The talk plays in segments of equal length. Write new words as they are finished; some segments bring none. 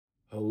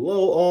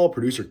Hello, all.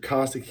 Producer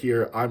Caustic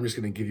here. I'm just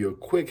going to give you a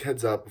quick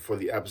heads up before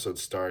the episode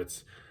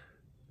starts.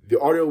 The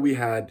audio we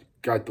had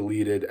got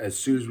deleted as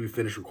soon as we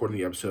finished recording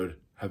the episode.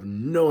 Have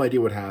no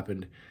idea what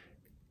happened.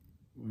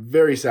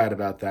 Very sad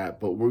about that,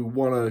 but we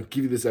want to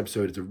give you this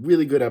episode. It's a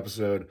really good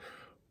episode.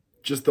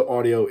 Just the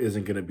audio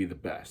isn't going to be the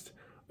best.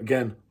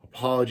 Again,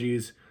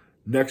 apologies.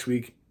 Next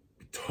week,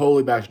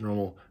 totally back to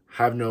normal.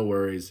 Have no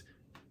worries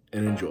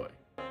and enjoy.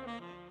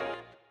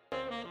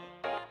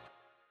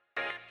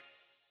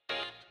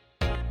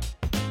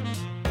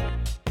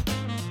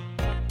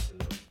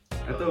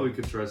 I thought we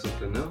could try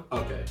something new.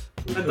 Okay.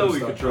 I thought we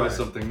could try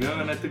something new,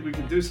 and I think we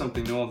could do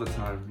something new all the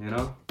time. You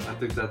know, I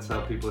think that's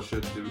how people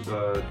should do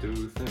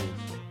things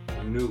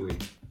newly.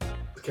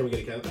 Can we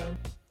get a countdown?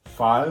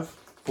 5,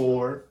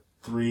 4,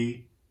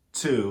 3,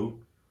 2.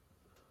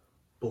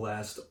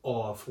 Blast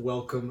off.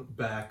 Welcome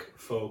back,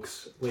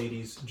 folks,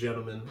 ladies,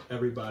 gentlemen,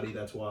 everybody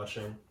that's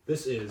watching.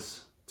 This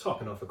is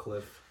Talking Off a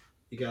Cliff.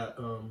 You got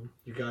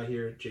your guy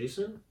here,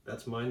 Jason.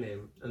 That's my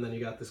name. And then you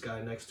got this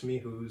guy next to me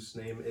whose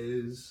name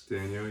is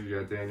Daniel. You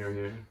got Daniel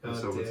here.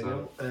 What's up?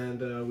 Daniel.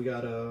 And we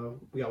got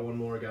one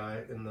more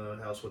guy in the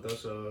house with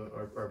us.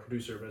 Our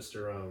producer,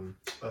 Mr.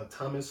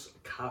 Thomas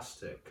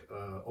Caustic,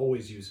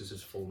 always uses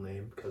his full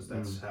name because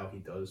that's how he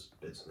does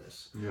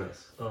business.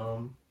 Yes.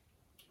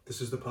 This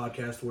is the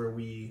podcast where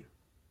we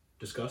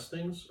discuss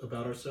things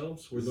about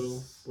ourselves. We're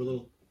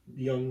little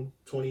young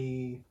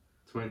 23,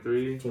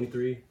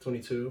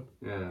 22.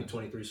 Yeah. Be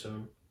 23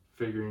 soon.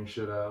 Figuring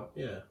shit out.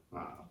 Yeah.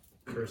 Wow.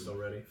 Cursed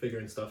already.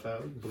 Figuring stuff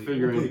out.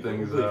 Figuring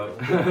things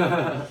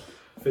out.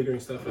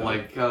 Figuring stuff out.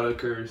 Like how to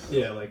curse.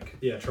 Yeah,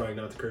 trying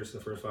not to curse in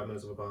the first 5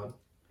 minutes of a pod.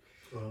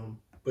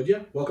 But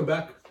yeah, welcome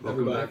back.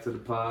 Welcome everybody. back to the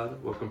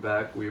pod. Welcome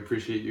back. We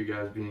appreciate you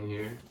guys being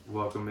here,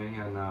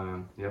 welcoming and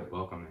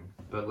welcoming,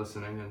 but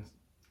listening and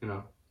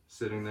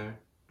sitting there,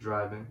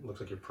 driving.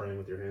 Looks like you're praying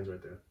with your hands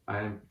right there. I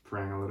am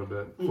praying a little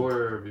bit for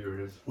our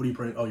viewers. What are you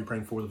praying? Oh, you're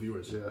praying for the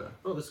viewers. Yeah.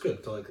 Oh, that's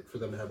good. So for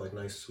them to have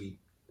nice, sweet,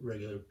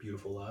 regular,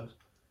 beautiful lives.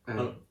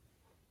 And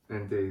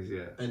days,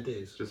 yeah. And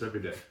days. Just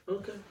every day.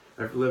 Okay.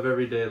 Live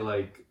every day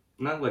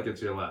not like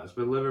it's your last,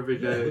 but live every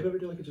day. Live every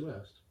day like it's your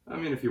last. I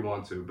mean, if you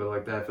want to, but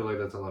I feel like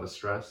that's a lot of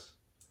stress.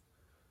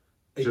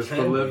 It just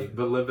can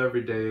but live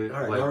every day.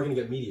 All right, now we're gonna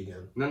get meaty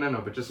again.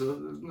 No, but just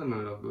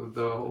no.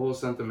 The whole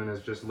sentiment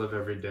is just live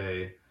every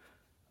day,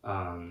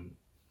 how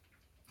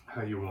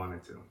you want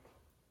it to.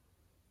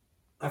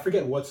 I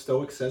forget what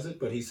Stoic says it,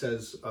 but he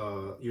says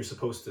you're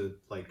supposed to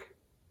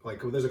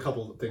there's a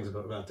couple things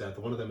about that.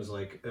 One of them is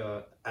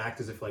act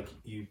as if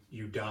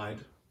you died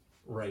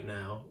right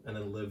now, and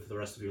then live the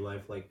rest of your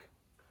life like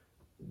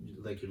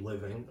you're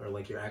living, or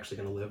you're actually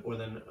gonna live. Or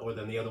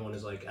then the other one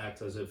is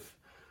act as if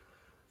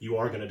you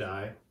are gonna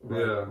die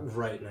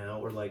right now,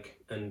 or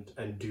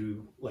and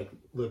do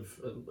live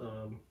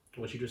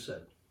what you just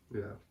said.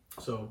 Yeah.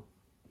 So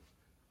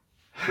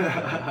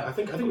I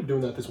think we're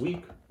doing that this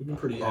week. We've been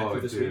pretty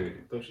active this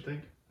week, don't you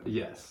think?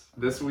 Yes.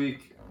 This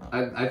week,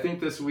 I think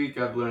this week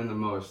I've learned the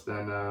most,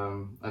 and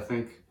I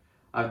think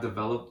I've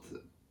developed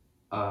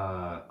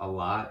a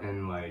lot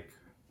in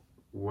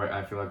where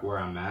I feel where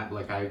I'm at.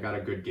 I got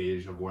a good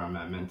gauge of where I'm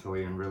at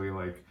mentally, and really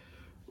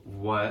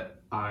what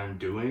I'm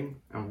doing,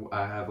 and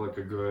I have a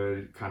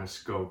good kind of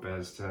scope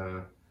as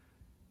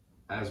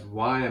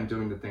why I'm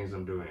doing the things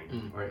I'm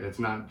doing. Or it's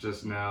not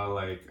just now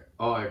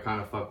oh, I kind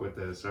of fuck with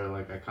this, or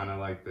I kind of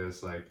like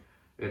this.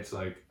 It's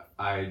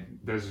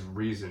there's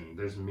reason,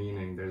 there's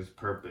meaning, there's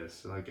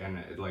purpose.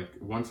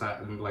 Once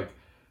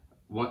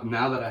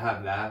now that I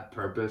have that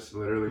purpose,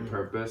 literally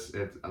purpose,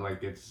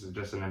 it's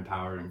just an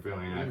empowering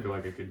feeling. I feel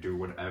I could do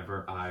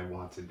whatever I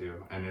want to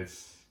do, and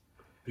it's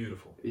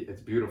beautiful.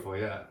 It's beautiful,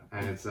 yeah,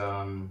 and it's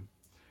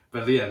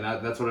But yeah,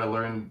 that's what I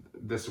learned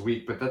this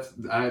week. But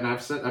I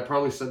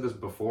probably said this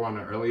before on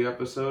an earlier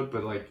episode,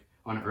 but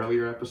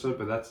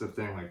that's the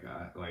thing.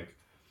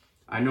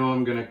 I know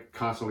I'm gonna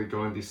constantly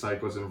go in these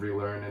cycles and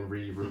relearn and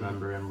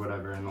remember and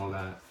whatever and all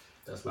that.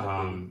 That's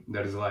life.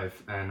 That is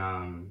life,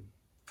 and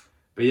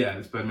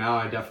but now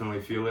I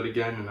definitely feel it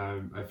again, and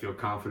I feel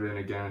confident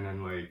again,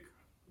 and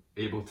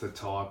able to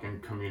talk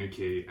and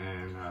communicate,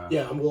 and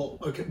well,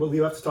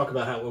 you have to talk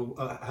about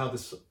how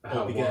this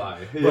all began.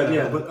 Why.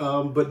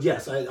 But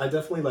yes, I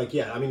definitely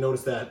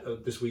notice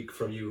that this week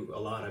from you a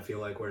lot. I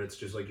feel where it's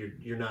just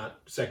you're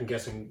not second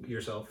guessing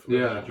yourself.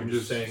 Yeah, you're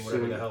just saying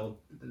whatever the hell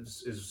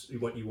is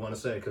what you want to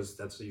say, because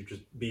you're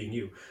just being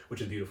you,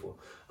 which is beautiful.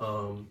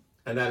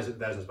 And that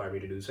has inspired me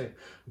to do the same.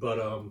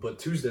 But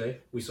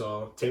Tuesday we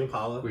saw Tame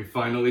Impala. We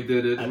finally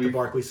did it at the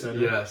Barclays Center.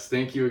 Yes,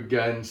 thank you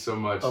again so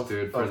much,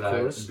 dude, for that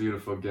course.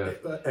 Beautiful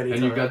gift. Anytime.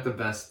 And you got the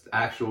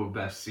actual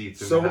best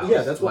seats in the house.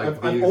 Yeah, that's why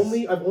I've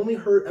only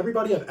heard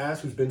everybody I've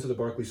asked who's been to the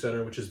Barclays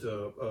Center, which is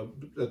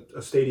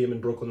a stadium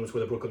in Brooklyn, which is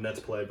where the Brooklyn Nets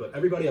play. But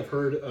everybody I've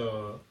heard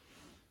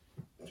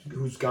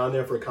who's gone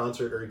there for a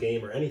concert or a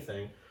game or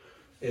anything,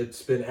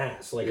 it's been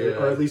ass, or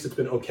at least it's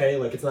been okay.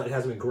 It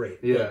hasn't been great.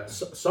 Yeah.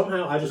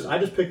 Somehow I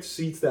just picked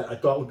seats that I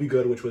thought would be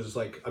good, which was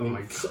a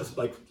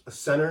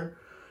center,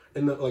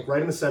 in the like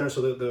right in the center,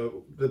 so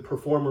the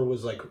performer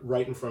was like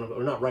right in front of,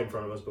 or not right in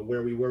front of us, but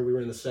where we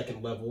were in the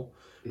second level,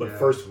 but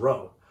first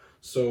row.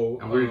 So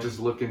and we were just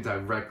looking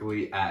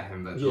directly at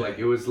him. That Yeah. like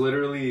it was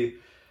literally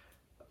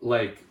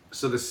like,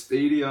 so the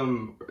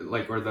stadium,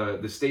 like, or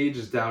the stage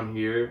is down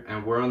here,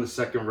 and we're on the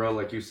second row,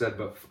 like you said,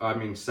 but I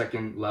mean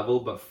second level,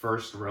 but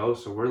first row.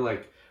 So we're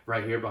like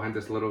right here behind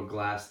this little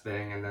glass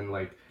thing, and then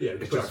like yeah,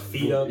 we it's put our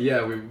feet up.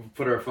 Yeah, we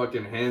put our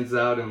fucking hands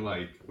out, and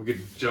like we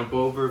could jump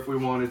over if we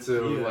wanted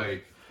to. Yeah.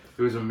 Like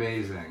it was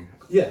amazing.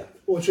 Yeah,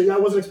 which I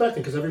wasn't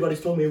expecting, because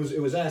everybody's told me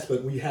it was ass,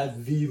 but we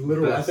had the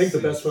literal, I think the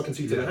best fucking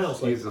seats in the Yes,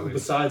 house, like easily.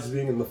 besides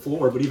being in the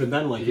floor, but even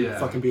then, like you're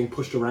fucking being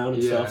pushed around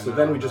and stuff. So no,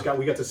 then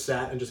we got to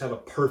sat and just have a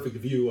perfect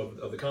view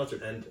of the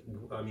concert, and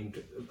I mean,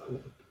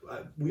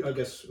 we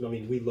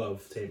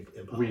love Tame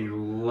Impala. We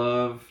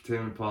love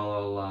Tame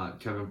Impala a lot.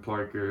 Kevin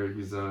Parker,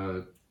 he's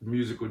a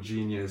musical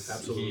genius.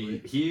 Absolutely.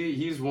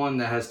 He's one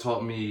that has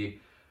taught me,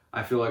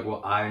 I feel like,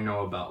 what I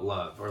know about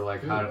love, or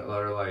like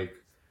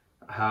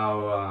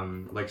how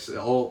like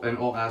all in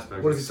all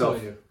aspects. What does he tell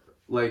you?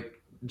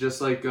 Like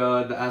just like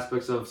the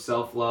aspects of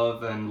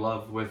self-love and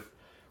love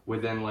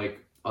within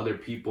like other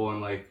people,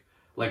 and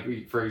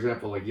for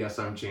example, like Yes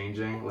I'm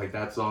Changing, like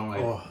that song,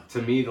 like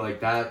to me,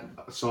 like that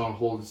song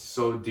holds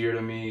so dear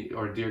to me,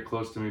 or dear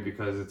close to me,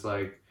 because it's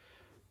like,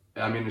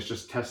 I mean, it's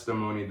just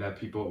testimony that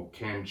people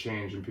can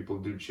change, and people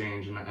do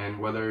change, and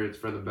whether it's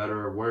for the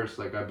better or worse,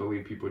 like I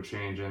believe people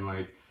change. And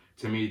like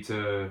to me,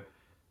 to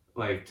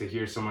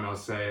hear someone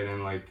else say it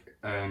in like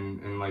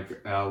and like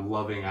a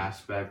loving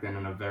aspect, and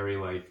in a very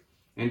like,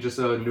 in just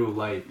a new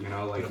light, you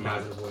know, like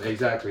not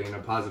exactly in a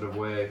positive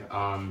way,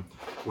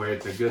 where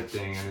it's a good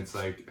thing, and it's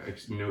like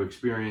new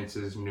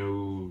experiences,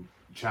 new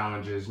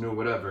challenges, new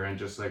whatever, and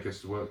just like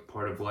it's what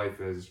part of life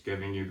is,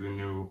 giving you the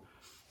new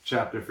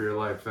chapter for your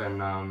life.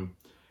 And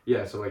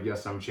yeah, so like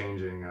Yes I'm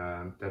Changing,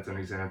 that's an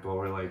example.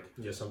 Or like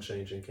Yes I'm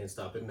Changing, can't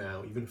stop it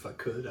now, even if I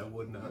could I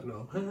would not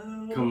know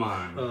how. Come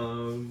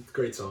on.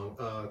 Great song.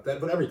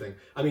 But everything,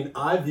 I mean,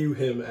 I view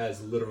him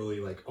as literally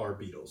like our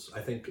Beatles,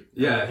 I think.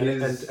 Yeah,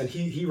 and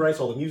he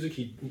writes all the music,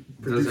 he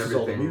produces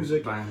all the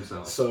music by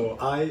himself. So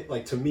I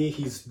like, to me,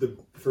 he's the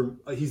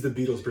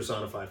Beatles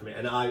personified for me,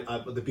 and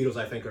the Beatles,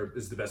 I think,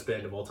 is the best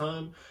band of all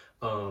time.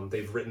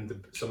 They've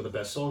written some of the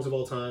best songs of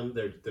all time.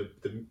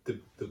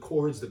 The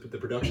chords, the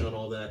production on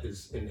all that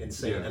is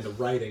insane, Yes. and the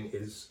writing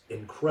is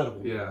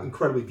incredible,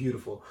 incredibly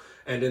beautiful.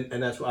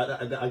 And that's why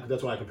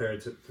I compare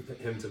it to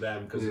him to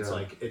them, because it's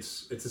like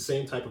it's the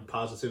same type of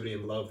positivity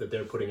and love that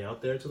they're putting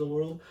out there to the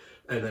world,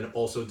 and then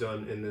also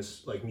done in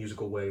this like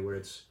musical way where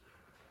it's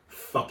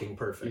fucking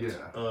perfect.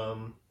 Yeah.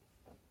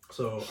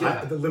 So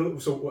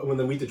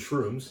when we did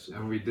Shrooms,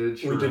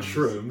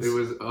 It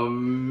was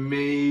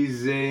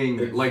amazing.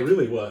 it like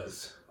really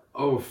was.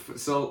 Oh,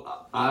 so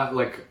I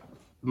like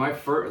my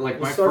first, like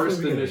Let's my start from first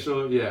the beginning.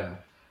 initial, yeah.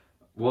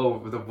 Well,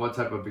 what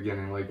type of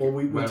beginning? Like, Well,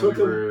 we when took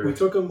were... him. We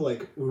took him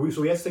like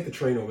so we had to take the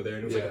train over there,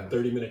 and it was like Yeah. a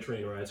 30-minute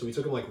train ride. So we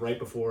took him like right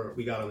before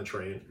we got on the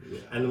train,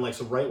 and then like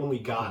so right when we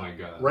got, Oh my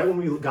God. right when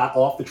we got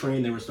off the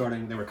train, they were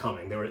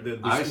coming.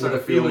 I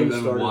started feeling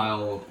them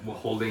while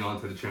holding on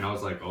to the train. I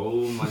was like,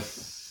 oh, my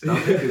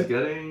stomach is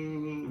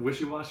getting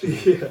wishy-washy.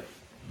 Yeah.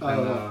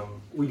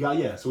 And, we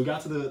got So we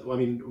got to the. I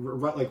mean,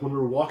 like when we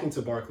were walking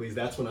to Barclays,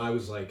 that's when I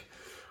was like,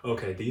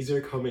 okay, these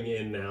are coming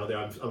in now.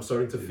 I'm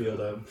starting to feel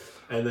them.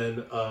 And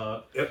then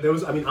there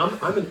was. I mean,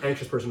 I'm an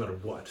anxious person no matter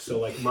what. So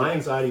like my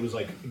anxiety was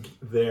like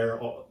there,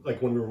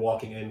 like when we were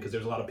walking in, because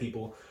there's a lot of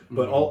people.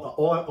 But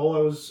all I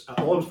was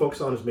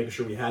focused on is making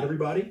sure we had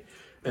everybody,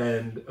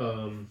 and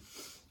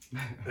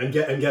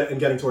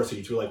getting to our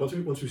seats. We're like,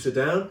 once we sit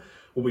down,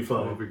 we'll be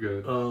fine. We'll be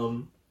good.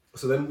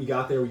 So then we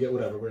got there, we get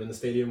whatever. We're in the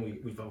stadium,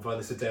 we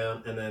finally sit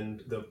down, and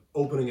then the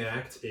opening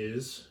act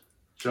is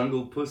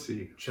Jungle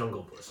Pussy.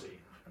 Jungle Pussy.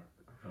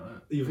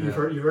 You've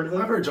heard of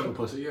that? I've heard Jungle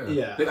Pussy, yeah.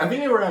 Yeah. I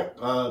think they were at,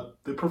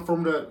 they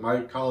performed at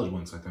my college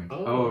once, I think.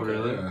 Oh,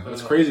 really? Yeah,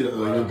 that's crazy that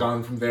they've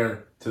gone from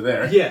there to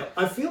there. Yeah,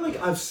 I feel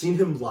like I've seen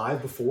him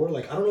live before.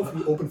 Like, I don't know if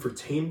he opened for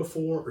Tame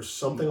before or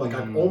something. Like,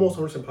 I'm almost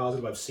 100%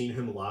 positive I've seen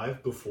him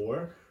live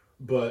before,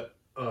 but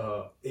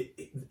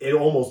it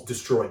almost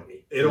destroyed me.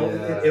 It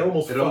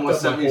almost fucked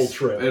up my whole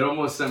trip. It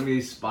almost sent me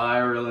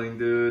spiraling,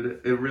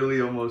 dude. It really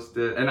almost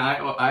did. And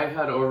I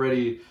had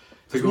already,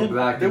 to go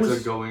back into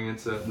going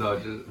into, no,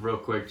 just real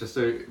quick,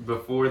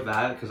 before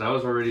that, because I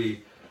was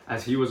already,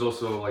 as he was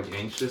also like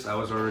anxious, I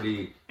was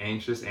already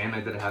anxious, and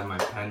I did have my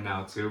pen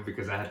now too,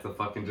 because I had to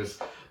fucking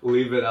just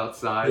leave it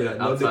outside,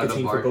 outside nicotine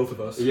the bar. for both of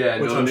us. Yeah,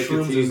 which no on nicotine.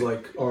 Shrooms is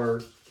like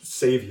our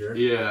savior.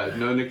 Yeah,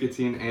 no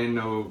nicotine and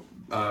no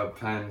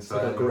pen. So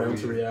Like ground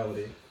to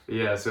reality.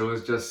 Yeah, so it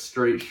was just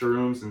straight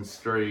shrooms and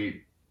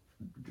straight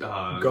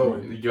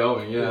going.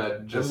 Yeah,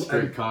 just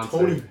straight concert.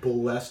 Tony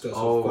blessed us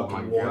with my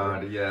fucking water.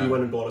 God, yeah. He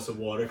went and bought us some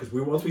water because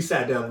once we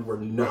sat down, we were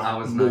not. I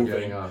was moving. not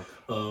getting up.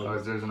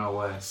 There's no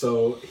way.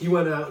 So he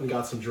went out and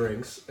got some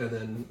drinks, and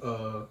then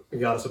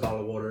got us a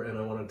bottle of water, and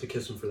I wanted to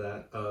kiss him for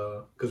that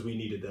because we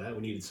needed that.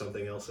 We needed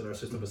something else in our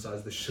system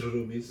besides the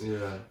shroomies.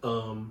 Yeah.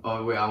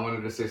 Oh wait, I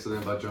wanted to say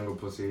something about Jungle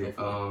Pussy.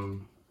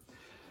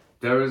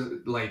 there was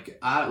like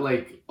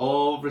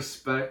all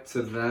respect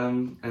to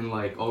them and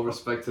like all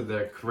respect to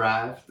their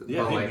craft.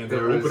 Yeah, but hey, like man, there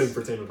they're was opening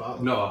for Tame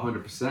Impala. no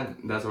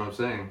 100%. That's what I'm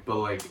saying. But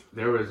like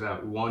there was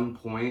at one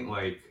point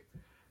like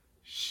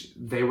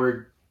they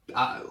were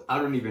I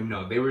don't even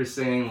know. They were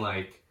saying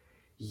like,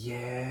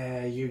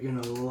 yeah, you're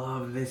gonna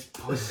love this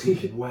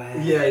pussy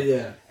wet.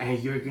 Yeah. And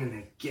you're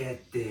gonna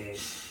get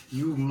this,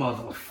 you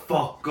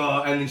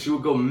motherfucker. And then she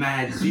would go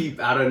mad deep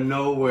out of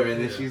nowhere.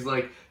 And then she's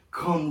like,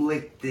 come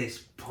lick this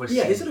pussy.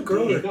 Yeah, is it a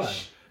girl or a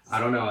bitch. guy?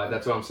 I don't know.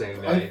 That's what I'm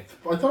saying. I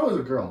thought it was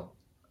a girl.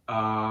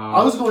 I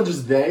I was going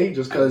just they,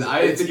 just because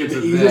I think it's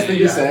the a easiest they.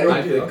 thing Yeah, to say.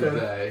 I think Okay.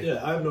 they.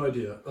 Yeah, I have no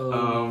idea.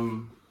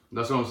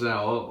 That's what I'm saying.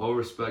 All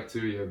respect to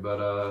you,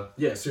 but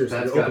Yeah, seriously,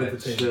 that's you're opening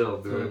gotta for Tame. chill,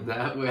 dude.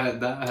 That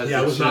has Yeah,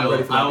 I to was chill. not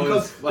ready for that I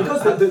was,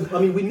 because I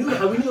mean we knew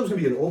there was gonna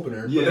be an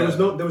opener, but there was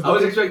no. I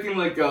was expecting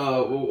like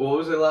what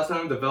was it last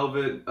time? The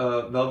Velvet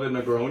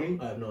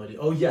Negroni. I have no idea.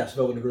 Oh yes,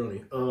 Velvet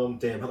Negroni.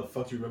 Damn, how the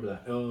fuck do you remember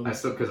that? I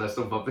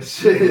still bump this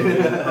shit.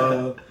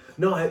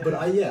 No, I knew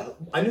there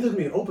was gonna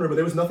be an opener, but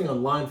there was nothing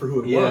online for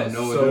who it Yeah, was.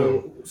 no one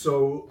knew.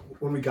 So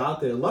when we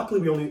got there, luckily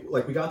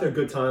we got there a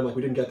good time. Like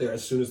we didn't get there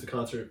as soon as the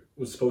concert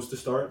was supposed to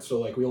start. So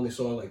like we only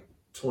saw like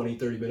 20,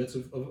 30 minutes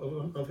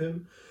of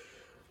him.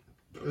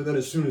 And then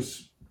as soon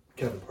as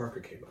Kevin Parker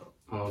came out.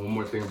 One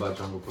more thing about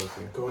Jungle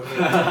Pussy. Go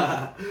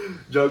ahead.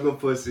 Jungle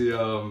Pussy.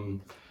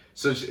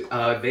 So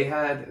they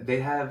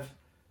have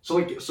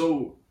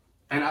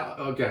and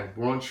again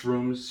we're on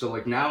shrooms. So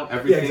like now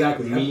everything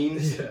exactly.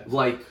 means Yeah.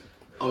 like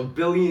a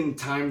billion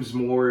times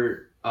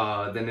more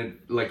than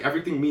it. Like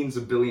everything means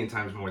a billion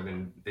times more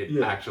than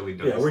it actually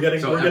does. Yeah, we're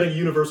getting So getting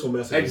universal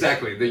messages.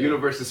 Exactly. The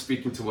universe is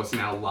speaking to us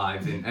now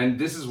live, and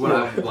this is what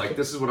I'm like.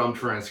 This is what I'm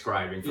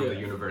transcribing from the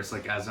universe.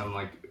 Like as I'm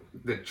like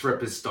the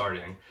trip is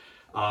starting.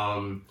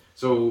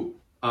 So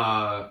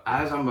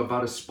as I'm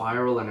about to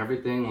spiral and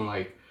everything,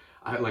 like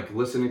I like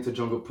listening to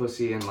Jungle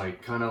Pussy and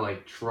like kind of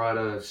like try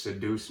to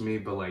seduce me,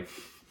 but like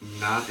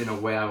not in a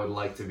way I would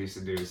like to be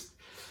seduced.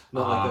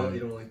 Not like that.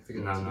 You don't like to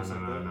get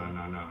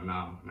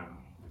No.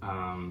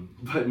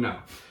 But no.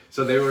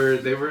 So they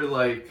were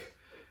like,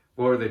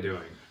 what were they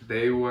doing?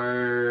 They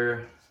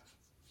were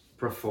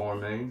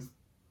performing.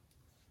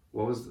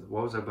 What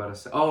was I about to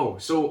say? Oh,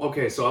 so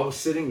I was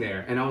sitting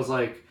there and I was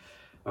like,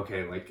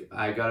 okay, like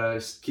I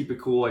gotta keep it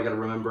cool. I gotta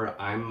remember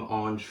I'm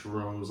on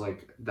shrooms.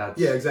 Like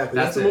that's exactly.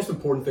 That's the most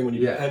important thing when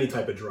you do Yeah. any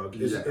type of drug.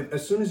 Is Yeah.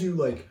 as soon as you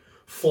like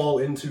fall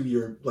into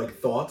your like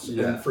thoughts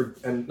Yeah.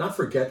 and not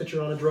forget that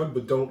you're on a drug,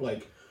 but don't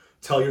like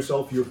tell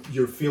yourself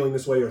you're feeling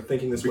this way or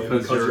thinking this way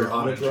because you're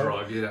on a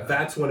drug. Yeah.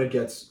 That's when it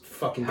gets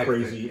fucking Hectic.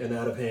 crazy and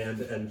out of hand,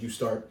 and you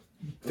start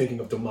thinking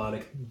of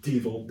demonic,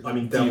 devil.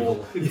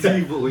 Devil,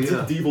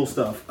 yeah. Devil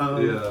stuff.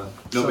 No,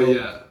 but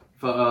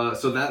yeah.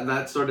 So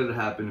that started to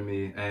happen to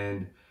me,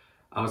 and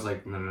I was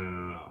like,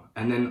 no.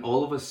 And then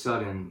all of a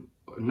sudden,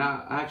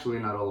 not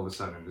all of a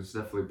sudden, it's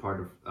definitely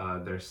part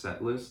of their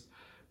set list,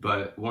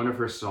 but one of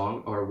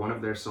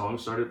their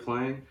songs started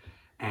playing,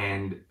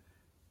 and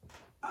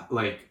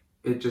like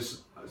it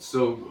just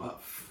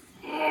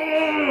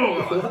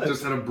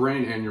just had a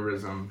brain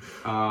aneurysm.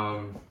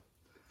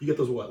 You get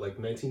those like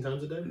 19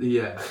 times a day?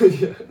 Yeah,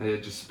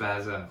 it just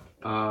spaz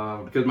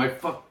out. Because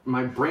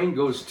my brain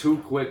goes too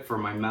quick for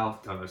my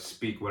mouth to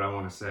speak what I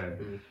want to say.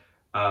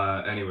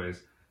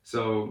 Anyways,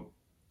 so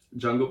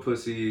Jungle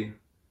Pussy,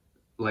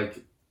 like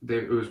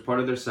it was part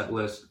of their set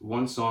list.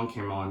 One song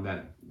came on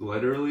that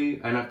literally,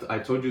 and I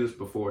told you this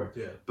before.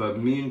 Yeah. But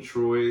me and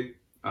Troy,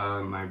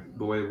 my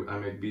boy I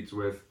make beats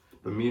with,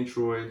 but me and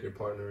Troy, Your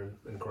partner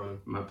in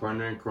crime. my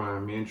partner in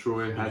crime, me and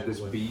Troy had this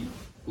Boy. beat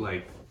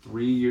like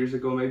 3 years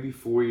ago, maybe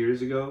 4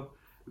 years ago,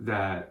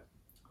 that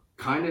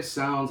kind of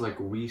sounds like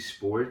Wii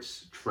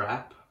Sports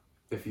trap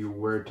if we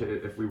were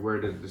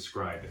to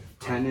describe it.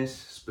 Tennis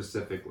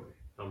specifically.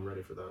 I'm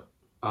ready for that.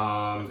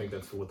 I Um, think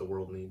that's what the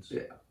world needs.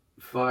 yeah,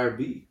 fire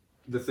beat.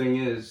 The thing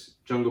is,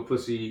 Jungle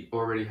Pussy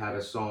already had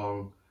a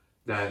song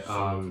that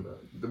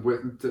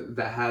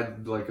that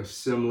had like a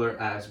similar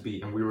ass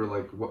beat, and we were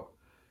like, what?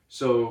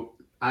 So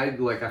I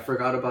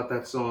forgot about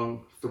that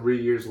song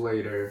 3 years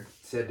later.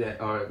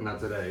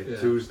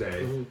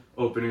 Tuesday,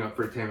 opening up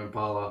for Tame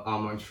Impala.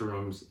 I'm on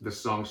shrooms. The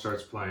song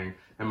starts playing,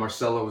 and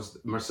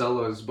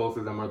Marcelo's both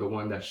of them are the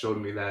one that showed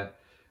me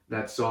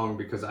that song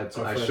because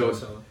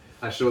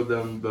I showed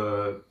them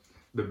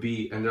the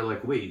beat, and they're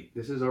like, wait,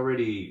 this is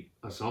already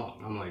a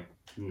song. I'm like,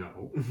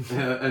 no.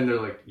 And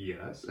they're like,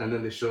 yes. And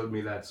then they showed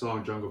me that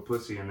song, Jungle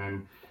Pussy, and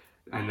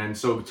then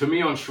so to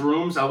me on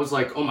shrooms, I was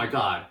like, oh my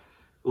God,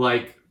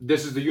 like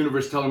this is the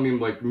universe telling me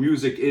like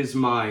music is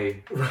my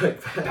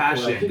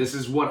passion. Right. This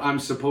is what I'm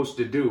supposed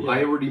to do. Yeah.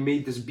 I already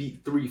made this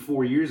beat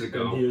 4 years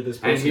ago.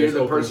 And here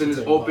the person is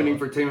opening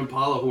for for Tame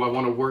Impala, who I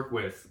want to work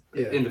with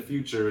in the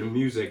future in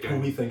music. who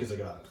And we think is a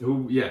god.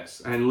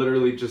 yes, and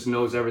literally just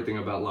knows everything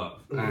about love.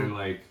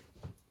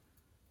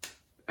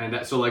 And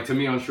that, so like to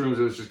me on shrooms,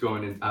 it was just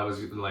going in, I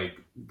was like,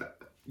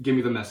 give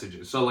me the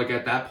messages. So like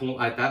at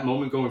that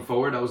moment going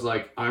forward, I was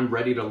like, I'm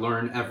ready to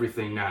learn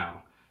everything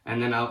now.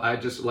 And then I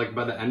just like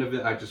by the end of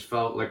it, I just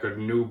felt like a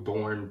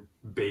newborn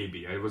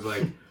baby. I was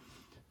like,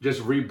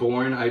 just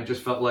reborn. I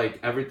just felt like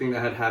everything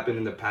that had happened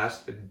in the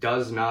past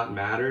does not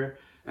matter,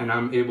 and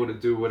I'm able to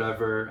do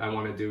whatever I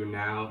want to do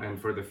now and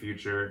for the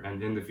future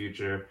and in the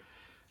future,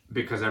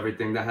 because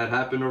everything that had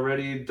happened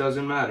already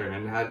doesn't matter,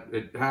 and had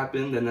it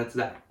happened, and that's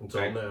that. It's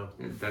all now.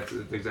 That's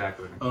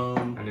exactly.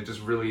 And it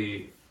just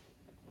really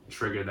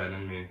triggered that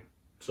in me.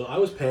 So I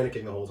was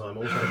panicking the whole time. I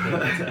was trying to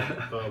panic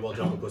attack while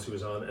Jungle Pussy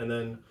was on, and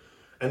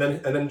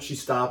then she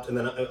stopped, and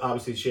then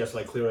obviously she has to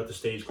like clear out the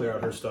stage, clear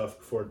out her stuff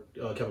before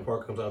Kevin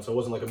Parker comes out. So it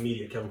wasn't like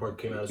immediate. Kevin Parker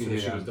came out as soon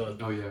as she was done.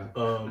 Oh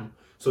yeah.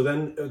 So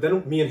then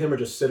me and him are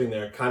just sitting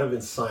there, kind of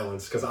in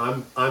silence, because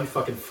I'm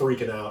fucking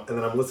freaking out, and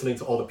then I'm listening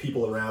to all the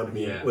people around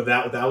me. Yeah. With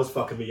that was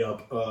fucking me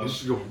up.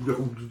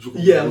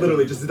 Yeah,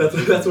 literally, just that's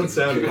what it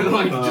sounded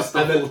like. Just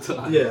the whole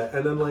time. Yeah,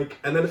 and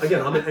then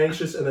again, I'm an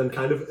anxious and then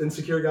kind of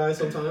insecure guy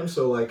sometimes.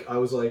 So like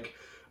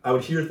I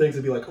would hear things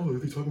and be like, oh, are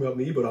they talking about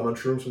me? But I'm on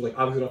shrooms, so I'm like,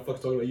 obviously not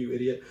fucking talking about you,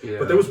 idiot. Yeah.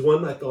 But there was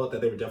one I thought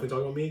that they were definitely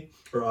talking about me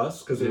or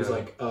us, because it was Yeah.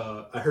 like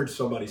I heard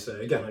somebody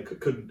say, again, I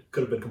could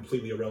have been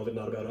completely irrelevant,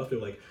 not about us. They're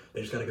like, they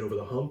just gotta get over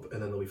the hump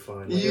and then they'll be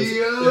fine. Like,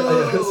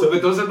 So,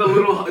 but those are the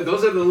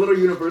little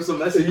universal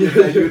messages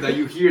that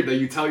you hear, that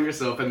you tell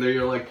yourself, and then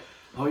you're like,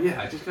 oh yeah,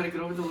 I just gotta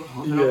get over the little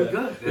hump and I'll be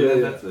good. And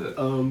then that's it.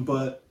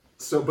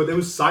 But there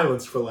was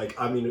silence for like,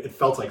 I mean, it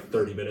felt like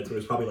 30 minutes, but it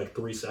was probably like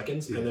 3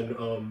 seconds, and then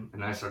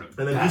and I started.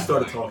 and then he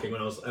started talking when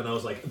I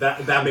was like,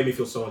 that made me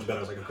feel so much better.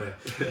 I was like, okay,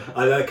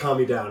 that calmed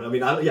me down. I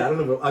mean, I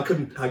don't know, I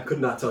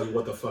could not tell you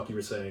what the fuck you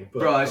were saying, but,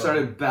 Bro, I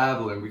started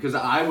babbling because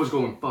I was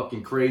going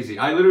fucking crazy.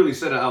 I literally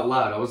said it out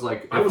loud. I was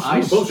like, we were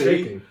both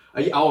shaking.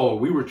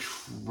 We were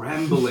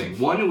trembling.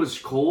 One, it was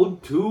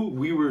cold. Two,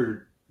 we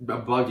were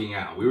bugging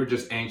out. We were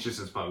just anxious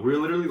as fuck. We were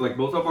literally like,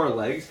 both of our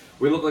legs,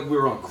 we looked like we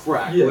were on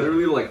crack. Yeah.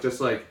 Literally like,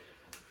 just like,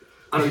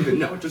 I don't even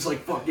know, just like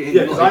fucking.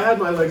 Yeah, because like, I had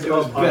my legs it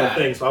was up on the bad.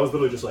 thing, so I was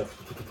literally just like.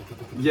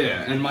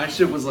 Yeah, and my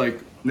shit was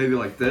like maybe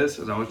like this,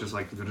 and I was just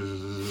like,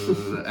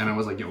 and I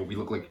was like, yo, we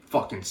look like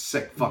fucking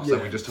sick fucks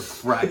that we just took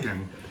crack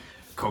and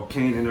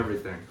cocaine and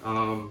everything.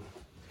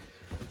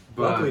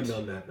 But Luckily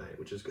none that night,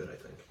 which is good, I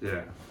think.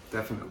 yeah,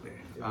 definitely.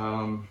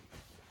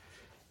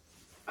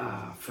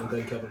 And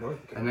then Kevin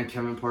Parker. And then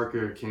Kevin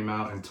Parker came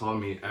out and taught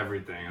me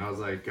everything. I was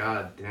like,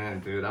 God damn,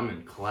 dude, I'm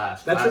in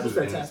class. That trip Class was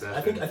is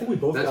fantastic. insane. I think we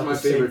both That's got my the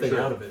same favorite thing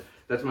trip. out of it.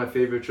 That's my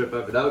favorite trip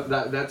ever.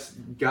 That's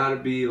gotta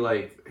be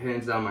like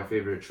hands down my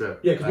favorite trip.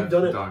 Yeah, because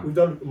I've we've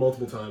done it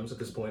multiple times at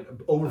this point.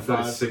 Over I've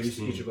done it 5 for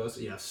 16. each of us.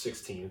 Yeah,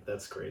 16.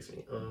 That's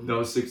crazy. That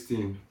was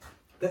 16.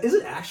 Is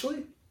it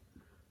actually?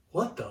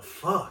 What the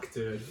fuck,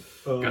 dude?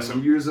 Got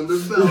some years under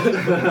the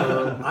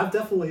belt. I've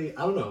definitely.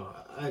 I don't know.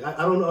 I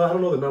don't know. I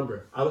don't know the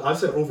number. I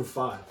said over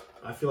 5.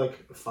 I feel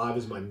like 5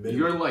 is my minimum.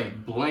 You're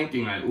like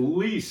blanking at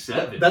least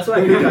 7. That's what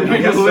I think. I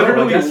guess You're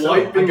literally so.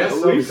 wiping I guess at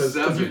so, least because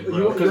 7, you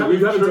bro.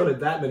 haven't done it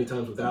that many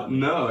times without me.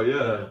 No, yeah.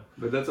 Yeah.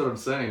 But that's what I'm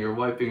saying. You're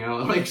wiping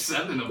out like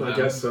 7 of them. I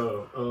guess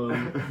so.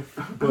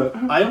 But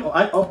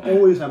I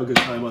always have a good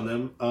time on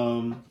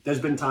them.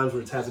 There's been times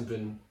where it hasn't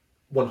been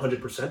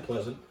 100%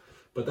 pleasant,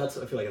 but I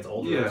feel like it's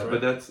all Yeah,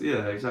 right?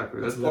 but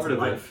exactly. That's part of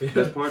life. it.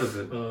 That's part of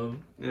it.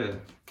 Yeah.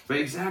 But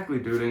exactly,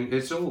 dude. And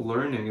it's all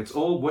learning. It's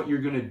all what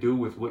you're gonna do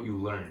with what you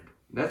learned.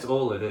 That's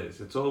all it is.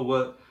 It's all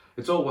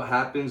what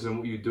happens and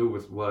what you do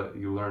with what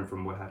you learn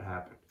from what had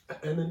happened.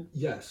 And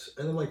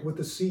then like with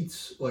the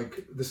seats,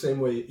 like the same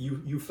way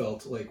you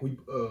felt, like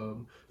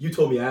you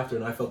told me after,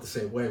 and I felt the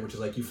same way, which is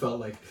like you felt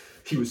like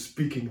he was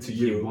speaking to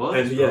you, He was,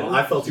 and yeah, bro.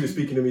 I felt he was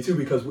speaking to me too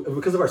because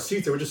of our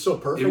seats, they were just so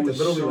perfect. It was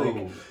literally so-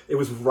 like it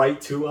was right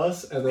to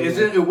us, and then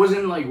It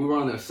wasn't like we were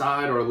on the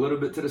side or a little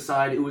bit to the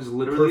side. It was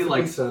literally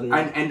Perfectly like, centered.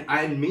 and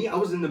I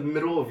was in the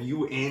middle of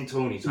you and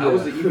Tony. So I Yeah.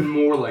 was even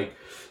more like,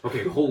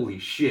 okay, holy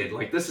shit.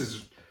 Like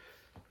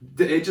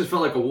it just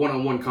felt like a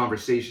one-on-one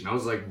conversation. I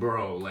was like,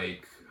 bro,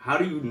 like, how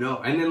do you know?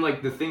 And then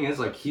like the thing is,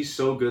 like, he's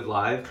so good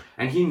live,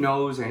 and he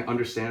knows and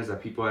understands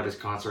that people at his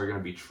concert are gonna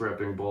be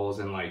tripping balls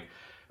and like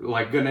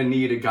gonna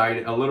need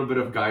a little bit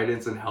of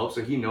guidance and help.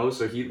 So he knows.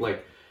 So he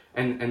like,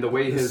 and the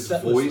way his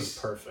set list was voice,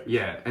 perfect.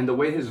 yeah, and the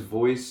way his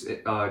voice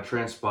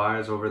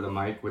transpires over the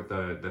mic with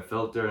the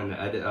filter and the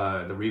edit,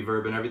 the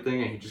reverb and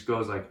everything, and he just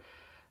goes like,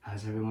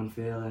 "How's everyone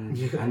feeling?"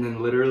 Yeah. And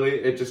then literally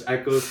it just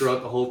echoes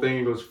throughout the whole thing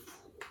and goes,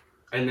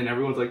 and then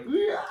everyone's like,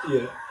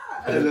 Yeah.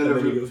 And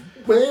then he goes,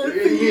 "When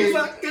things Yeah.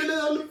 like an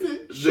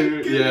elephant Dude,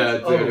 shaking." yeah,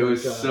 dude, Oh it my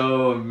was God.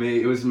 so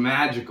amazing. It was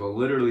magical,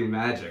 literally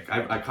magic.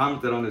 I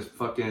commented on his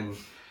fucking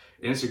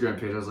Instagram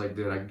page. I was like,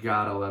 dude, I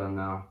gotta let him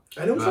know.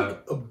 And it was like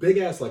a big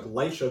ass like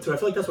light show too. I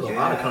feel like that's what a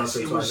lot of Yes,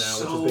 concerts it are now, was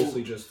which so- is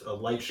basically just a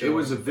light show. It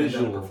was a and then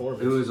visual.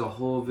 performance. It was a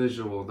whole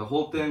visual. The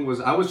whole thing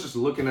was, I was just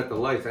looking at the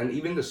lights, and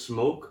even the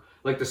smoke,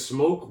 like the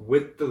smoke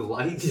with the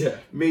lights, Yeah.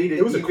 made it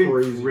It was a even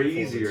crazy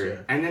crazier.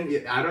 performance, And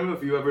then I don't know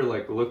if you ever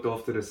like looked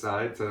off to the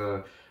side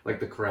to like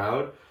the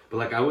crowd, but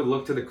like I would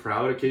look to the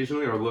crowd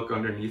occasionally or look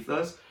underneath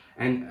us,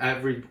 and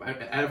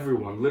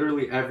everyone,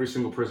 literally every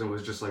single person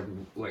was just like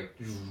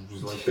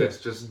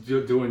this, just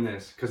doing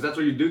this, because that's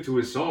what you do to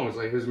his songs.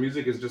 Like his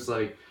music is just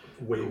like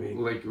wavy.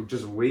 like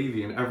just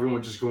wavy, and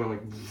everyone just going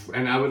like,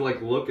 and I would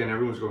like look, and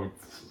everyone's going,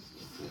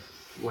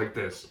 like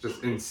this,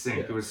 just in sync.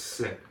 Yeah. It was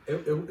sick.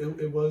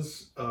 It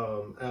was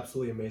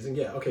absolutely amazing.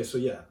 Yeah. Okay. So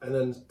yeah, and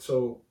then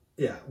so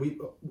yeah,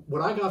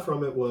 what I got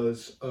from it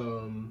was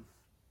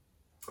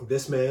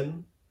this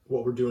man.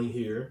 What we're doing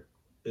here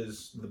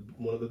is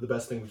one of the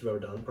best things we've ever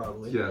done,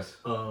 probably. Yes.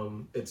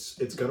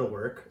 It's gonna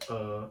work.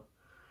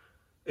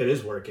 It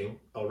is working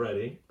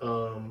already.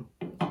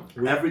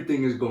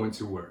 Everything is going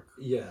to work.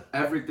 Yeah.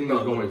 Everything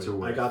is going to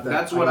work. I got that.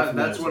 That's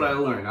what I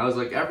learned. I was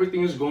like,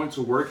 everything is going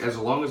to work as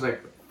long as I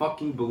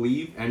fucking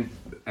believe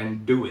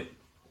and do it.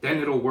 Then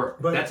it'll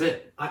work. But that's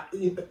it.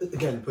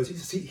 But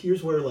see,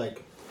 here's where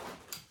like,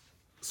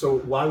 so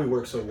why we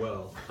work so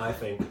well, I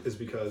think, is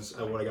because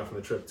what I got from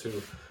the trip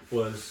too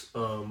was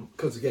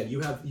because again, you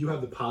have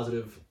the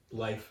positive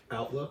life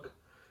outlook,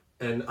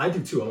 and I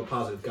do too. I'm a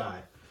positive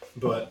guy,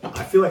 but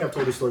I feel like I've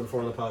told this story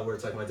before on the pod where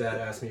it's like my dad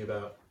asked me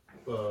about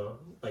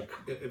like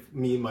if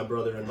me and my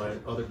brother and my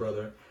other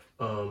brother,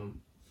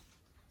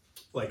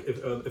 like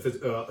if it's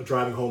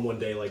driving home one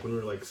day, like when we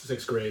were like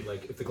 6th grade,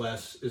 like if the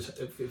glass is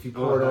if you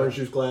pour an orange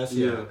juice glass,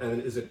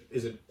 and is it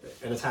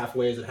and it's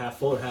halfway, is it half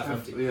full or half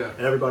empty? Yeah.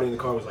 And everybody in the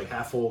car was like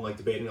half full and like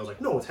debating. I was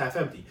like, no, it's half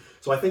empty.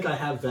 So I think I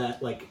have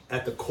that like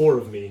at the core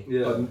of me,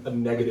 a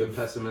negative, like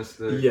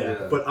pessimistic.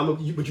 Yeah, but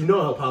but you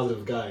know how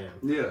positive a guy I am.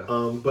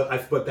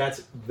 Yeah. But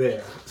that's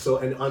there. So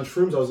and on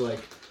shrooms, I was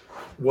like,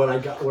 what I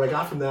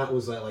got from that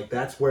was that like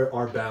that's where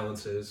our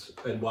balance is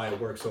and why it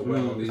works so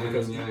well. Is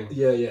because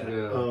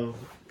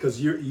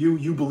because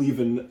you believe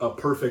in a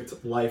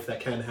perfect life that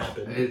can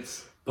happen.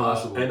 It's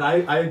possible. And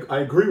I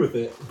agree with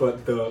it,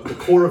 but the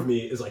core of me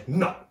is like,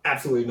 no,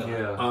 absolutely not.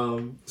 Yeah.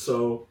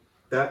 So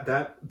that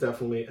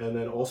definitely, and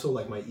then also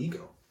like my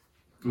ego.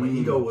 My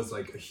ego was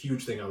like a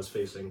huge thing I was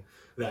facing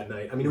that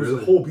night. I mean, it was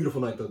a whole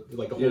beautiful night, the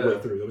whole way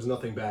through. There was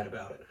nothing bad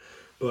about it.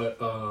 But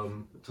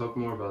talk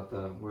more about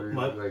that.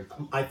 Where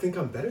I think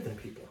I'm better than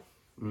people.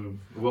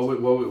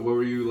 What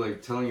were you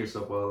like telling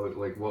yourself while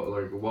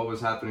what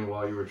was happening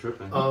while you were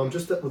tripping?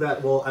 Just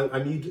that. Well,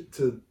 I need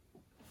to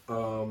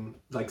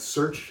like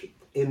search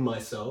in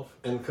myself,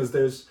 and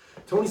because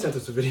Tony sent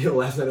us a video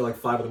last night at like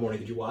 5 a.m.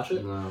 Did you watch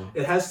it? No.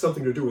 It has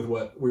something to do with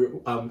what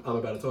I'm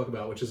about to talk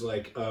about, which is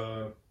like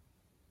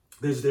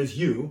there's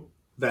you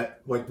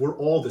that like we're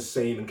all the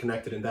same and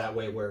connected in that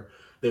way where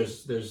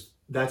there's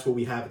that's what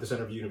we have at the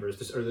center of the universe.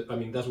 That's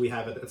what we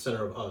have at the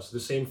center of us. The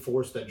same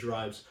force that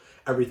drives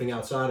everything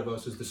outside of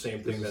us is the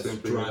same thing that's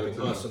driving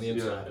us on the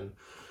inside, and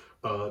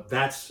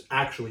that's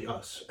actually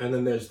us. And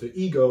then there's the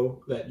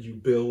ego that you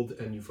build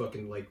and you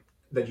fucking like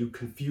that you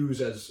confuse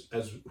as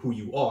who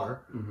you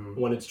are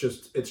when it's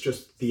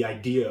just the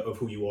idea of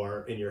who you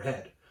are in your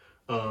head.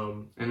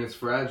 And it's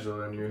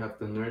fragile, and you have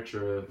to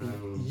nurture it.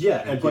 And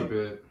keep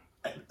it.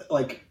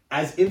 Like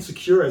as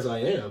insecure as I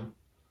am,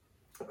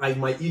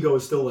 my ego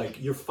is still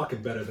like, you're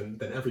fucking better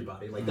than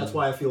everybody. Like that's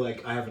why I feel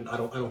like I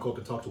don't go up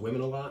and talk to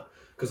women a lot,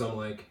 because I'm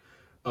like,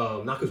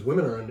 not because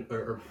women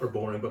are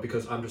boring, but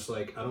because I'm just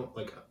like, I don't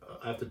like,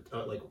 I have to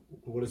like,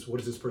 what is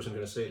this person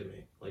gonna say to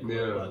me? Like,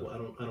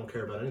 I don't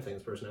care about anything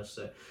this person has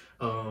to say.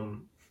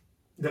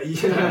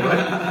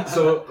 Right?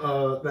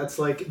 So that's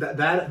like that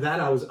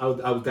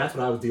that's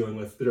what I was dealing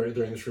with during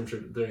the shroom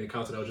trip, during the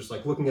concert. I was just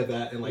like looking at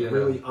that and like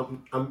really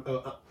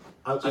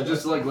I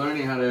just like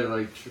learning how to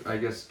like I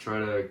guess try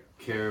to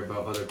care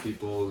about other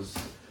people's,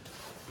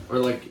 or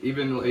like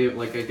even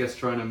like I guess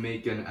trying to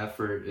make an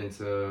effort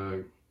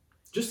into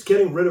just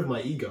getting rid of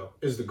my ego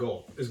is the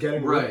goal. Is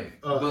getting right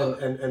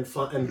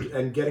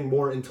and getting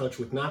more in touch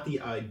with not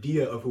the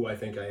idea of who I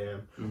think I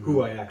am,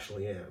 who I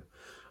actually am.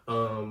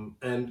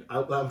 And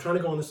I'm trying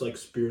to go on this like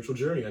spiritual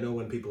journey. I know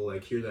when people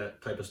like hear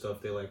that type of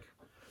stuff, they like,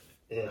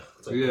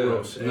 it's like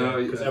gross.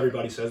 Because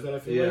everybody says that, I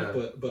feel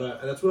like.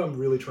 But that's what I'm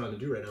really trying to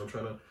do right now.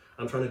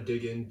 I'm trying to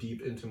dig in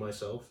deep into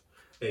myself,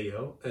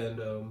 and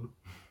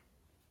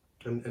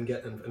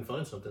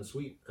find something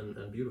sweet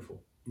and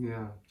beautiful.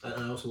 Yeah.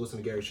 I also listen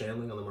to Gary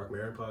Shandling on the Mark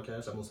Maron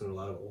podcast. I'm listening to a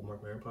lot of old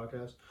Mark Maron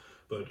podcasts,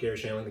 but Gary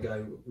Shandling, the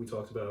guy we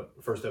talked about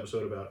first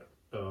episode about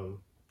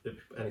if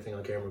anything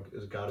on camera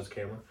is God is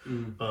camera.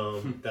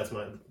 That's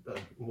my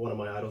one of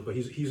my idols. But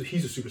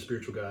he's a super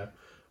spiritual guy,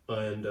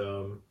 and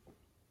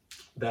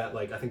that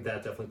like I think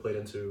that definitely played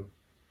into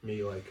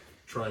me like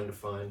trying to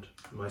find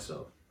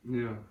myself.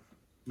 Yeah,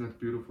 that's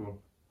beautiful,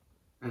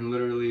 and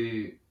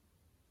literally.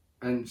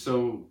 And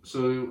so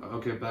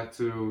okay, back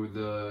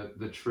to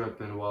the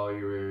trip and while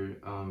you were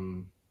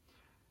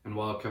and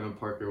while Kevin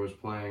Parker was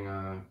playing,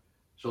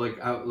 so like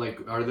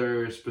are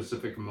there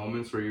specific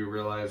moments where you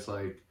realize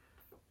like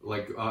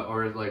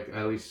or like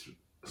at least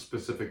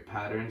specific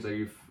patterns that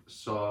you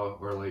saw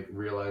or like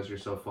realized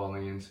yourself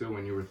falling into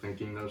when you were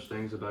thinking those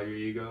things about your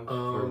ego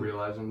or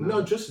realizing them?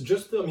 No, just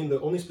I mean the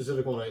only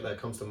specific one that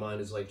comes to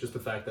mind is like just the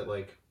fact that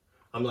like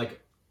I'm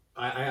like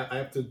I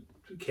have to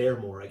care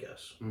more, I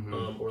guess.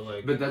 Or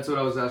like, but that's what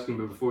I was asking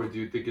before. Do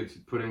you think it's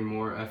putting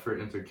more effort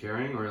into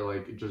caring, or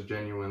like just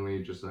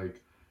genuinely just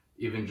like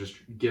even just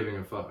giving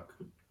a fuck?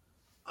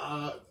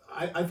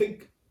 I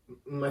think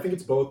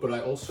it's both, but I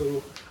don't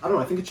know.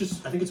 I think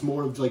it's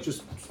more of like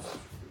just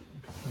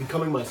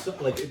becoming myself.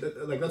 Like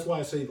that's why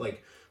I say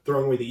like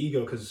throwing away the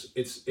ego because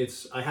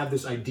it's I have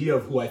this idea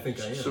of who I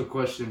think I am. So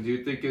question, do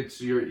you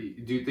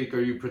think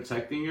are you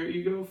protecting your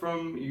ego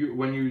from you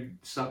when you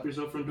stop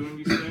yourself from doing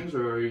these things,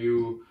 or are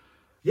you?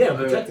 Yeah, I'm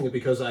protecting it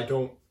because I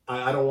don't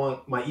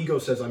want, my ego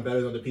says I'm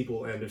better than other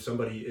people, and if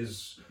somebody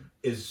is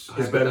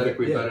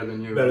Hypothetically better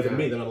than you, better than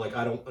me, then I'm like,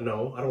 I don't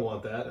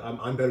want that.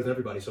 I'm better than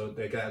everybody, so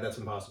like, that's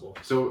impossible.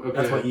 So okay,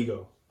 that's my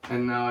ego.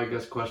 And now I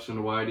guess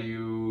question, why do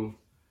you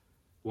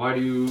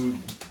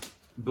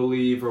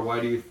believe, or why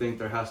do you think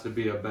there has to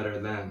be a better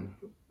than,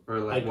 or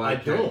like why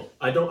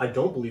I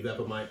don't believe that,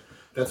 but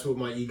that's what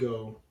my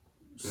ego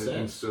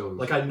says. So,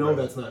 like I know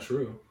that's not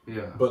true.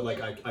 Yeah. But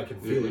like I can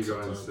feel it ego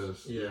sometimes.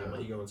 insists. Yeah, my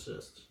ego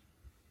insists.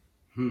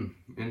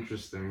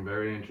 Interesting.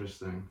 Very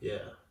interesting. Yeah.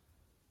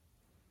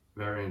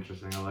 Very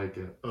interesting. I like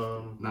it.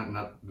 Not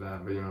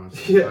that, but you know. What I'm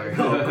saying. Yeah. Like,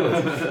 No, of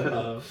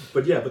course.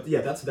 But yeah,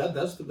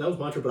 that was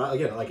mantra. But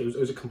again, like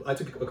I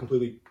took a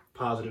completely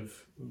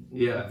positive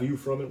view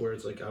from it, where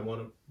it's like I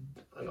want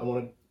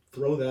to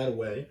throw that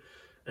away,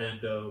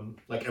 and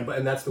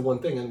and that's the one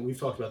thing, and we've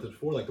talked about this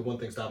before. Like the one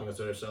thing stopping us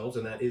is ourselves,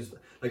 and that is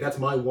like that's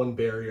my one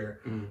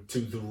barrier to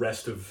the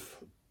rest of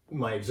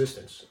my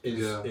existence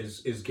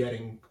is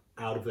getting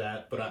out of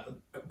that. But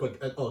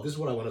this is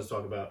what I wanted to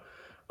talk about.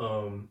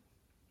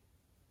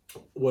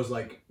 Was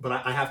like, but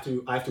I have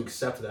to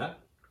accept that,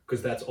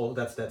 because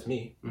that's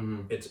me.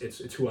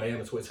 It's who I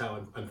am. It's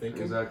how I'm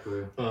thinking.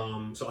 Exactly.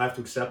 So I have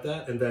to accept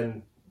that and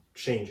then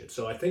change it.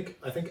 So I think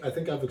I've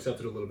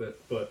accepted it a little bit,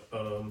 but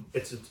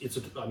it's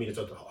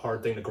a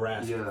hard thing to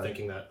grasp.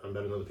 Thinking that I'm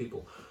better than other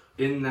people.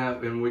 In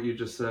what you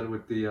just said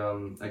with the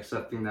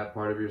accepting that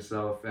part of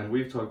yourself, and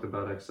we've talked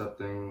about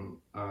accepting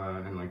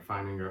and like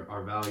finding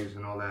our values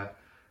and all that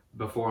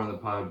before on the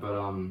pod, but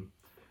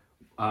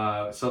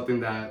something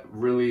that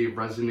really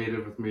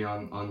resonated with me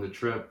on the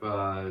trip,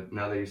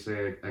 now that you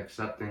say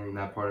accepting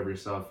that part of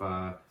yourself,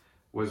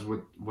 was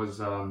when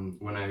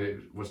I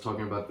was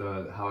talking about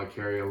how I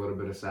carry a little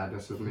bit of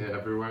sadness with me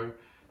everywhere,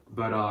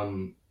 but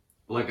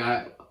like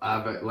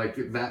I've like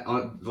that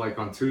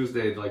on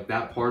Tuesday, like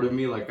that part of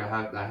me, like I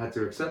had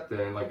to accept it,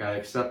 and like I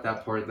accept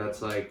that part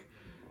that's like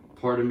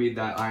part of me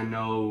that I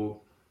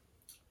know.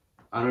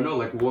 I don't know,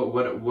 like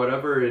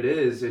whatever it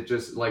is, it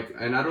just like,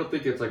 and I don't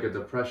think it's like a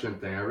depression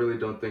thing. I really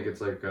don't think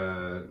it's like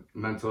a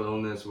mental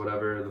illness,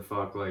 whatever the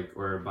fuck, like,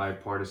 or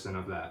bipartisan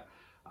of that.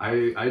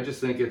 I just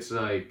think it's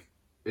like,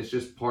 it's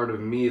just part of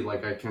me.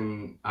 Like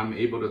I'm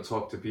able to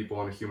talk to people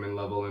on a human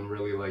level and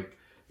really like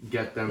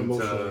get them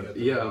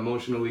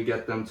emotionally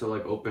get them to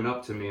like open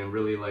up to me and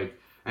really like,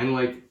 and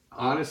like,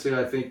 honestly,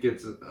 I think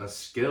it's a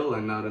skill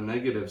and not a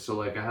negative. So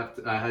like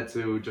I had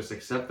to just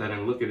accept that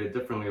and look at it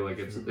differently. Like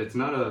it's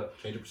not a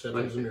change of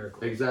perception is a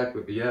miracle.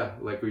 Exactly. Yeah.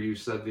 Like what you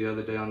said the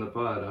other day on the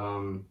pod.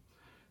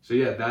 So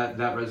yeah, that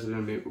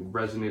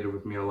resonated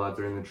with me a lot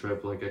during the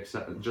trip. Like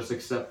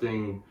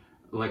accepting,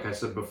 like I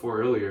said before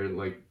earlier,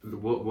 like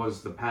what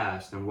was the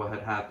past and what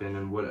had happened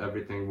and what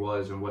everything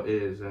was and what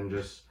is, and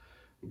just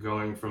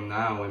going from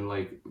now and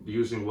like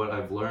using what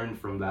I've learned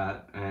from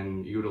that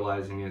and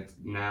utilizing it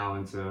now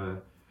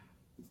into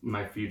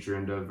my future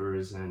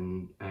endeavors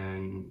and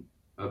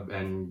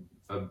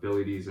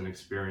abilities and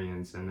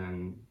experience, and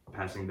then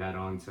passing that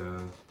on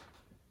to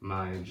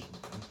my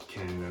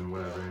kin and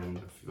whatever. And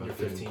your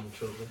 15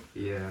 children.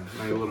 Yeah,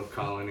 my little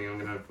colony. I'm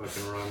gonna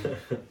fucking run.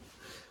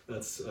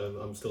 That's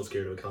I'm still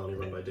scared of a colony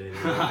run by Daniel.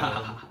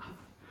 I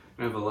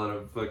have a lot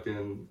of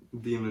fucking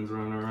demons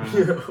running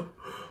around.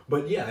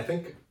 But yeah,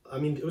 I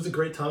mean, it was a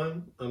great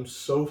time. I'm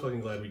so fucking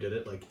glad we did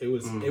it. Like, it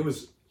was,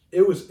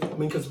 I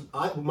mean, because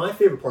my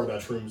favorite part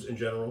about shrooms in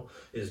general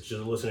is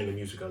just listening to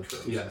music on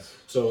shrooms. Yes.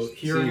 So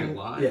hearing seeing it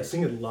live. Yeah,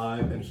 seeing it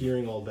live and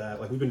hearing all that.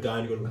 Like, we've been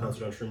dying to go to a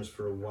concert on shrooms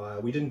for a while.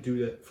 We didn't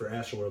do that for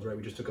Astroworld, right?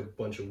 We just took a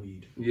bunch of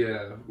weed.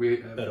 Yeah,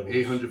 we Edibles.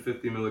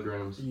 850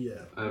 milligrams. Yeah.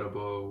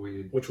 Edible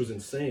weed. Which was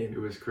insane. It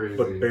was crazy.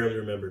 But barely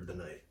remembered the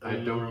night. I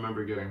don't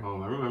remember getting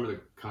home. I remember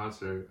the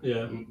concert.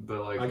 Yeah.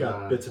 But like I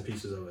got bits and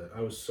pieces of it. I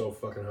was so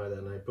fucking high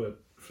that night. But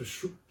for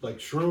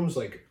shrooms,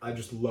 like, I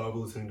just love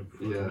listening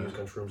to music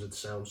on shrooms. It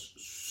sounds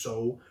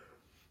so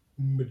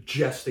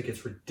majestic,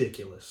 it's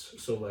ridiculous.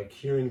 So like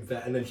hearing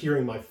that, and then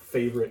hearing my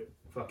favorite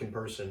fucking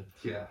person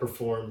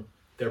perform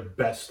their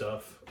best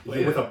stuff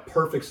with a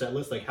perfect set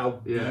list, like how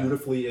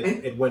beautifully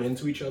it went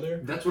into each other.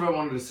 That's what I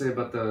wanted to say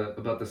about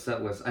the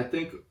set list. I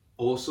think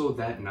also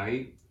that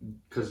night,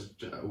 because,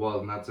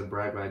 well, not to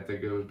brag, but I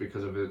think it was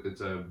because of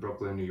it's a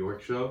Brooklyn, New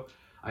York show.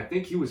 I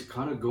think he was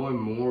kind of going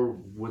more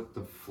with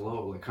the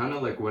flow, like kind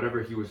of like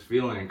whatever he was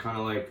feeling, and kind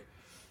of like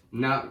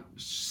not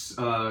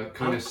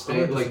kind of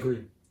stay like.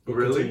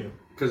 Really?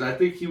 Because I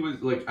think he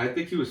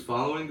was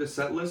following the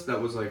set list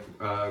that was like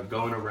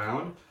going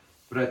around,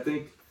 but I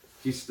think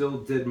he still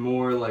did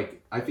more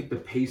like, I think the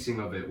pacing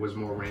of it was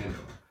more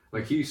random.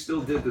 Like he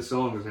still did the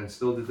songs and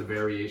still did the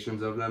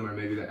variations of them or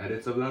maybe the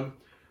edits of them,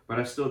 but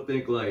I still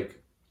think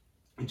like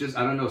just,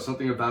 I don't know,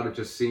 something about it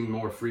just seemed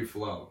more free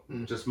flow,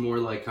 just more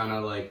like kind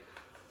of like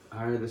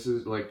alright, this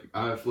is like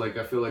I feel like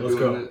Let's doing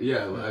go. this,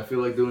 yeah, I feel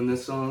like doing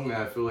this song.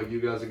 I feel like you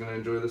guys are gonna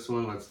enjoy this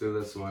one. Let's do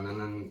this one, and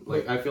then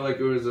like I feel like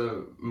it was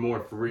a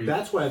more free.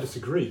 That's why I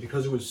disagree,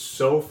 because it was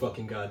so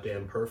fucking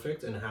goddamn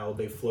perfect and how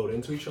they flowed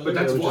into each other. But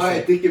that's It was why just I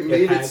like, think it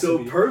made it had so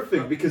to be-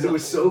 perfect because it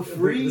was so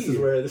free. This is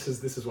where this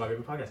is why we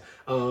have a podcast.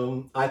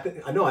 I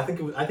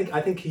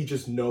think he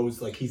just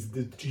knows, like, he's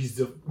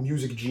the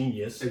music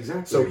genius.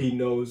 Exactly. So he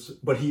knows,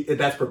 but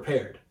that's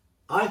prepared.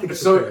 I think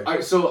it's So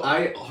prepared. so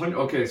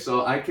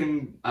I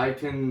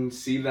can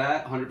see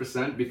that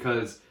 100%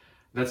 because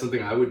that's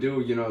something I would do.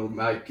 You know,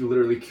 I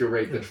literally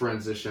curate the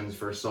transitions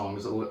for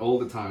songs all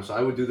the time. So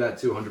I would do that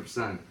too,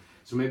 100%.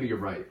 So maybe you're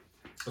right.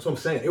 That's what I'm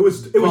saying. It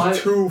was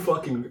too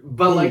fucking.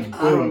 But boom, like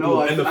I don't boom, know,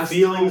 boom. And the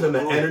feelings and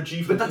the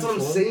energy. But that's what I'm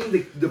each one.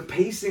 saying. The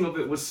pacing of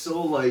it was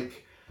so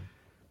like.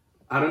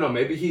 I don't know.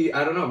 Maybe he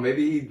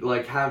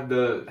like has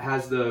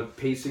the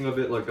pacing of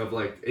it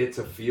like it's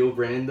a feel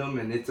random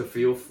and it's a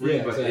feel free,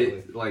 Yeah, but exactly.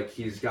 it like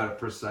he's got a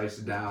precise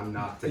down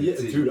not to. Yeah,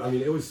 dude. I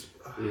mean, it was.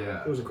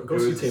 Yeah. It was go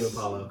see Tame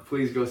Impala.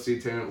 Please go see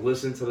Tame.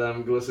 Listen to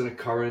them. Go listen to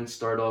Current.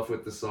 Start off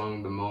with the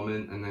song "The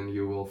Moment," and then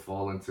you will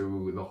fall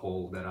into the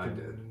hole that I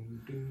did.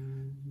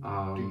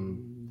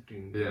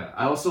 Yeah.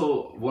 I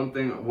also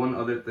one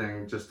other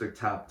thing just to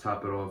top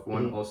it off.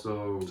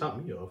 Also.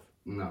 Top me off.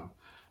 No.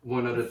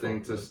 One other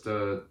thing just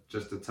to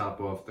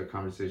top off the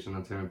conversation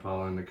on Tame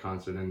Impala and the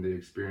concert and the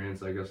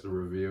experience, I guess the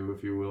review,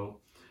 if you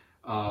will.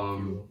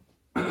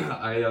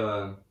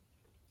 I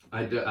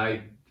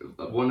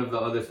one of the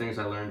other things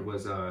I learned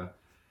was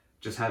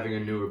just having a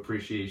new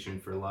appreciation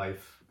for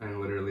life and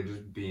literally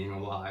just being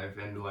alive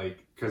and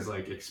like cuz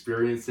like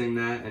experiencing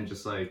that and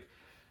just like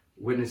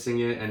witnessing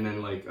it and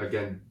then like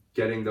again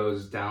getting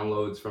those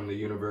downloads from the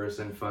universe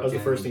and fucking. That was the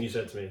first thing you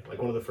said to me. Like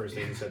one of the first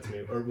things you said to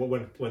me, or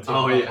when Tame Oh,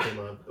 Impala yeah. came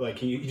on. Like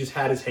he just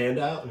had his hand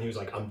out and he was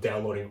like, "I'm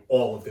downloading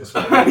all of this."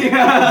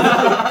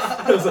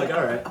 Yeah. I was like,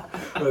 "All right,"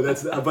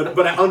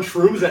 but on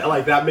shrooms,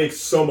 that makes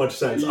so much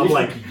sense. I'm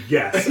like,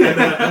 "Yes," and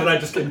then I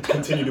just can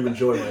continue to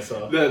enjoy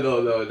myself.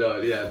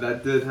 No. Yeah,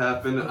 that did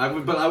happen.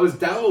 But I was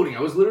downloading.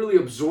 I was literally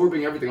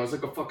absorbing everything. I was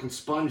like a fucking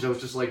sponge. I was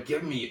just like,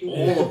 give me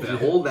all of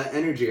it, all that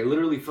energy. I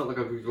literally felt like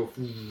I could go.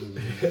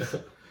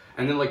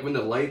 And then like when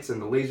the lights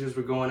and the lasers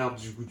were going out,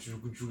 It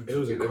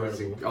was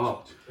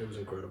incredible. It was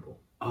incredible.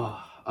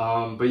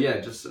 But yeah,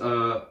 just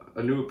a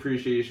new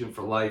appreciation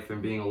for life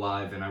and being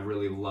alive, and I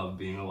really love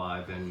being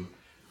alive and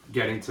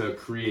getting to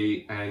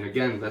create. And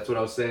again, that's what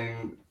I was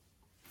saying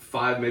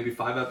maybe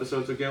five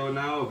episodes ago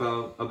now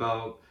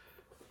about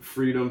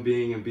freedom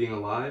being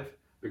alive,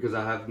 because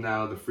I have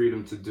now the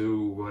freedom to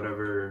do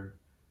whatever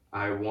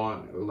I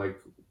want, like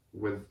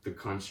with the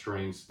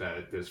constraints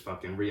that this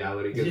fucking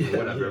reality gives me,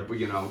 whatever, but,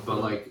 you know, but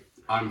like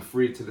I'm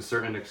free to the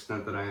certain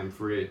extent that I am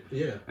free.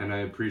 Yeah. And I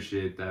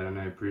appreciate that, and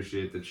I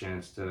appreciate the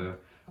chance to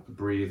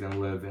breathe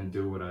and live and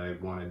do what I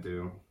want to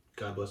do.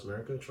 God bless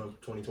America. Trump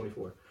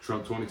 2024.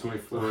 Trump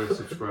 2024,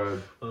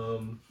 subscribe.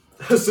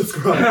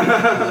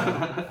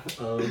 Subscribe.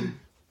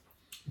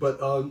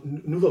 But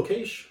new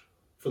location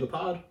for the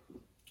pod.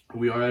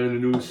 We are at a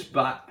new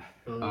spot.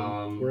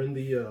 We're in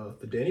the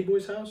Danny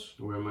Boy's house.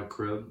 We're in my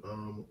crib.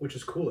 Which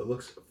is cool. It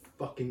looks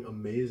fucking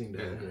amazing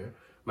down here.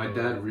 My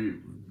dad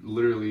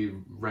literally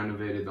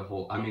renovated the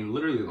whole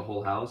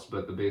house,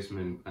 but the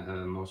basement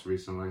most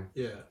recently.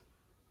 Yeah.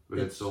 But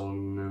it's all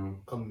new.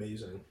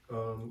 Amazing.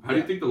 How do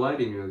you think the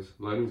lighting is?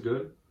 Lighting's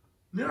good?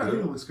 Yeah, I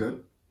think it looks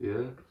good.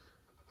 Yeah.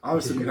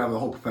 Obviously, we have the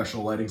whole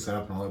professional lighting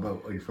setup and all that,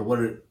 but like for what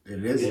it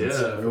is,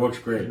 it looks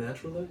great.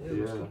 Natural light? Yeah. It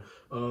looks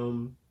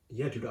cool.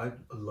 Yeah, dude, I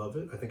love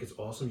it. I think it's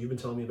awesome. You've been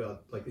telling me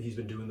about, like, he's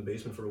been doing the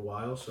basement for a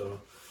while, so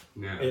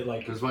Yeah. it,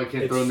 like, that's why I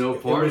can't throw no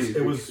parties.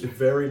 It was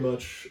very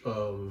much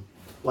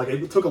like,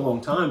 it took a long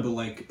time, but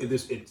like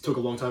it took a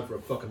long time for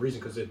a fucking reason,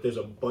 because there's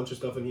a bunch of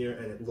stuff in here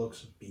and it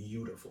looks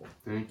beautiful.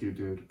 Thank you,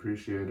 dude.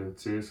 Appreciate it.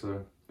 Seriously.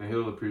 And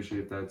he'll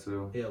appreciate that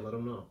too. Yeah, let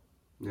him know.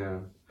 Yeah.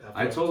 After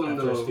I told him I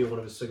though. steal one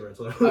of his cigarettes.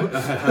 Let him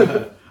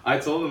know. I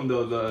told him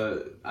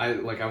though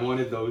I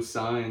wanted those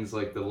signs,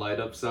 like the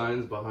light up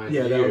signs behind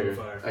Yeah, here. that would be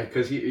fire.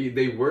 Because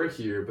they were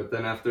here, but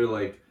then after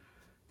like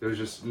there was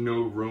just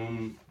no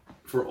room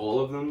for all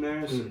of them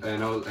there, and I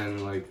don't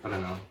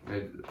know,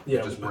 it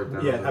just worked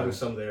out. Yeah, having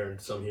some there and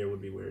some here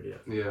would be weird. Yeah.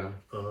 Yeah.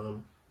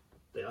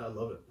 Yeah, I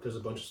love it. There's a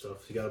bunch of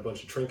stuff. You got a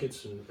bunch of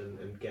trinkets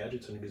and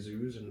gadgets and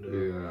gazoos and.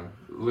 Yeah,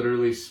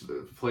 literally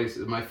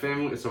places. My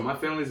family's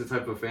the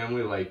type of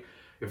family, like,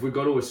 if we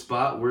go to a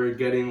spot, we're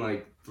getting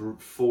like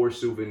 4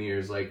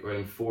 souvenirs, like,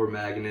 and 4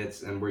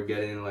 magnets, and we're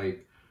getting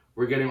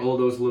all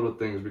those little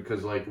things,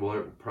 because like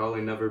we'll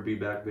probably never be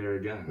back there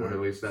again, or at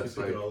least that's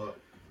so like. It all up.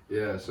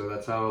 Yeah, so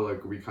that's how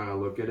like we kind of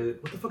look at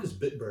it. What the fuck is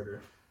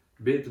Bitburger?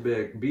 Beat the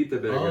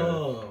Burger.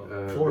 Oh,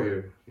 foreign.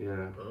 Beer.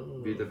 Yeah. Oh.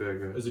 Beat the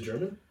Burger. Is it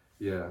German?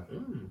 Yeah.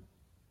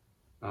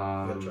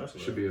 Gotta try some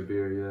Should be a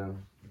beer, yeah.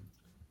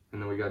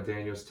 And then we got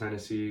Daniel's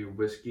Tennessee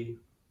whiskey.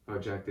 Oh,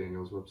 Jack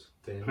Daniels. Whoops.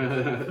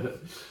 Damn.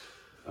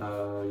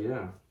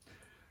 Yeah.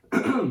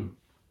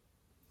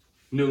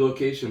 New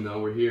location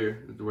though. We're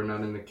here. We're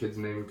not in the Kids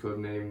Name Code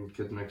Name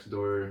Kids Next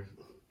Door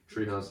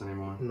Treehouse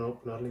anymore.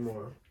 Nope, not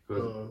anymore.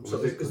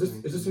 So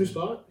is this a new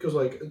spot? Because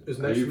like, is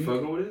next Are you week?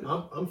 fucking with it?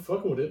 I'm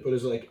fucking with it, but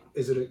is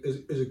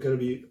it going to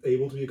be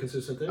able to be a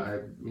consistent thing?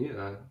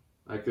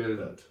 I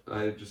could.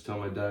 I just tell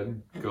my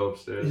dad go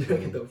upstairs. Yeah,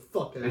 get the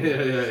fuck out.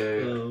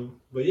 Yeah.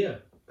 But yeah,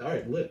 all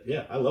right, lit.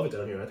 Yeah, I love it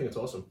down here. I think it's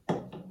awesome.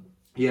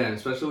 Yeah, and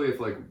especially if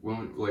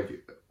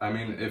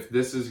if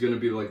this is gonna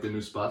be like the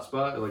new spot,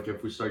 like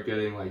if we start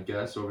getting like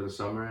guests over the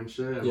summer and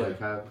shit, and like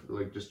have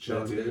like just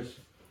chill here.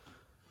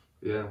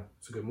 Yeah,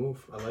 it's a good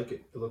move. I like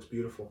it. It looks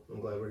beautiful. I'm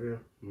glad we're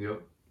here.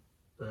 Yep.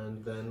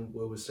 And then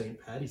what was St.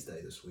 Patty's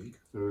Day this week?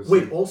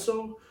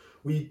 Also,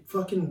 we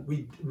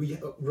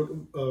released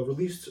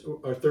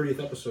our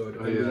 30th episode.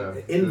 Oh, yeah.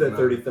 In the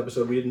 30th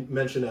episode, we didn't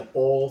mention at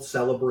all,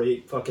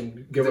 celebrate,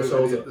 fucking give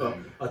ourselves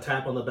a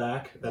tap on the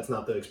back. That's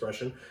not the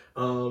expression.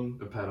 A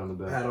pat on the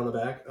back. Pat on the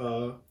back.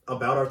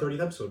 About our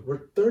 30th episode.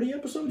 We're 30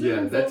 episodes in.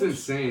 Yeah, that's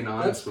insane,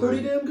 honestly. That's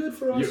pretty damn good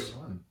for us.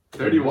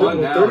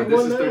 31 now. 31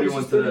 this is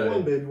 31 today.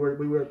 31, baby.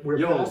 We're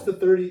past the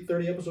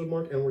 30 episode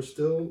mark, and we're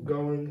still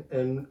going,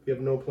 and we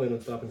have no plan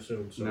on stopping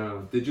soon. So.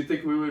 No. Did you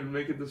think we would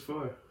make it this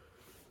far?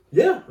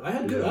 Yeah, I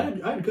had good.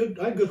 I had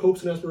good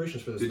hopes and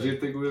aspirations for this. Did you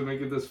think we would make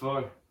it this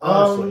far?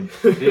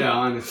 Honestly. Yeah,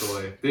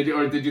 honestly. Did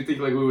you think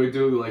like we would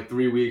do like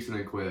 3 weeks and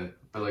then quit?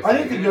 I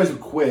didn't think you guys would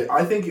quit.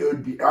 I think it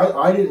would be.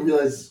 I didn't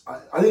realize.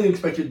 I didn't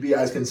expect it to be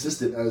as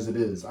consistent as it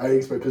is. I didn't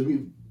expect because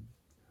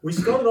we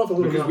started off a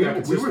little bit.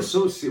 We were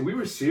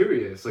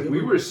serious. Like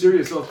we were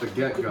serious off the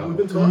get go. We've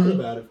been talking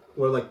about it.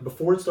 Well, like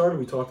before it started,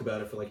 we talked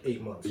about it for like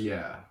 8 months.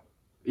 Yeah.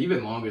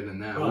 Even longer than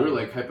that. We were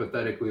like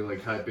hypothetically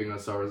like hyping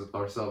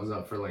ourselves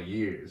up for like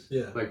years.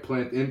 Yeah. Like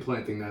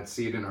implanting that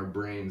seed in our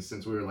brains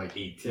since we were like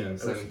 18,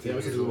 17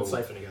 years old.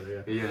 Siphon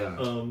together,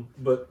 yeah.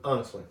 But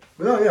honestly.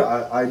 Well,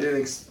 yeah, I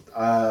didn't.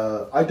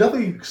 I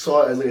definitely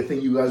saw it as like a thing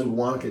you guys would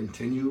want to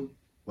continue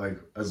like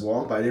as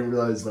long, but I didn't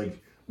realize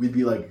like we'd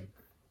be like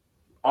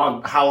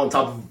on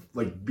top of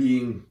like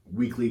being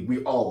weekly.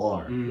 We all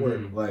are.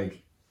 Mm-hmm. Like.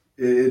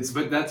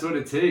 But that's what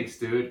it takes,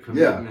 dude.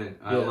 Commitment.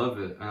 Yeah. I love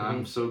it. And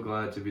I'm so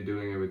glad to be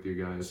doing it with you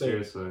guys.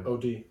 Same. Seriously.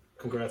 OD.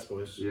 Congrats,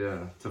 boys.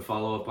 Yeah. To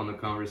follow up on the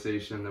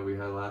conversation that we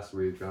had last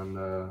week on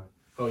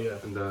Oh yeah.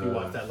 And if you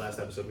watched that last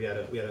episode, we had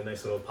a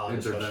nice little pod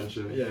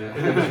intervention. Yeah.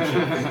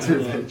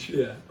 Intervention.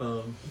 Yeah.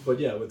 But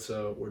yeah, it's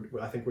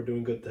I think we're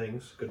doing good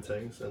things,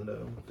 and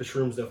the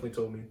shrooms definitely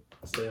told me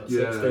stay on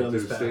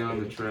this path. Stay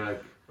on the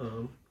track.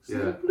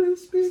 Yeah.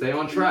 Stay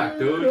on track,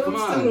 dude. Come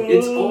on.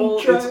 It's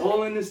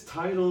all in his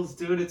titles,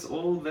 dude. It's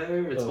all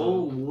there. It's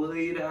all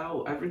laid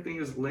out. Everything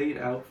is laid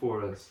out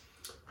for us.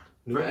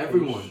 For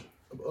everyone.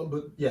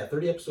 But yeah,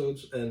 30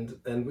 episodes and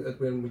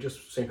when we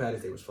just St.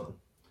 Patty's Day was fun.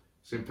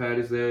 St.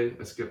 Patty's Day,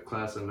 I skipped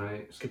class at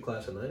night. Skip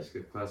class at night?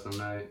 Skip class at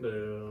night.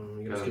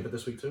 You gonna skip it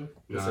this week too?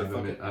 No, I have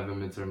a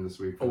midterm this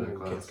week for that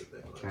class.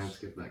 Can't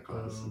skip that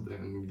class.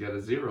 And get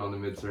a 0 on the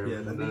midterm.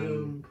 Yeah, that'd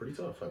be pretty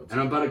tough, I would say. And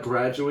I'm about to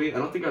graduate. I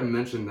don't think I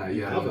mentioned that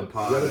yet on the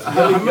pod.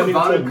 I'm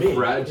about to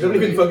graduate. You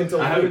haven't even fucking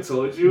told me. I haven't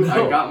told you. No.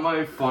 I got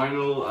my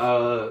final,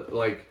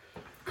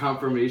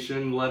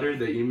 confirmation letter.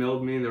 They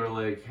emailed me and they were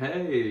like,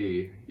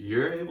 hey,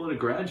 you're able to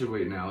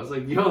graduate now. I was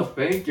like, yo,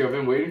 thank you. I've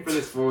been waiting for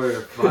this for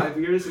 5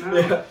 years now.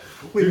 Yeah.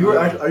 Wait,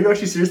 are you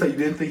actually serious that you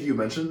didn't think you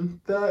mentioned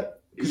that?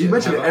 Because you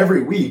mentioned it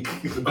every week.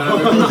 Yeah,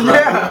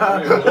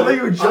 I thought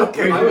you were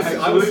joking.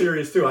 I was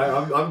serious too.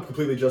 I'm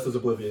completely just as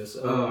oblivious.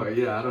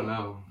 Yeah, I don't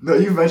know. No,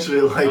 you mentioned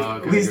it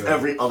at least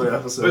every other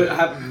episode.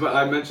 But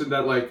I mentioned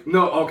that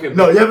No,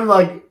 you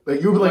haven't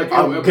you were like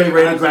I'm getting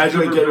ready to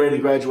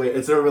graduate.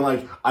 Instead of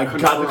like I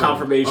got the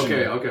confirmation.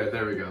 Okay,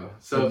 there we go.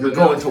 So you're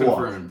going to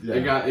confirmed.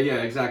 Walk.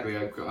 Yeah, exactly.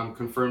 I'm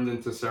confirmed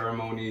into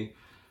ceremony.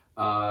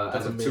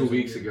 As of 2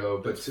 weeks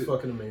ago, but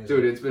fucking amazing,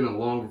 dude. It's been a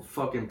long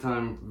fucking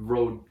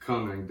road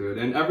coming, dude,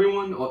 and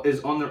everyone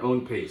is on their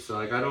own pace. So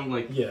like, I don't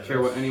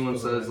care what anyone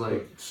says.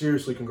 Like,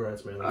 seriously,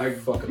 congrats, man.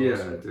 Awesome.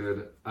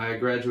 Dude. I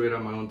graduated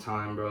on my own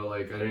time, bro.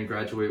 Like, I didn't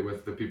graduate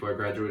with the people I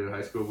graduated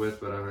high school with,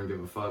 but I don't give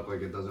a fuck.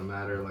 Like, it doesn't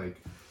matter.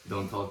 Like,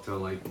 don't talk to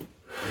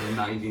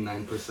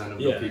 99% of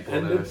the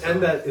people there. So.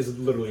 And that is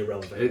literally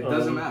irrelevant. It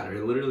doesn't matter.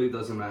 It literally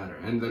doesn't matter.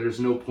 And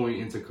there's no point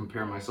into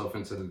compare myself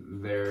into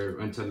their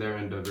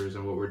endeavors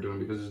and what we're doing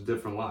because it's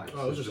different lives.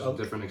 It's just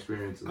different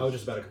experiences. I was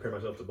just about to compare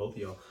myself to both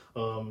of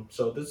y'all.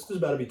 So this is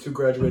about to be 2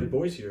 graduated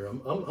boys here.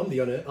 I'm the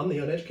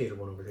uneducated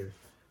one over here.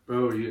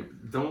 Bro, you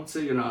don't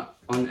say you're not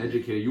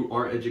uneducated. You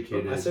are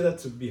educated. I say that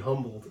to be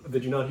humbled.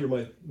 Did you not hear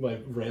my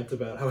rant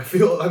about how I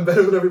feel I'm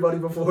better than everybody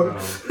before? No.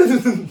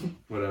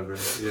 Whatever.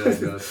 Yeah, I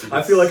guess.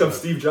 I feel like I'm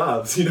Steve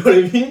Jobs. You know what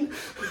I mean?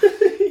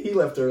 He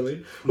left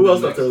early. Who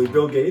else left early?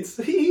 Bill Gates.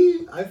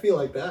 I feel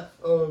like that.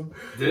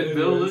 Did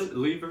Bill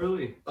leave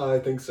early? I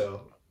think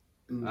so.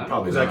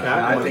 Probably. Is that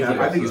I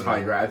think he's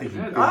probably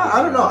graduated.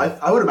 I don't know.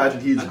 I would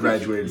imagine he's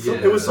graduated.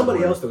 It was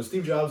somebody else though.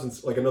 Steve Jobs and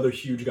another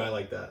huge guy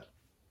like that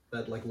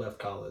left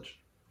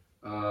college.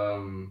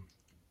 It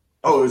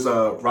was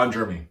Ron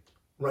Jeremy.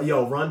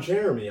 Ron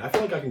Jeremy. I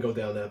feel like I can go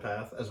down that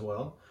path as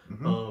well.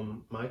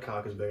 Mm-hmm. My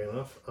cock is big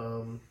enough.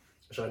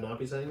 Should I not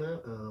be saying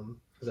that?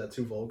 Is that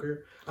too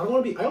vulgar? I don't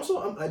want to be. I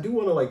do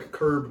want to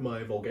curb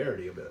my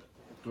vulgarity a bit.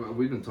 Well,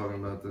 we've been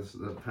talking about this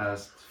the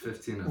past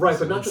 15 episodes. Right,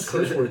 but not just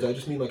curse words. I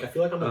just mean like I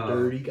feel like I'm a Oh.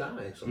 dirty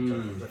guy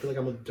sometimes. I feel like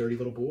I'm a dirty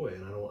little boy,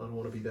 and I don't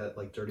want to be that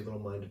like dirty little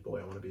minded boy.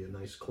 I want to be a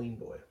nice clean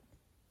boy,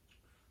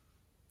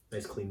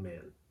 nice clean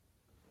man.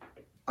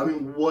 I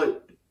mean,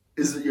 what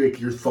is it? Like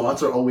your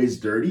thoughts are always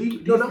dirty?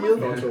 No, not my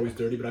thoughts are always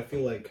dirty, but I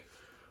feel like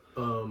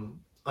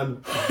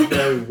I'm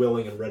very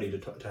willing and ready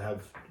to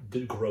have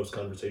gross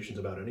conversations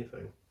about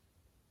anything.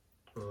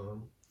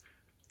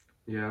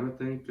 Yeah, I don't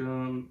think.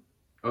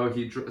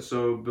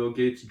 So Bill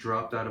Gates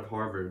dropped out of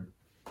Harvard.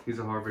 He's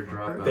a Harvard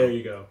dropout. There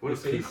you go. What a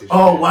piece of shit.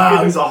 Oh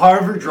wow, he's a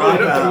Harvard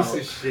What a dropout.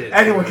 piece of shit.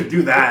 Anyone could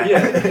do that.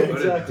 Yeah, What a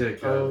exactly.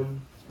 dickhead.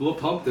 Lil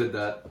Pump did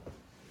that.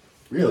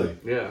 Really?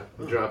 Yeah,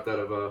 he dropped out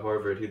of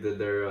Harvard. He did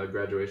their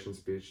graduation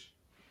speech.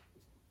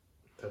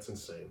 That's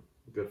insane.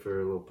 Good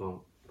for Lil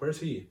Pump. Where's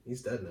he?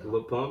 He's dead now.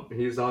 Lil Pump,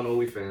 he's on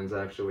OnlyFans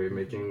actually,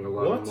 making a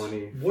lot of What?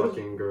 money What?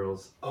 fucking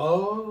girls.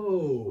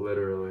 Oh.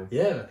 Literally.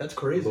 Yeah, that's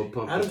crazy. Lil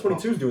Pump Adam is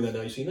 22 is doing that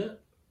now. You seen that?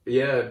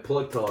 Yeah,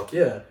 Plug Talk.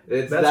 Yeah.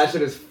 That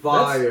shit is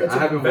fire. That's I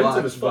haven't inventive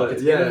watched, as fuck. but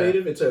It's yeah.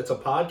 innovative. It's a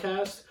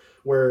podcast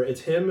where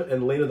it's him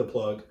and Lena the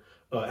Plug,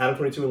 Adam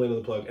 22 and Lena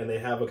the Plug, and they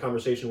have a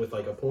conversation with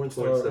like a porn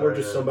star or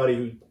just yeah. somebody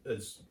who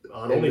is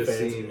on In the OnlyFans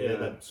scene,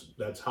 yeah.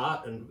 that's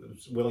hot and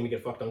is willing to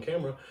get fucked on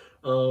camera.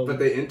 But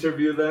they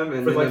interview them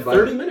and for then like by-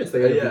 30 minutes they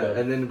interview yeah, them.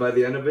 and then by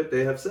the end of it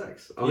they have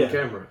sex on Yeah.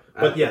 camera.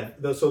 But yeah,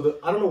 I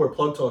don't know where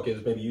Plug Talk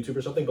is, maybe YouTube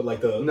or something, but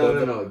like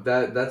No.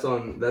 That's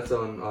on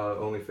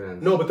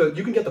OnlyFans. No, but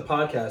you can get the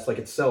podcast like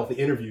itself, the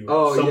interview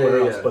Oh, somewhere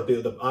yeah, else, yeah. but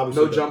the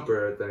obviously No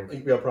Jumper, I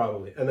think. Yeah,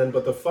 probably. And then,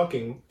 but the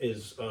fucking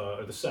is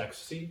the sex.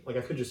 See, like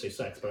I could just say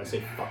sex, but I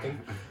say fucking.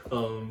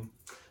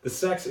 The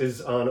sex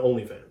is on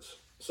OnlyFans.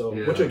 So,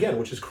 Yeah.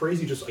 which is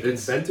crazy, just like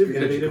inventive,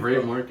 innovative, It's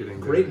great marketing.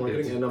 dude. great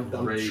marketing, It's and I'm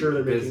great sure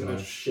they're making a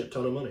business. shit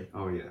ton of money.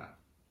 Oh yeah,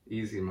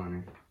 easy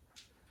money.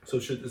 So,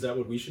 is that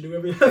what we should do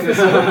every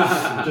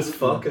episode? Just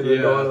fuck and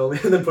then go on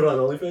and then put it on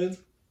OnlyFans?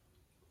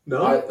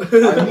 No,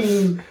 I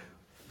mean,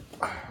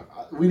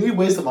 we need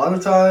ways to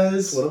monetize.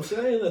 That's what I'm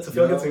saying. I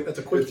feel like that's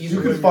a quick, easy. You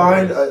way could to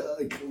find, do it.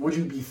 like, would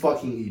you be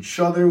fucking each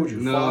other? Would you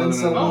No, find no,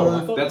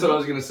 someone? no. That's what I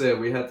was gonna say.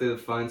 We have to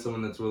find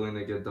someone that's willing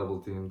to get double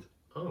teamed.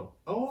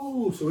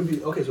 So we'd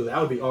be okay. So that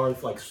would be our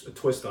like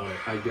twist on it.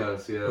 I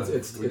guess, yeah.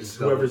 It's We just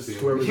whoever's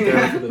double team. down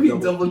Yeah, for the we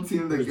double. double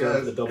team the Who's down for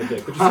guys. the double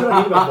dick. But you see what I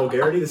mean about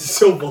vulgarity? This is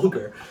so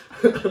vulgar.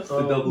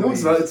 double No,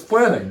 it's not. It's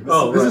planning.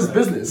 This is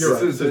business. You're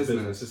right. This is This is business.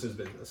 business. This is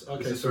business.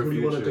 Okay, This is so for who do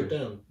you want to future.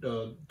 dick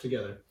down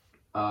together?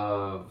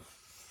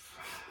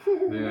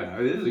 Yeah,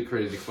 it is a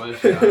crazy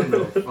question. I don't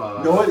know if, You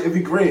know what? It'd be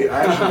great.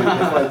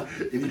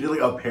 Actually, if you did like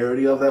a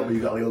parody of that, where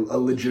you got like a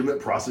legitimate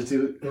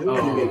prostitute Oh.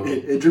 and you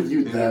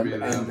interviewed them, Interview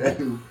them.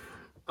 and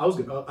I was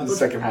gonna. the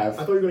second half.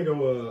 I thought you were gonna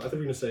go. I thought you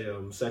were gonna say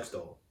sex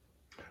doll.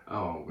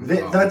 Oh,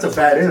 that's a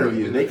bad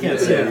interview. They can't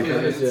say Yeah.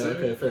 anything.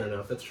 Okay. Fair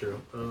enough. That's true.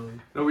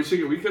 No, we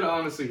could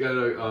honestly get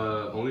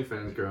a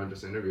OnlyFans girl and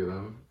just interview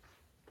them.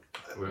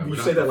 We You don't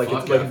say have that to like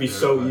fuck it'd be after,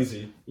 so but-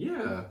 easy.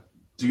 Yeah,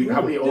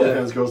 How many Yeah.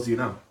 OnlyFans girls do you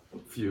know?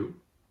 few.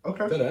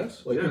 Okay. That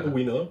ass. Like Yeah. people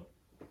we know.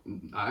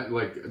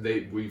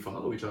 We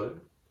follow each other.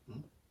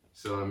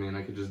 So I mean,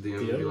 I could just DM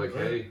and be DM? like,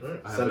 "Hey,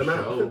 Alright. I have Send a them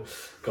out. show.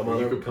 Come You on,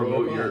 could come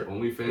promote on your by.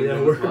 OnlyFans Yeah, on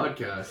the we're-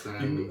 podcast."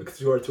 And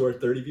To our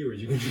 30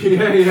 viewers, you can.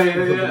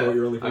 yeah. promote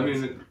your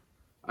OnlyFans.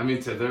 I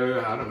mean, to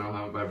their, I don't know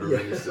how ever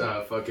many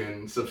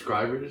fucking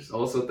subscribers.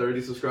 Also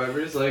 30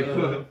 subscribers. Like,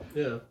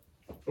 yeah.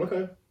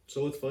 Okay.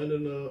 So let's find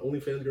an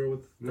OnlyFans girl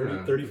with 30,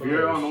 yeah. 30 If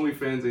you're on followers.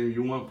 OnlyFans and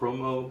you want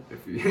promo,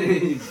 if you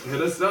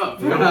hit us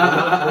up. We're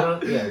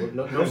not-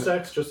 no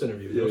sex, just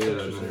interview. No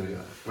sex, just interview.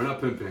 We're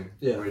not pimping.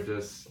 Yeah. We're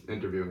just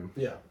interviewing.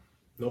 Yeah.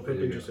 No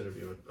pimping, Yeah. just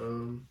interviewing.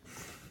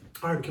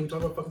 All right, can we talk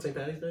about fucking St.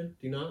 Patty's Day? Do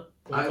you not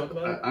want to talk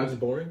about it? Was it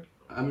boring?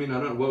 I mean,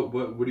 I don't. What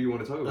do you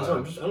want to talk I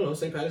about? don't know.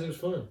 St. Patty's Day was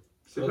fun.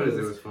 St. Patty's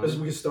Day was fun. We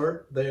can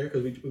start there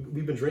because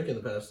we've been drinking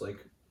the past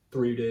like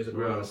 3 days in a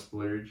We're on row. a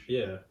splurge.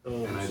 Yeah.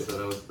 And I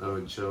said I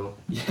would chill.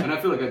 And I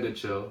feel like I did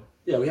chill.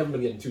 Yeah, we haven't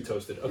been getting too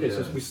toasted. Okay, so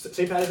Yeah.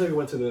 St. Patty's Day we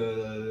went to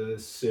the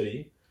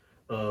city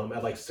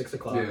at like 6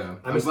 o'clock. Yeah.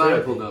 I I'm missed glad I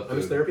therapy. pulled up, I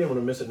missed dude. therapy. I'm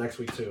gonna miss it next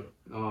week too.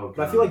 Oh, God.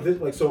 But I feel like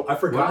this, so I Why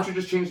forgot. don't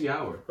you just change the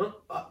hour? Huh?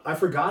 I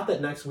forgot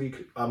that next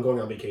week I'm going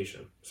on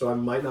vacation, so I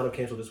might not have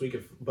canceled this week.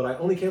 But I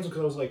only canceled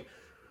because I was like,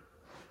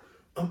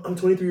 I'm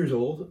 23 years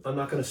old. I'm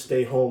not gonna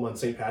stay home on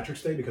St.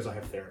 Patrick's Day because I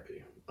have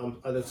therapy.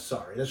 That's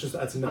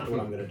not what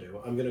I'm gonna do.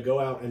 I'm gonna go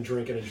out and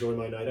drink and enjoy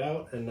my night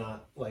out, and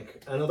not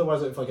like. And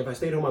otherwise, if I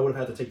stayed home, I would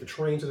have had to take the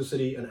train to the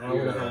city an hour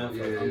and a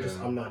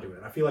half. I'm not doing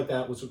it. I feel like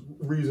that was a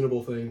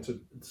reasonable thing to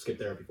skip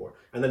therapy for.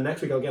 And then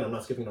next week again, I'm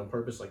not skipping it on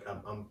purpose. Like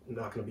I'm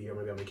not gonna be here. I'm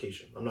gonna be on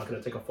vacation. I'm not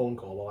gonna take a phone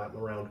call while I'm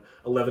around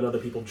 11 other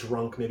people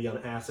drunk, maybe on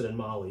acid and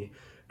Molly,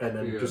 and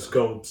then just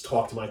go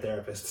talk to my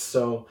therapist.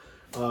 So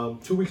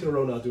 2 weeks in a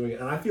row not doing it,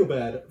 and I feel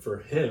bad for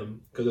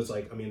him because it's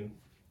like, I mean,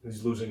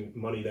 he's losing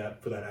money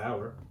for that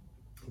hour,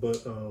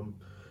 but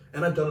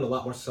and I've done it a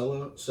lot.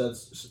 Marcella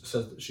says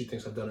she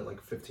thinks I've done it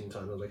like 15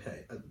 times. I was like,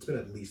 hey, it's been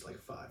at least like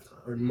 5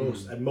 times, or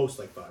at most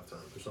like 5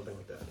 times or something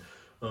like that.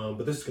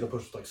 But this is gonna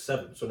push like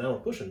 7. So now we're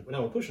pushing 10.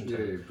 Yeah,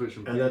 you're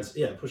pushing. And that's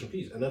pushing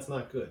P's, and that's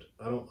not good.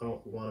 I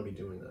don't want to be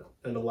doing that.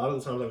 And a lot of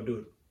the times I would do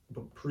it,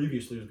 but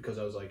previously was because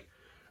I was like,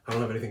 I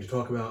don't have anything to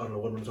talk about. I don't know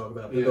what I'm going to talk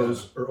about. But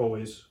those are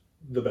always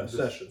the best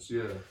sessions.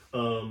 Yeah.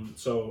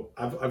 So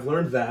I've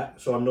learned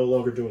that. So I'm no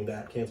longer doing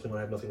that, canceling when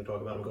I have nothing to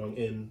talk about. I'm going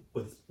in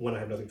with when I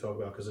have nothing to talk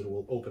about because it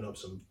will open up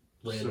some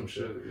random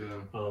shit.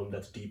 Yeah.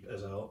 That's deep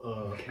as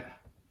hell.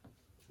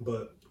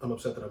 But I'm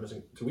upset that I'm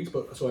missing 2 weeks.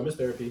 But so I missed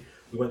therapy.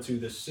 We went to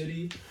the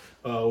city.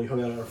 We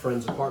hung out at our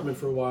friend's apartment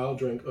for a while,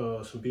 drank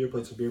some beer,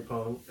 played some beer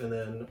pong, and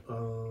then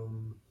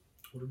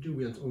what did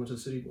we do? We went to the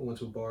city. We went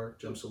to a bar,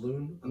 Gem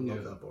Saloon. I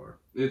love that bar.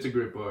 It's a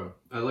great bar.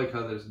 I like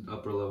how there's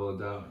upper level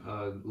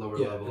and lower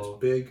level. It's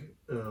big,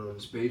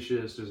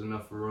 spacious. There's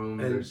enough room.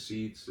 There's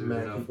seats. There's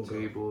enough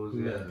tables.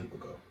 People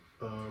go.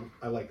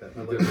 I like that. I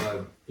like good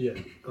vibe. Yeah.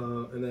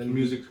 And then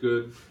music's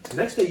good.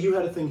 Next day you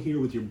had a thing here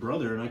with your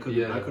brother, and I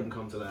couldn't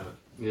come to that.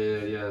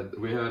 Yeah.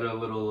 We had a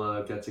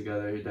little get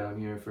together down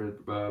here for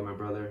my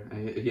brother.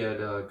 And he had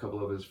a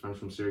couple of his friends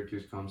from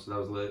Syracuse come, so that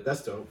was lit.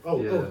 That's dope. Oh,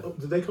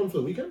 did they come for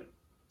the weekend?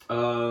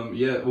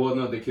 Yeah. Well,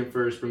 no, they came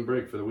for spring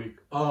break for the week.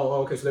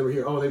 Oh, okay. So they were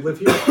here. Oh, they live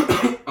here.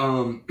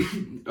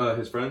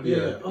 His friend.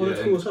 Yeah. Oh,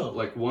 that's cool as hell.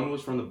 Like one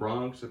was from the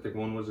Bronx. I think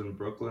one was in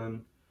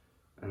Brooklyn.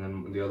 And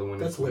then the other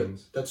one is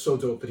Queens. That's so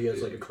dope that he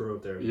has like a crew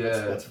up there.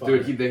 Yeah, that's fire.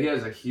 Dude, he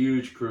has a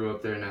huge crew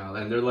up there now,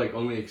 and they're like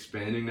only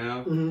expanding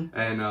now,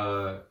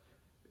 and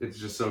it's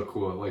just so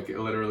cool. Like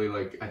literally,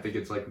 like I think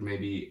it's like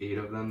maybe 8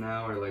 of them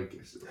now, or like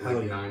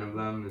 9 of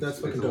them. That's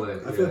fucking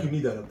dope. I feel like you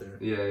need that up there.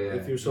 Yeah.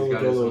 If you're solo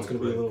dolo, it's gonna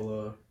be a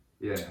little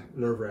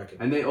nerve wracking.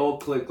 And they all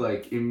click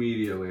like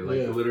immediately.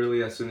 Like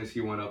literally, as soon as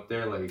he went up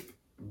there, like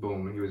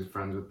boom, he was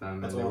friends with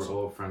them, and they were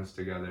all friends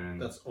together.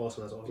 And that's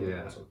awesome.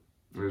 Yeah. Awesome.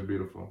 It was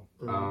beautiful.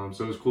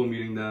 So it was cool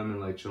meeting them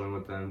and like chilling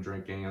with them,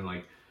 drinking, and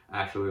like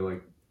actually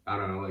like I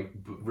don't know, like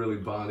really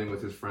bonding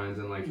with his friends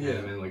and like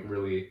him and like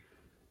really,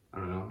 I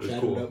don't know, it was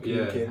cool.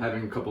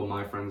 Having a couple of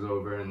my friends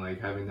over and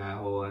like having that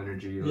whole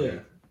energy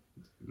like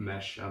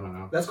mesh. I don't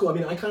know. That's cool. I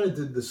mean, I kind of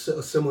did a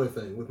similar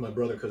thing with my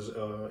brother because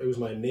it was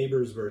my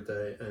neighbor's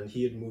birthday and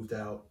he had moved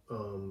out.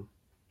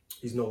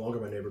 He's no longer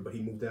my neighbor, but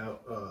he moved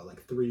out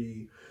like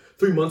 3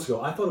 months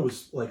ago. I thought it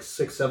was like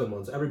 6-7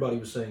 months. Everybody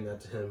was saying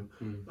that to him,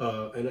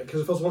 and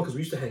because it felt so long because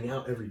we used to hang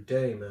out every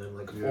day, man,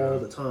 like all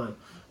the time.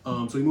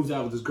 So he moved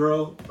out with this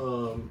girl.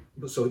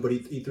 But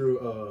he threw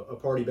a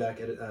party back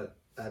at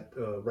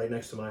right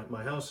next to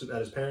my house at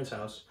his parents'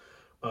 house.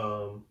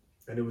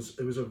 And it was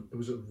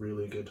a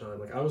really good time.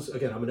 Like I'm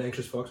an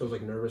anxious fuck, so I was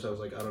like nervous. I was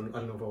like, I don't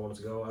know if I wanted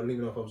to go. I don't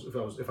even know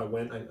if I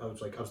went. I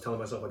was telling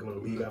myself like I'm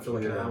gonna leave after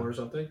like an hour or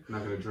something.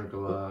 Not gonna drink a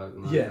lot.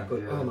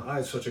 I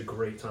had such a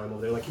great time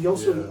over there. Like he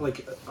also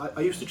like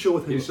I used to chill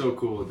with him. He's so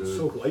cool, dude.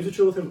 So cool. I used to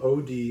chill with him.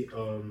 OD.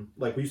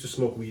 Like we used to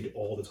smoke weed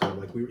all the time.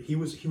 Like he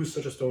was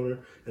such a stoner,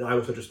 and I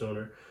was such a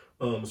stoner.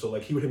 So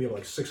like he would hit me up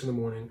like 6 in the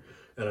morning.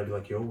 And I'd be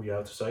like, yo, we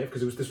out to Saif?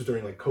 Because this was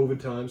during like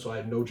COVID time, so I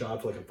had no job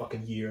for like a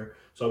fucking year.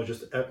 So I was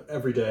just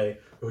every day,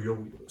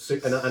 yo,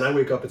 sick. And I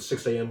wake up at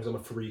 6 a.m. because I'm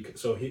a freak.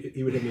 So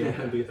he would hit me up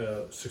and be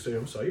 6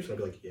 a.m. Saifs. And I'd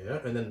be like, yeah.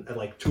 And then at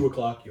like 2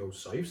 o'clock, yo,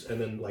 Saifs.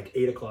 And then like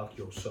 8 o'clock,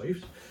 yo,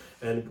 Saifs.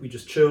 And we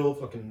just chill,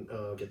 fucking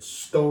get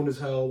stoned as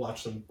hell,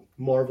 watch some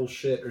Marvel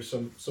shit or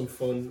some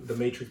fun. The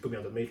Matrix put me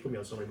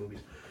on so many movies.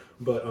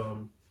 But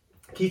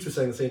Keats was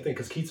saying the same thing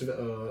because Keats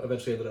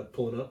eventually ended up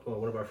pulling up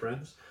one of our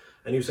friends.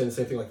 And he was saying the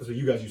same thing, like, that's what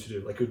you guys used to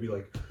do. Like, it would be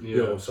like,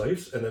 yo,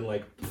 Saifs. And then,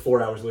 like,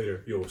 4 hours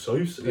later, yo,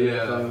 Saifs.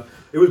 And,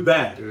 it was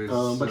bad.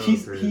 But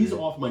he's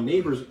off, my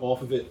neighbor's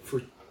off of it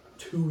for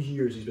 2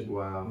 years. He's been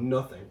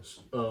nothing.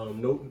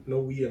 No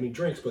weed. I mean,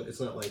 drinks, but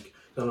it's not like,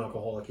 not an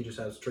alcoholic. He just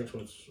has drinks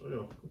when it's,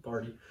 a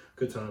party,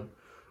 good time.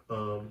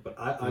 But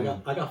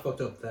I got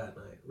fucked up that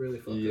night. Really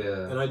fucked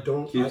up. And I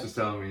don't. Keats was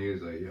telling me, he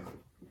was like, yo.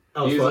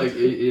 He was like,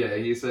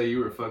 he said you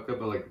were fucked up,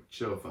 but like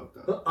chill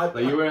fucked up.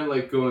 You weren't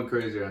like going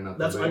crazy or nothing.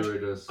 But you were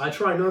just. I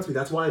try not to be.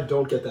 That's why I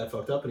don't get that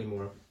fucked up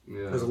anymore.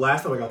 Yeah. Because the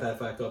last time I got that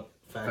fact up.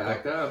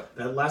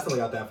 That last time I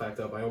got that fact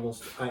up, I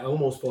almost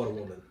fought a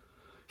woman.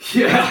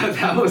 Yeah,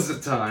 that was the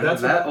time.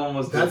 That's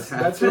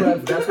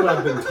what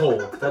I've been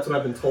told. That's what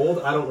I've been told.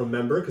 I don't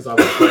remember because I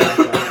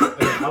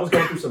was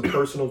going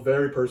through some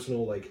very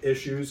personal like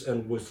issues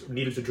and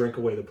needed to drink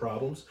away the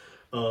problems.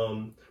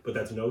 But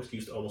that's no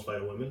excuse to almost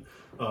fight a woman.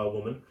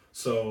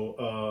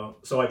 So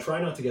I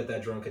try not to get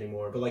that drunk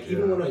anymore. But like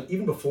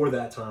even before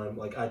that time,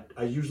 like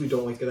I usually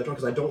don't like to get that drunk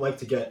because I don't like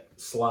to get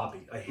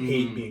sloppy. I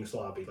hate being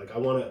sloppy. Like I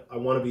want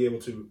to be able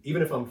to,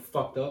 even if I'm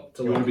fucked up,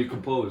 to you want to be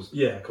composed.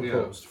 Yeah,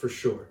 composed for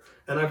sure.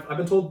 And I've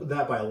been told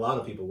that by a lot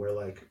of people where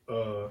like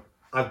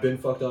I've been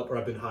fucked up or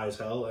I've been high as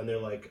hell, and they're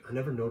like, I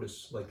never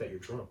notice like that you're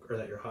drunk or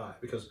that you're high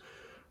because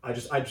I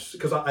just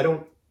because I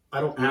don't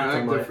act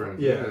on my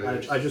different.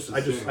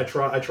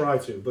 I try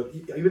to, but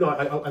even though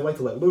I like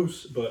to let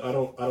loose, but I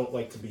don't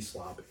like to be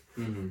sloppy.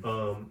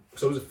 So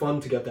it was fun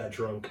to get that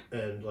drunk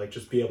and like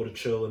just be able to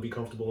chill and be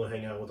comfortable and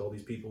hang out with all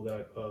these people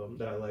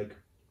that I like,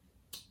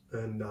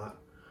 and not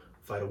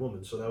fight a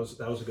woman. So that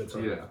was a good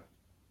time. Yeah,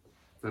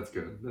 that's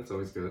good. That's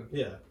always good.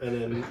 Yeah,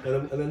 and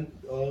then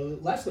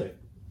last night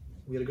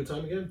we had a good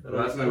time again at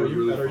Last our, night was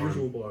really at our fun.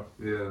 usual bar.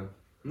 Yeah.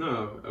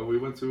 No, we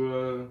went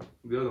to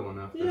the other one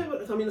after. Yeah,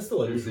 but I mean, it's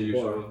still a It's the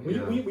usual bar.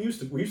 usual, yeah. We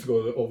used to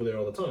go over there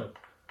all the time.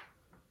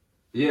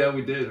 Yeah,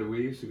 we did.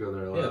 We used to go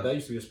there a lot. Yeah, that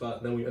used to be a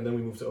spot. And then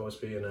we moved to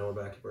OSB, and now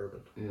we're back at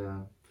Bourbon. Yeah.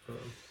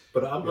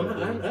 But I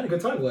had a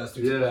good time the last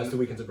two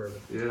weekends at Bourbon.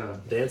 Yeah.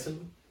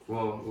 Dancing.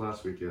 Well,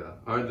 last week, yeah.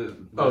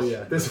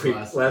 This week.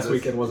 Last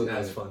weekend wasn't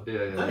as fun.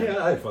 Yeah.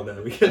 I had fun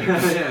that weekend. Yeah,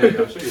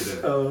 I'm sure you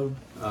did.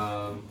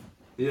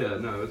 Yeah,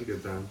 no, it was a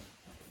good time.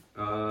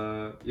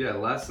 Yeah,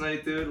 last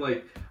night, dude.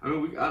 Like, I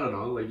mean, I don't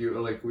know.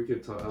 Like, we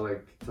could talk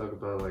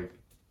about like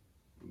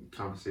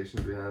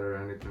conversations we had or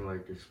anything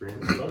like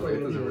experiences. I don't know Like,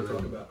 it what doesn't you want to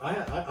really. talk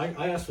about.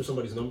 I asked for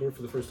somebody's number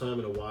for the first time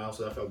in a while,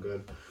 so that felt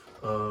good.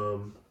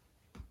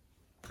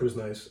 It was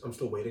nice. I'm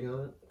still waiting on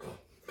it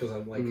because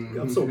I'm like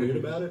I'm so weird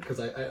about it because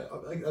I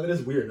it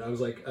is weird. I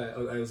was like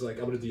I'm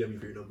gonna DM you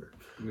for your number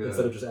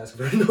instead of just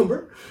asking for your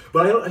number.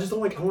 But I just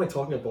don't like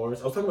talking at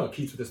bars. I was talking about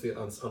Keats with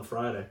this on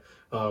Friday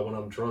when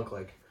I'm drunk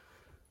like.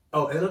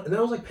 Oh, and I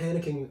was like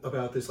panicking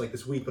about this like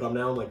this week, but I'm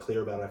like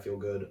clear about it. I feel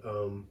good.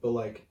 But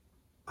like,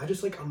 I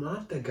just like I'm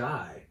not the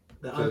guy.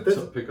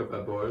 To pick up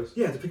at bars.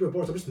 Yeah, to pick up at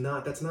bars. I'm just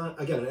not. That's not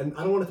again. And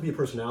I don't want it to be a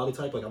personality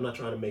type. Like I'm not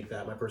trying to make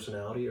that my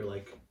personality or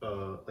like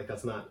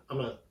that's not. I'm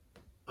not.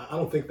 I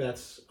don't think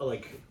that's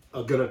like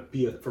gonna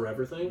be a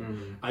forever thing.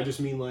 Mm-hmm. I just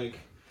mean like.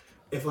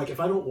 If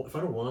I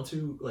don't want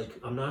to, like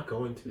I'm not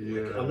going to.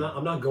 Yeah. Like,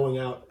 I'm not going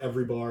out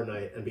every bar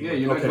night and being Yeah,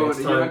 like, you're okay, not it's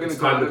going. time, You're not going it's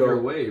to go time out to of go.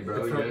 your way,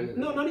 bro.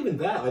 No, not even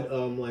that.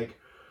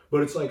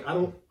 But it's like I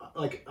don't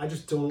like. I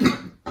just don't.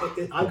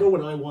 I go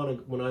when I want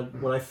to.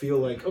 When I feel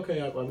like okay,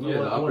 I The want to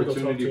go talk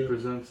opportunity to.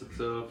 presents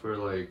itself, or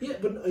like. Yeah,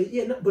 but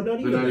but not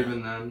even. But not that.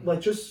 even then.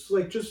 Like just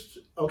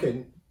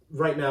okay.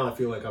 Right now, I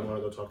feel like I want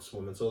to go talk to some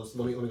women. So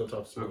let me go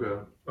talk to some women.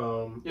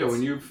 Okay. Yeah,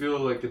 when you feel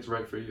like it's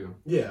right for you.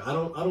 Yeah, I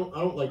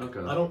don't like.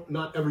 Okay. I don't.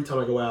 Not every time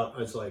I go out,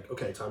 it's like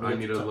okay, time. I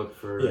need to look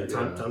for. Yeah,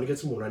 time to get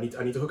some women.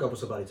 I need to hook up with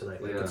somebody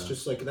tonight. Like it's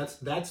just like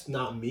that's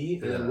not me.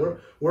 And then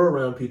we're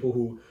around people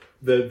who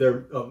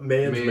they're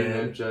man's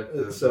man.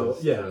 Objective So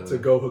to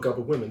go hook up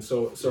with women.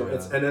 So it's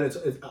and then it's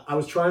I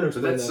was trying to But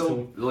explain that's that so to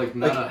him. like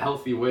not a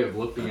healthy way of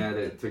looking at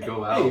it to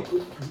go out.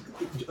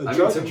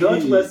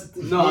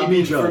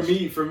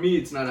 For me,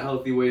 it's not a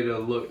healthy way to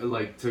look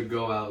like to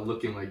go out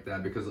looking like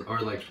that because or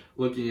like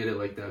looking at it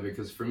like that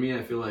because for me,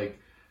 I feel like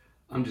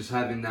I'm just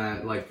having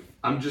that like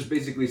I'm just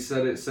basically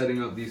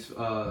setting up these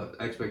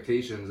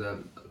expectations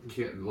that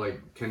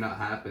cannot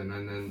happen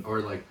and then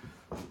or like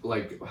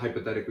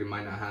hypothetically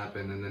might not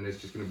happen and then it's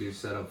just gonna be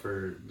set up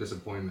for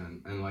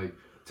disappointment and like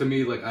to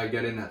me like I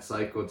get in that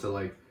cycle to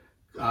like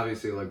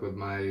obviously like with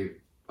my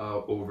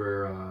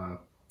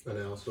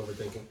Analysis,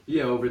 overthinking.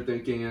 Yeah,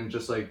 overthinking and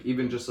just like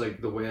even just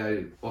like the way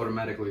I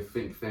automatically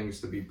think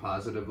things to be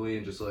positively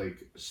and just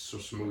like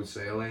smooth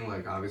sailing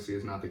like obviously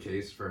is not the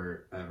case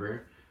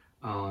forever.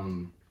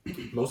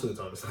 Most of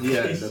the time, it's not the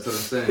Yeah, case. that's what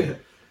I'm saying.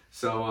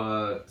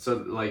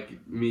 So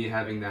like me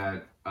having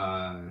that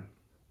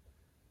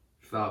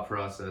thought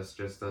process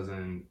just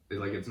doesn't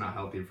like it's not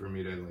healthy for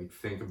me to like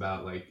think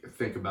about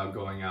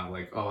going out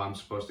like oh I'm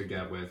supposed to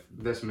get with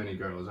this many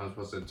girls I'm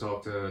supposed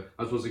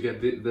to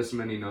get this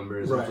many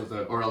numbers right.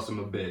 or else I'm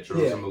a bitch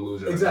or else I'm a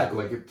loser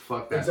exactly like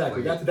fuck that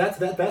exactly like, that's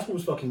what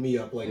was fucking me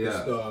up like yeah.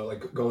 this,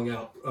 like going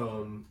out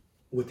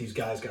with these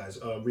guys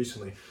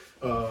recently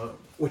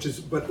which is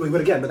but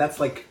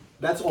that's like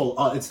that's all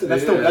that's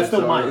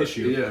still my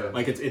issue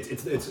like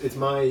it's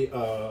my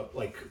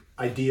like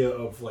idea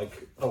of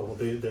like oh well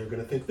they're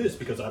gonna think this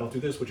because I don't do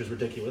this which is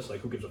ridiculous like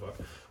who gives a fuck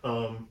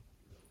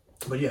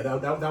but yeah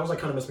that was like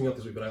kind of messing me up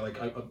this week but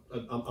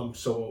I'm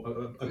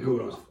so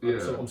good off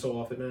I'm so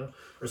off it now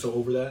or so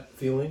over that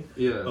feeling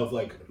of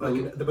like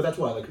but that's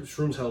why like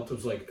shrooms helped. It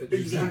was like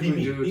exactly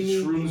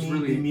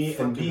be me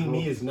and being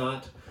me is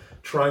not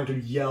trying to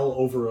yell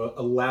over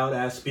a loud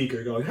ass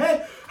speaker going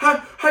hey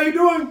how you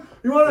doing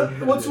you wanna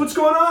what's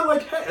going on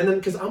like hey and then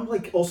because I'm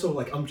like also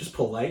like I'm just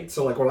polite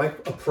so like when I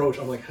approach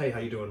I'm like hey how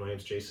you doing my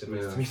name's Jason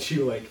nice to meet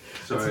you like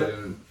sorry I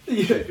didn't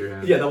shake your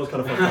hand. Yeah that was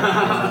kind of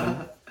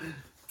fun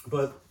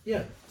but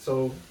yeah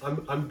so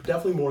I'm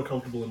definitely more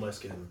comfortable in my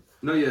skin.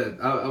 No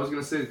I was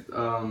gonna say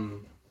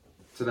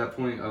to that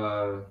point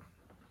or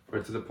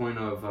to the point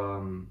of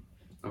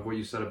what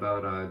you said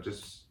about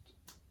just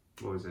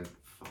what was it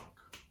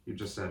you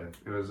just said it.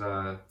 It was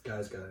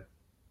Guy's guy.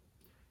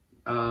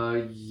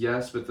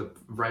 Yes, but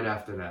right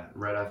after that,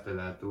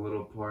 the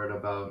little part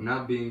about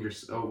not being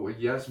yourself. Oh,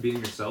 yes, being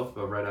yourself,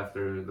 but right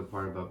after the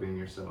part about being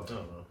yourself. I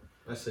don't know.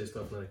 I say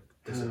stuff like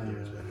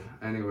disappears, man.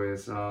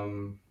 Anyways,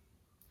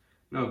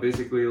 no,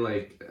 basically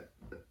like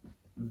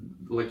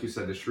you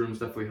said, the shrooms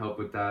definitely help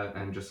with that,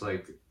 and just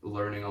like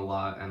learning a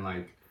lot, and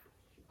like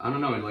I don't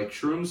know, like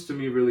shrooms to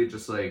me really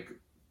just like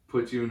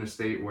puts you in a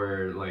state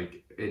where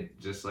like it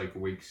just like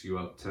wakes you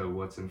up to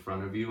what's in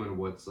front of you and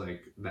what's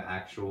like the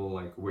actual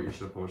like what you're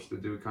supposed to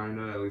do kind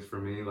of, at least for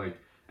me, like,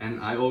 and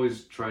I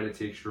always try to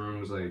take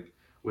shrooms like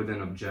with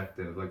an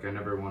objective. Like I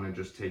never want to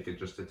just take it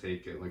just to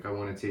take it. Like I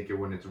want to take it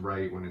when it's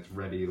right, when it's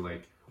ready,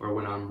 like or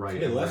when I'm right.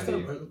 Yeah, and last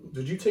ready. time,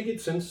 did you take it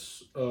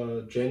since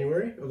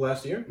January of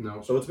last year?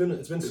 No. So it's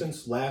been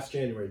since last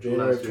January of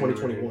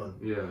 2021.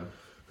 Yeah.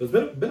 It's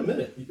been a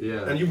minute.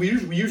 Yeah. And we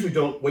usually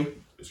don't wait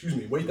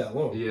that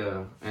long.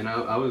 Yeah, and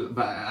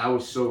I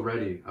was so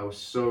ready. I was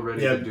so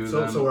ready to do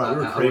them. So we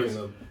were craving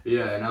them.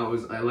 Yeah, and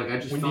I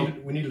just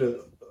felt we needed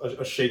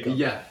a shake up.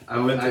 Yeah,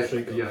 mental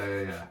shake-up.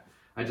 Yeah.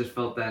 I just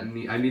felt that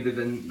I needed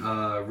a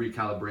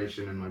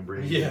recalibration in my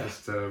brain,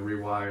 just to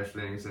rewire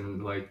things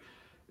and like,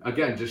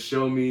 again, just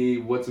show me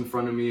what's in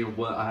front of me and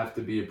what I have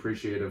to be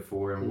appreciative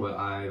for and what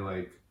I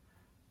like,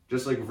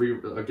 just like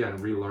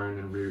relearn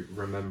and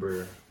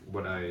remember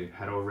what I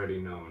had already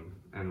known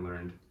and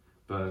learned.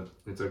 But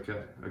it's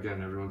okay.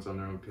 Again, everyone's on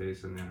their own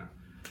pace, and yeah.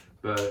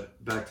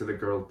 But back to the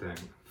girl thing.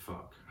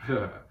 Fuck.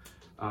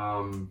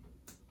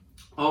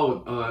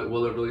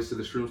 Well, it relates to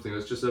the shrooms thing.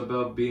 It's just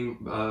about being,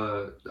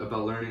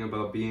 about learning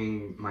about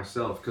being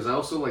myself. Because I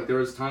also, like, there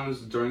was times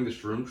during the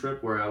shroom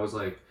trip where I was,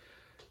 like,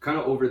 kind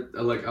of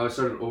I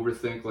started to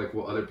overthink, like,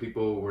 what other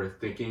people were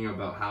thinking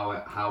about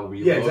how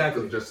we looked.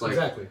 Exactly. Just, like,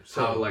 exactly.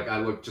 how, like,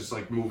 I looked just,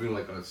 like, moving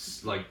like a,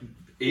 like,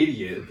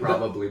 idiot,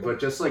 probably. But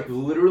just, like,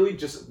 literally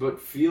but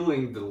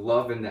feeling the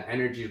love and the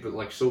energy, but,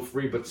 like, so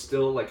free, but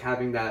still, like,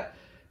 having that,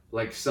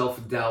 like,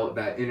 self-doubt,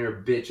 that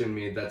inner bitch in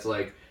me that's,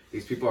 like,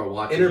 these people are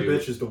watching inner you.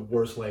 bitch is the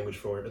worst language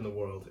for it in the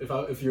world. If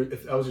I was your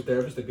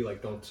therapist, they'd be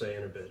like, "Don't say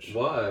inner bitch."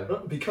 Why?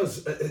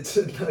 Because it's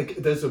like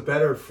there's a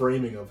better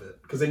framing of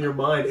it. Because in your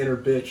mind, inner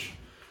bitch,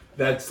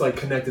 that's like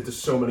connected to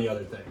so many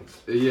other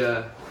things.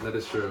 Yeah, that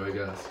is true, I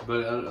guess.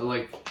 But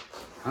like,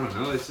 I don't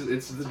know. It's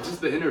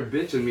just the inner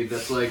bitch in me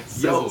that's like,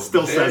 still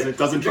says it,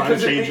 doesn't try to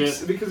change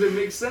it. Because it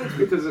makes sense.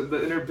 Because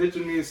the inner bitch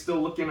in me is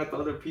still looking at the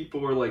other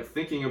people or like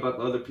thinking about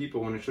the other people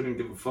when it shouldn't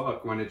give a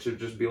fuck. When it should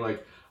just be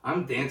like,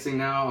 I'm dancing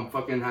now. I'm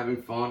fucking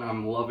having fun.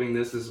 I'm loving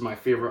this. This is my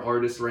favorite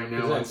artist right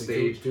now on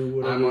stage. Do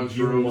whatever I'm on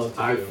you shrooms. want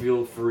to I do.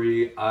 feel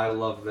free. I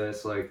love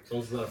this. Like, So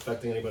it's not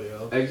affecting anybody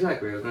else.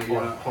 exactly. You're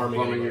not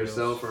harming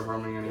yourself or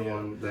harming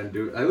anyone. Then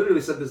do. I literally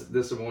said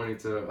this morning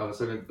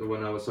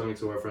when I was talking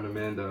to our friend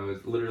Amanda. I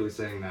was literally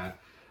saying that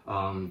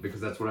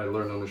because that's what I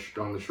learned on the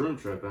shroom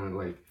trip, and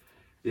like.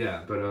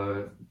 Yeah,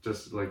 but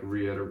just like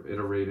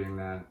reiterating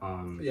that.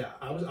 Yeah,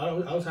 I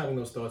was having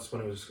those thoughts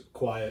when it was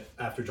quiet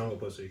after Jungle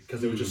Pussy because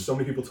there was just so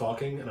many people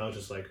talking, and I was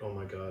just like, oh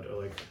my god, or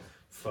like,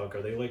 fuck,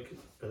 are they like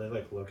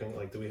looking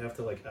like, do we have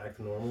to like act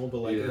normal? But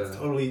like, it's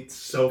totally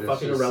so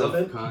fucking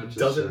irrelevant.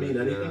 Doesn't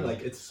mean anything.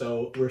 Like,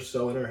 we're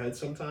so in our heads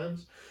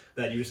sometimes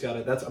that you just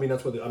gotta. That's why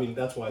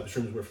the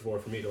shrooms were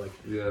for me to like.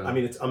 Yeah. I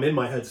mean, I'm in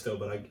my head still,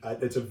 but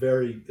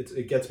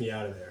it gets me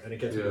out of there, and it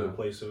gets me to a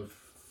place of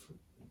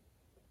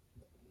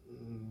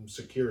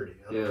security.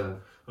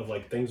 Of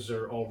like, things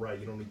are all right.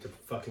 You don't need to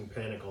fucking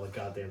panic all the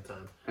goddamn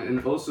time.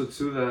 And also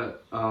to that,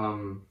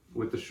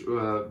 with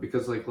the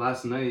because like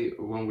last night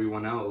when we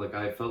went out, like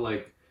I felt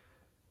like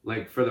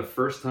for the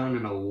first time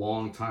in a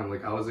long time,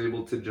 like I was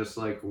able to just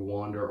like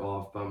wander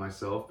off by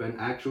myself and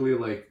actually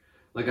like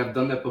I've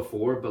done that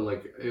before, but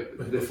like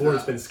before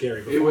it's been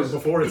scary.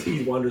 Before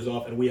he wanders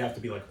off and we have to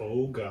be like,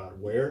 oh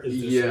god, where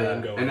is this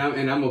man going?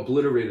 And I'm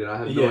obliterated. I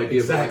have no idea.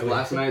 Exactly. But, like,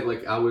 last night,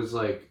 like I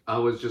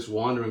was just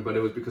wandering, but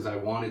it was because I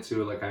wanted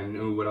to. Like I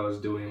knew what I was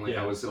doing. Like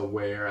I was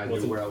aware. I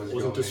knew where I was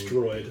going. Wasn't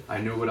destroyed. I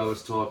knew what I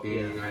was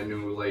talking. Yeah. I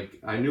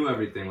knew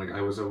everything. Like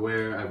I was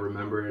aware. I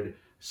remembered.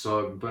 Saw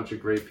a bunch of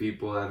great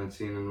people I haven't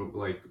seen in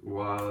like a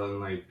while, and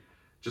like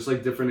just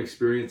like different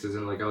experiences,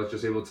 and like I was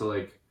just able to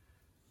like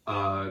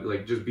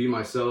just be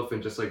myself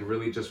and just like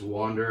really just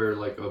wander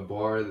like a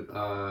bar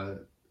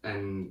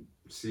and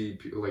see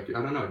people, like I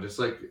don't know, just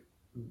like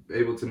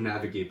able to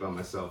navigate by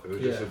myself. It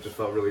was it just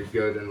felt really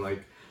good, and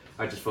like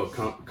I just felt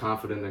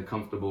confident and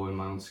comfortable in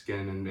my own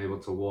skin and able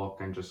to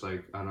walk and just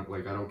like I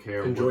don't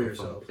care. Enjoy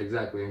yourself.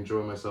 Exactly,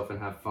 enjoy myself and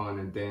have fun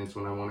and dance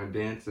when I want to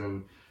dance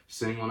and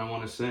sing when I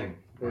want to sing.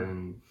 Right.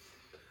 And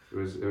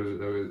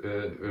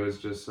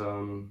it just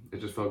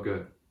felt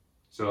good.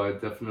 So I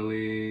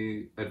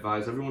definitely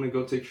advise everyone to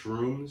go take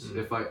shrooms.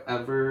 If I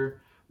ever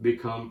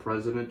become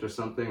president or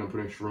something, I'm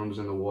putting shrooms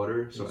in the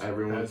water so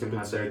everyone can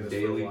have their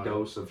daily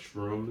dose of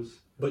shrooms.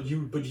 But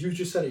you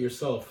just said it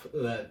yourself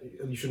that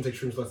you shouldn't take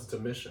shrooms unless it's a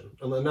mission.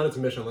 Not it's a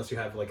mission unless you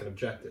have like an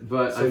objective.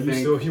 But so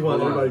you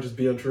want everybody to just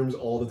be on shrooms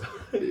all the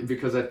time.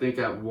 Because I think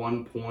at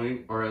one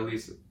point, or at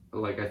least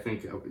like I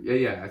think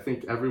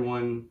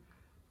everyone.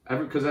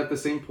 Because at the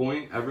same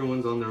point,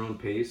 everyone's on their own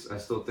pace. I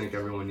still think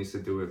everyone needs to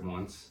do it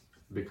once.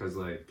 Because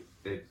like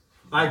it,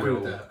 I agree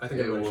with that. I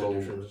think everybody should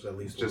do shrooms at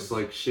least just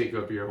once. Like shake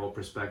up your whole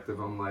perspective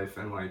on life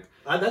and like.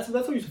 That's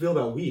what I used to feel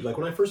about weed. Like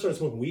when I first started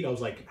smoking weed, I was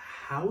like,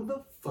 how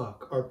the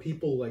fuck are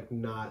people like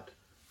not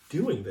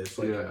doing this?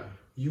 Like,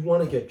 you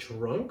want to get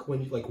drunk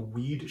when like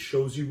weed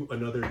shows you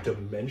another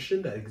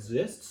dimension that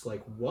exists?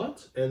 Like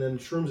what? And then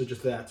shrooms are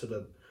just that to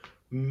the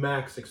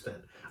max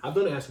extent. I've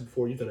done acid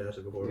before. You've done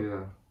acid before.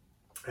 Yeah.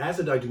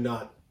 Acid, I do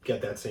not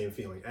get that same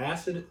feeling.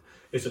 Acid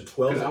is a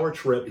 12-hour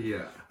trip.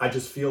 Yeah. I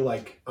just feel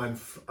like I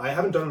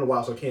haven't done it in a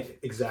while, so I can't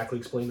exactly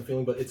explain the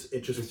feeling, but it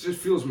It just just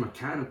feels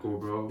mechanical,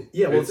 bro.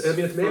 yeah. Well,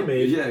 it's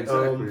man-made. Yeah,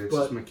 exactly. It's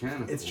but just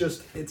mechanical.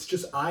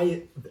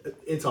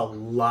 it's a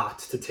lot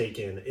to take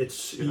in.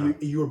 It's Yeah.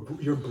 your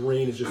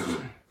brain is just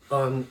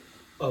on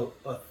a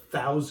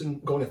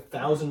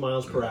 1,000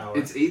 miles per hour.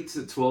 It's 8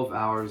 to 12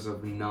 hours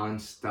of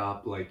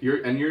nonstop, like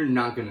you're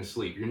not gonna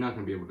sleep. You're not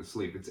gonna be able to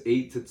sleep. It's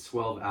 8 to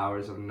 12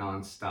 hours of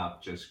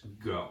nonstop, just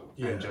go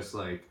and just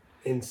like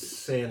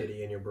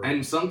insanity in your brain.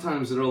 And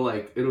sometimes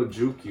it'll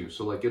juke you,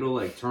 so like it'll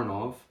like turn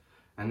off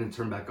and then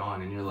turn back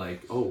on, and you're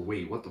like, oh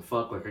wait, what the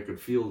fuck? Like I could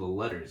feel the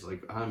letters,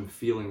 like I'm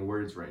feeling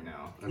words right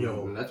now.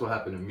 And that's what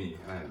happened to me.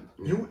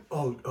 You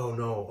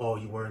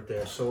you weren't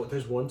there. So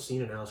there's one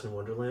scene in Alice in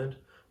Wonderland.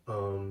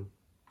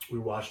 We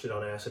watched it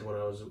on acid when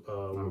I was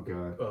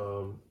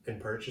in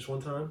Purchase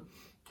one time.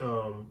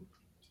 And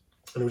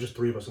there was just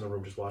 3 of us in the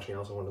room just watching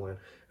Alice in Wonderland.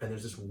 And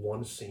there's this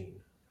one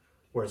scene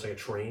where it's like a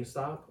train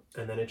stop,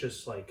 and then it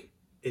just like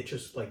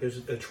there's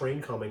a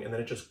train coming, and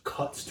then it just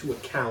cuts to a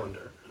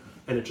calendar,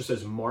 and it just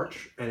says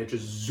March, and it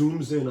just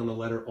zooms in on the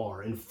letter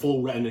R in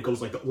full red, and it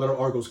goes like the letter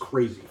R goes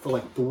crazy for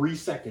like 3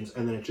 seconds,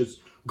 and then it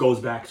just goes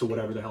back to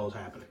whatever the hell is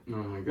happening. Oh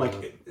my god!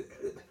 Like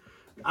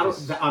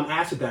on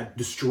acid that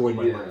destroyed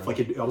my life. Like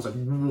I was like,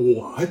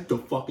 what the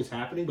fuck is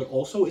happening? But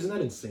also, isn't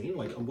that insane?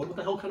 Like, what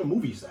the hell kind of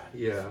movie is that?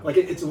 Yeah. Like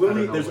it's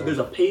literally there's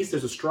a pace,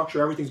 there's a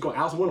structure, everything's going.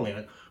 Alice in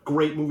Wonderland,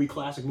 great movie,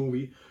 classic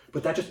movie.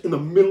 But that just in the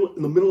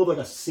middle of like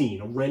a scene,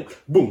 a random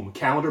boom,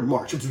 calendar,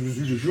 March, and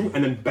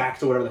then back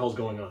to whatever the hell's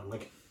going on.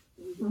 Like,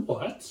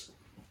 what?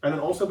 And then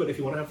also, but if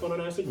you want to have fun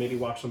on acid, maybe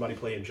watch somebody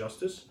play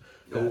Injustice,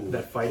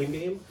 that fighting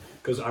game.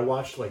 Because I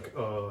watched like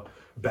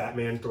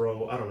Batman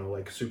throw, I don't know,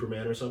 like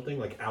Superman or something,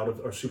 like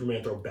or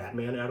Superman throw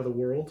Batman out of the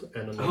world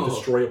and then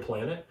destroy a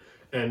planet.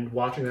 And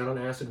watching that on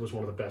acid was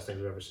one of the best things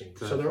I've ever seen.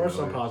 Definitely. So there are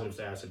some positives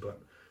to acid, but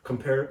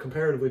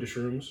comparatively to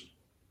shrooms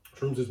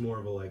is more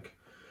of a like.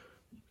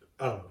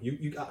 I don't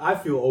know. I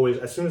feel always,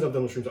 as soon as I'm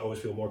done with shrooms, I always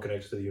feel more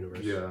connected to the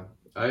universe. Yeah,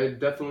 I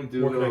definitely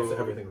do. More connected to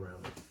everything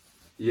around me.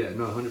 Yeah,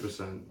 no,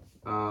 100%.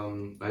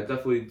 I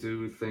definitely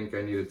do think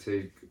I need to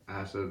take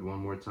acid one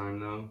more time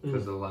though,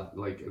 because the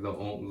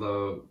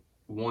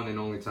one and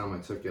only time I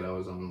took it, I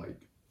was on like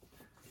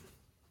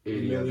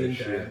 80 other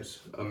shit.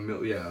 A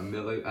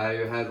million.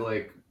 I had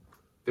like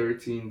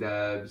 13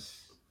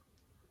 dabs,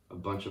 a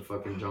bunch of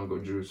fucking jungle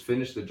juice.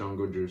 Finished the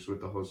jungle juice with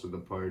the host of the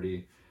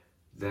party,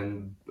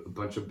 then a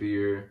bunch of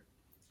beer.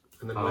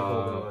 And then went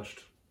home and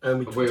watched.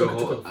 And we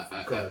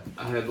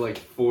I had like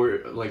 4,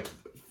 like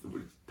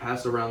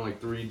passed around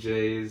like 3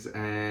 J's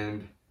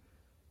and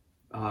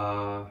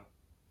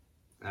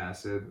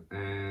acid,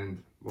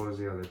 and what was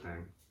the other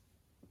thing?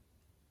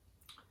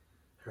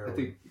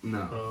 Heroin.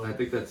 I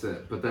think that's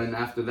it. But then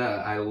after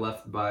that, I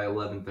left by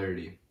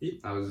 11:30.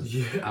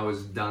 I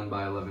was done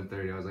by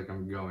 11:30. I was like,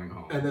 I'm going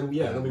home. And then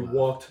then we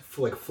walked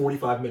for like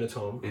 45 minutes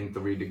home in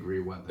 3-degree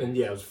weather. And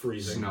it was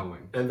freezing,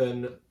 snowing.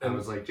 And I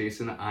was like,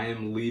 Jason, I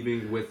am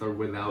leaving with or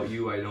without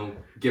you. I don't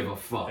give a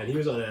fuck. And he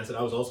was on acid.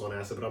 I was also on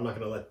acid, but I'm not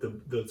gonna let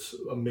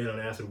a man on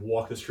acid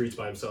walk the streets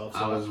by himself. So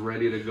I was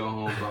ready to go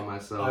home by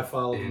myself. I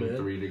followed him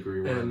in 3-degree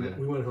weather. And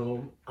we went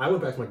home. I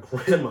went back to my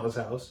grandma's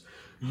house.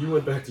 You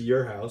went back to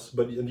your house,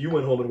 but you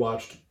went home and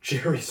watched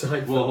Jerry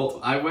Seinfeld. Well,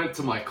 I went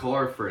to my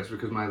car first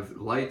because my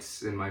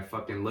lights in my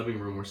fucking living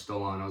room were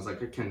still on. I was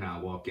like, I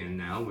cannot walk in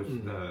now with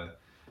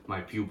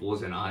my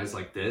pupils and eyes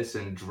like this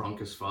and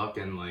drunk as fuck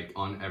and like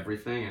on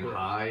everything and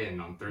high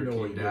and on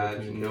 13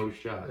 dabs. No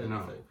shot. Anything.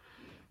 No.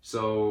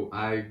 So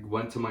I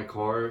went to my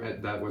car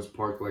that was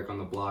parked like on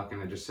the block,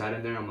 and I just sat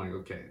in there. I'm like,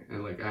 okay.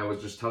 And like I was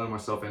just telling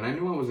myself, and I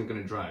knew I wasn't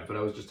going to drive, but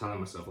I was just telling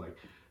myself like,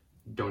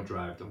 don't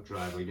drive,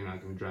 like you're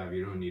not gonna drive,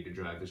 you don't need to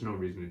drive, there's no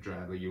reason to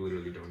drive, like you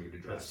literally don't need to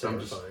drive. So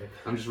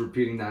I'm just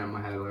repeating that in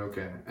my head, like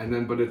okay. And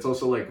then but it's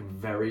also like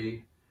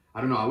very,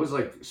 I don't know, I was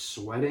like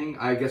sweating,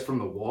 I guess from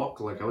the walk,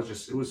 like I was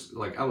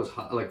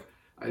hot, like,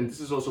 and this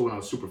is also when I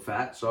was super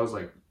fat, so I was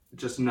like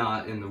just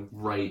not in the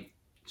right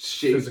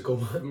shape,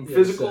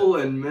 physical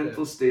and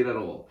mental state at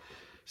all.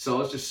 So I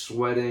was just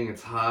sweating,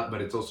 it's hot,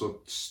 but it's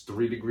also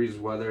 3 degrees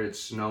weather, it's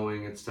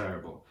snowing, it's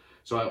terrible.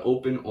 So I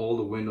opened all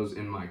the windows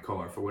in my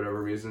car for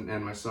whatever reason,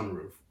 and my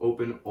sunroof.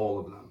 Open all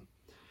of them.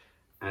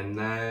 And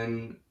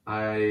then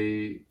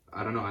I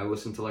don't know, I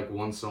listened to like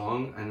one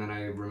song, and then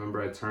I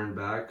remember I turned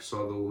back,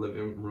 saw the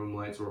living room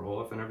lights were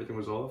off and everything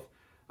was off.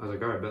 I was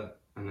like, all right, bet.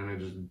 And then I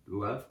just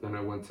left, and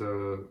I went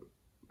to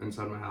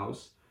inside my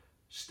house,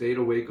 stayed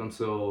awake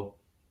until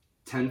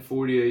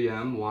 10:40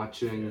 a.m.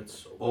 watching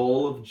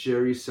all of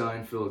Jerry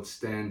Seinfeld's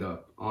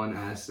stand-up on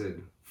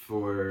acid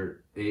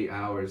for 8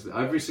 hours.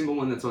 Every single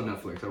one that's on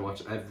Netflix, I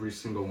watched every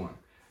single one.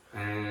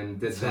 And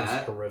did that.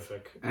 That's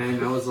horrific.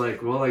 And I was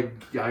like, well,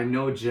 I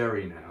know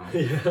Jerry now.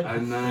 Yeah.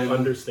 And then I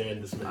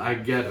understand this man. I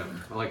get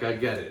him. Like, I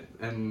get it.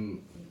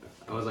 And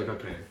I was like,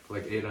 okay,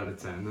 like 8 out of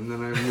 10. And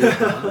then I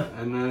moved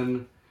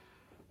on.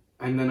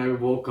 And then I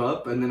woke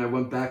up, and then I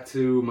went back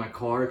to my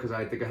car because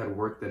I think I had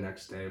work the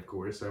next day, of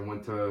course. I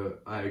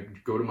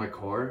go to my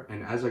car,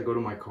 and as I go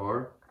to my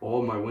car,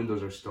 all my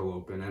windows are still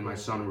open and my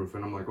sunroof,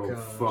 and I'm like, oh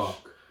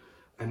fuck.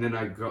 And then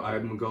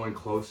I'm going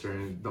closer,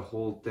 and the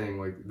whole thing,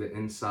 like the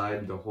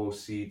inside, the whole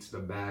seats, the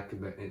back,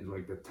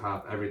 like the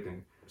top,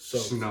 everything,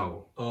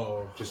 snow.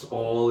 Oh. Just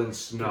all in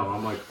snow.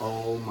 I'm like,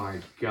 oh my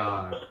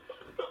god,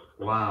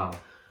 wow.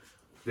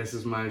 This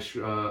is my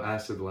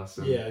acid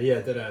lesson. Yeah,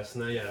 dead ass.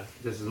 No, yeah.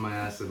 This is my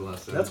acid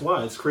lesson. That's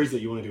why it's crazy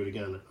that you want to do it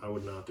again. I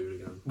would not do it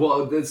again.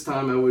 Well, this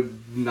time I would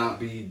not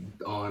be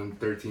on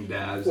 13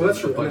 dabs Well, that's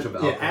and a true. bunch of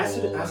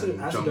alcohol acid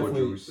and jumbo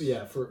definitely. juice.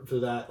 Yeah, for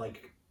that,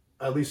 like,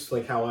 at least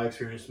like how my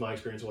experience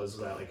was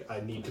that like I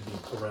need to be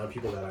around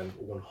people that I'm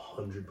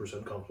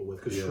 100% comfortable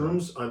with. Because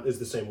shrooms is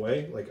the same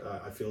way. Like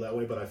I feel that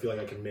way, but I feel like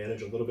I can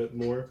manage a little bit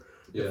more.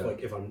 Yeah.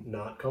 If I'm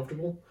not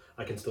comfortable,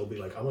 I can still be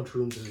like, I'm on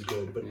shrooms. This is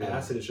good. But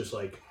acid is just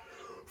like.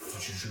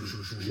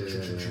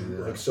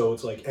 Like, so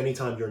it's like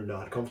anytime you're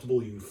not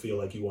comfortable, you feel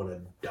like you want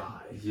to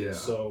die. Yeah.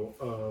 So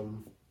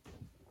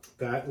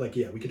that we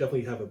could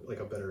definitely have a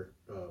better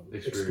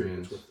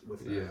experience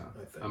with that. Yeah,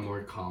 I think. a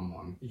more calm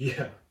one.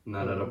 Yeah.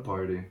 Not at a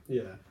party.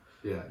 Yeah.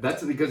 Yeah,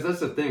 that's because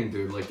that's the thing,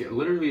 dude. Like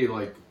literally,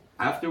 like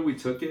after we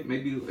took it,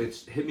 maybe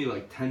it's hit me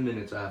like 10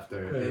 minutes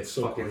after it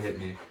so fucking quick. hit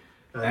me.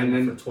 And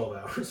then for 12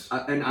 hours.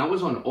 And I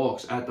was on aux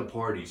at the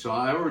party, so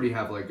I already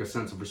have like a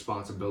sense of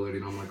responsibility,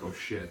 and I'm like, oh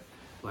shit.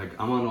 Like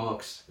I'm on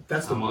aux.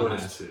 That's the I'm worst. on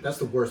acid. That's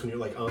the worst when you're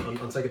like on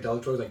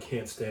psychedelic drugs. I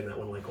can't stand that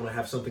when I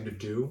have something to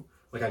do.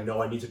 Like I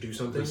know I need to do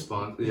something. It's it's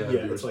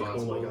like,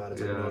 oh my god, it's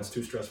like, no, Yeah. it's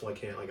too stressful. I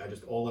can't. Like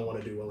all I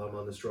want to do while I'm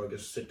on this drug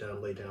is sit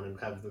down, lay down, and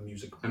have the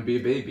music. And be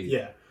a baby.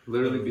 Yeah.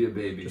 Literally be a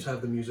baby. Just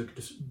have the music.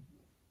 Just.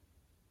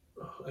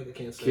 I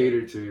can't say.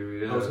 Cater to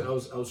you. Yeah.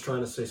 I was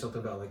trying to say something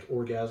about like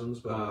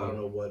orgasms, but I don't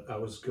know what I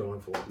was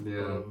going for.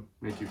 Yeah.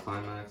 Make you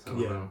climax. I don't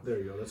Yeah. know. There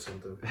you go. That's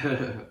something.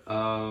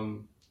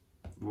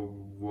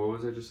 What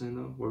was I just saying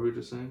though? What were we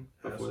just saying?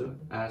 Acid.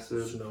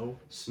 Acid.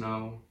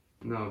 Snow.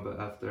 No, but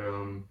after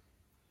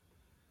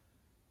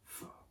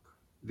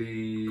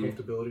the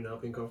Comfortability, not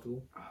being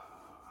comfortable.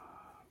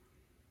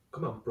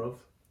 Come on, bruv.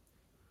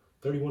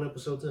 31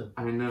 episodes in.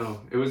 I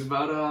know. It was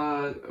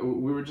about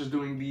we were just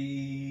doing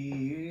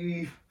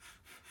the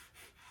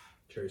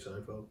Jerry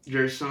Seinfeld.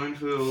 Jerry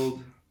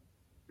Seinfeld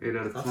 8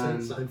 out of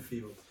 10.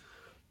 Seinfeld.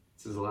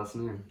 It's his last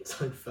name.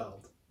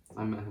 Seinfeld.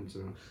 I met him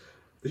too.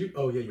 Did you?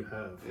 Oh yeah, you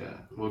have. Yeah,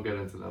 we'll get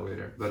into that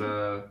later.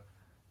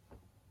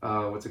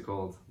 But what's it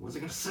called? What's I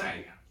gonna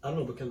say? I don't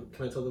know, but can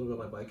I tell them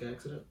about my bike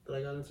accident that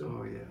I got into?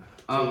 Oh yeah.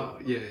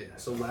 Yeah.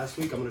 So last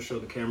week, I'm gonna show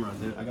the camera.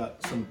 I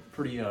got some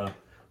pretty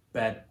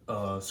bad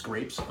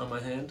scrapes on my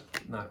hand.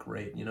 Not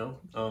great, you know.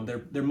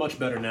 They're much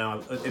better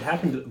now. It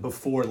happened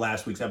before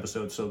last week's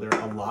episode, so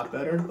they're a lot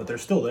better, but they're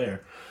still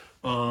there.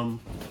 I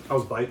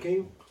was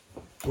biking,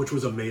 which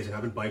was amazing. I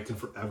haven't biked in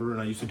forever,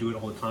 and I used to do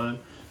it all the time.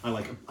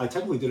 I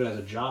technically did it as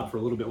a job for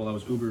a little bit while I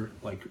was Uber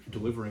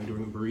delivering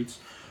during Uber Eats.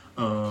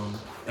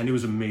 And it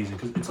was amazing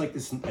because it's like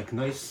this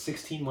nice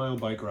 16-mile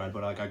bike ride,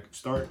 but I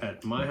start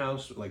at my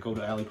house, go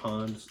to Alley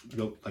Ponds,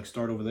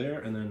 start over there,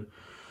 and then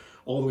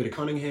all the way to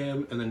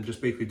Cunningham, and then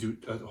just basically do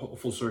a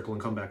full circle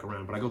and come back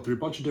around. But I go through a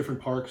bunch of different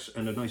parks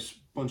and a nice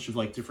bunch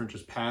of different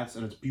just paths,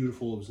 and it's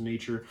beautiful. It was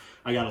nature.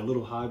 I got a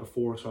little high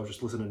before, so I was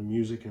just listening to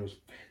music, and it was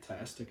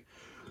fantastic.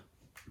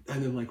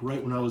 And then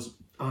right when I was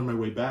on my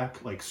way back,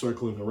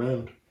 circling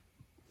around,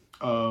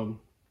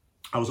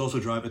 I was also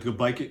driving the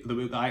bike.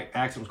 The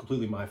accident was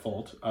completely my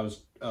fault. I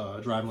was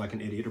driving like an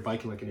idiot or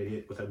biking like an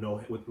idiot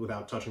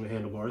without touching the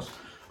handlebars.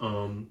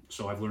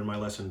 So I've learned my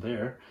lesson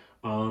there.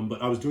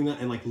 But I was doing that,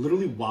 and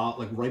literally while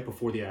right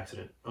before the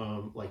accident,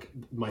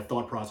 my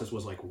thought process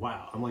was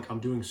wow, I'm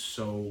doing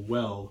so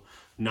well,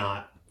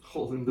 not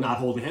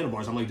holding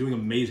handlebars. I'm doing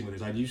amazing with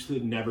this. I used to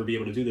never be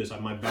able to do this.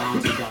 My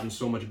balance has gotten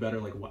so much better.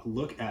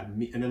 Look at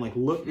me, and then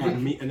look at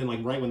me, and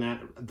then right when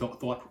that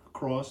thought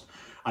crossed,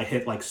 I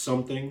hit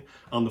something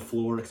on the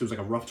floor because it was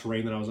a rough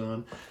terrain that I was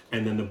on,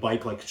 and then the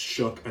bike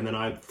shook, and then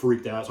I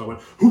freaked out. So I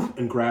went whoosh,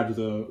 and grabbed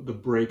the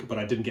brake, but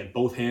I didn't get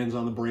both hands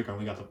on the brake. I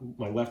only got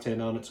my left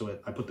hand on it, so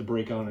I put the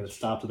brake on and it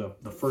stopped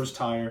at the first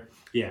tire.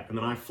 Yeah, and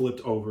then I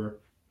flipped over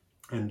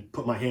and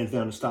put my hands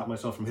down to stop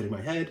myself from hitting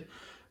my head,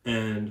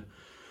 and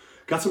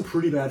got some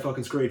pretty bad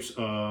fucking scrapes.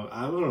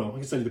 I don't know. I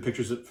can send you the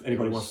pictures if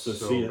anybody wants to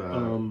see it.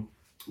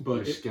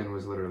 But your skin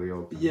was literally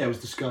open. Yeah, it was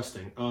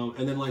disgusting.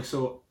 And then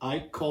so I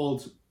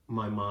called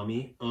my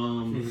mommy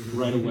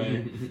right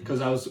away because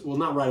I was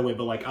not right away,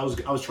 but I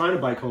was trying to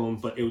bike home,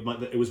 but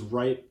it was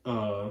right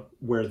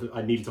where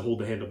I needed to hold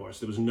the handlebars.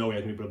 There was no way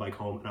I could be able to bike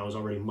home, and I was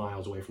already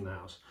miles away from the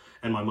house.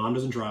 And my mom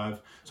doesn't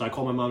drive, so I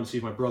called my mom to see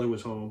if my brother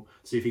was home,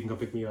 see if he can come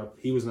pick me up.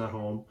 He was not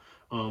home,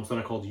 so then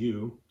I called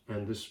you.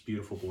 And this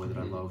beautiful boy that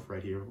I love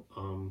right here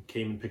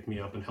came and picked me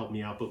up and helped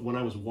me out. But when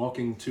I was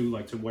walking to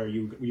where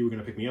you were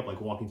gonna pick me up,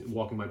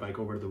 walking my bike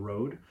over to the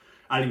road,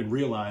 I didn't even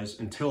realize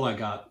until I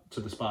got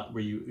to the spot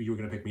where you were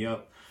gonna pick me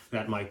up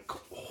that my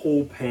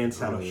whole pants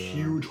had a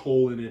huge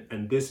hole in it,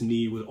 and this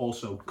knee was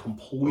also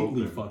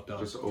completely fucked up.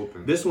 Just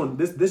open. This one,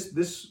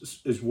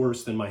 this is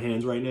worse than my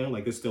hands right now.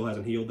 This still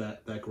hasn't healed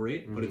that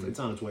great, but it's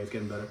on its way. It's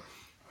getting better.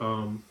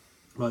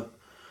 But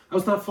That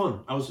was not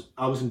fun.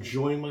 I was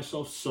enjoying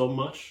myself so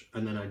much,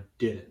 and then I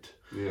didn't.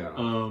 Yeah.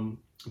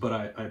 But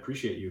I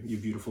appreciate you,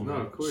 beautiful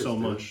man, of course, so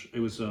dude. much. It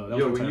was that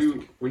Yo, was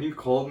fantastic. when you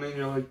called me and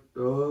you're like,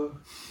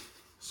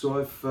 so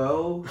I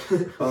fell,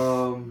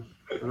 and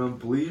I'm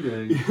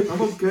bleeding.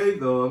 I'm okay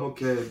though. I'm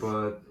okay,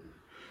 but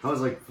I was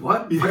like,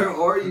 what? Where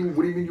are you?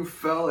 What do you mean you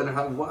fell? And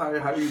how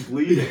are you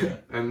bleeding? Yeah.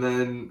 And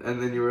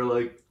then you were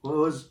like, well, I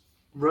was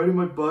riding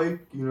my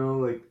bike,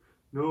 like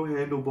no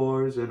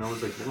handlebars, and I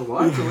was like, well,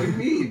 what? What do you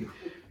mean?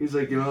 He's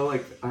like,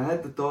 like I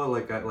had the thought,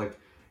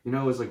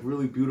 it was like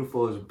really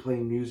beautiful. I was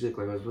playing music,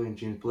 like I was playing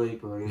James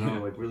Blake, but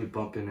like really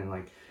bumping and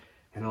I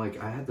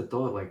had the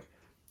thought,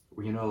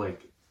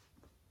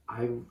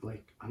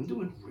 I'm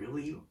doing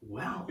really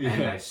well. Yeah.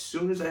 And as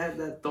soon as I had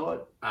that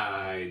thought,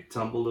 I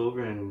tumbled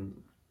over and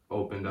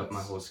opened up my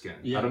whole skin.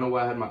 Yeah. I don't know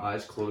why I had my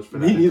eyes closed for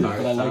Me that neither,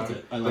 entire but I time.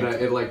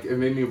 liked it. It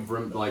made me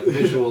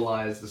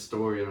visualize the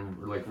story and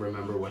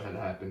remember what had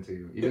happened to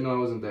you, even though I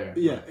wasn't there.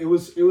 Yeah, it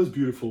was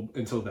beautiful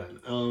until then.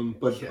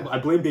 But Yeah. I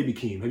blame Baby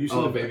Keem. Have you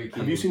seen Baby Keem.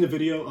 Have you seen the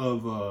video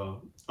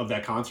of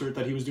that concert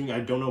that he was doing? I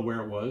don't know where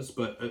it was,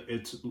 but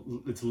it's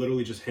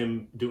literally just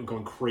him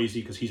going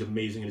crazy because he's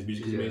amazing and his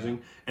music is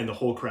amazing, and the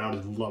whole crowd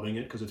is loving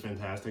it because it's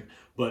fantastic.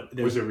 But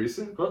Was it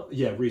recent?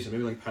 Yeah, recent,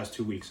 maybe like the past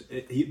 2 weeks.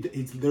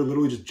 They're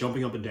literally just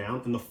jumping up and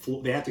down, and the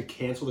floor. They had to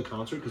cancel the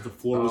concert because the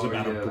floor was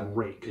about to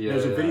break. Yeah,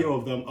 There's a video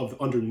of them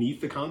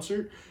underneath the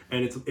concert,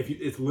 and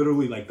it's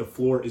literally like the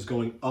floor is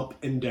going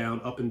up and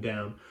down, up and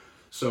down.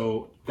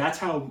 So that's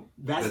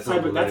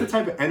the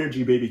type of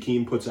energy Baby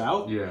Keem puts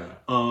out. Yeah.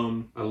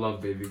 I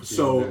love Baby Keem.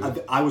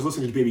 So I was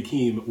listening to Baby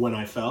Keem when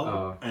I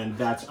fell,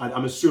 and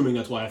I'm assuming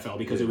that's why I fell,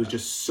 because it was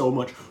just so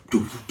much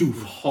doof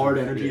doof hard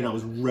energy, and I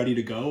was ready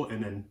to go,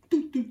 and then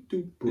doof doof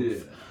doof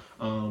poof.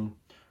 Yeah.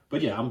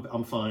 But yeah,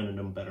 I'm fine and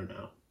I'm better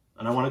now,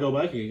 and I want to go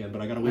biking again,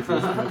 but I gotta wait for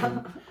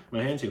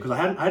my hands heal, because I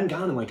hadn't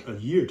gone in like a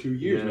year, 2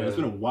 years, man. It's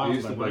been a while. I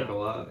used to bike a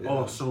lot. Yeah.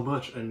 Oh, so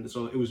much, and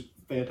so it was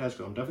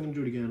fantastic. I'm definitely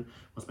gonna do it again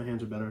once my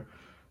hands are better.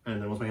 And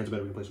then once my hands are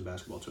better, we can play some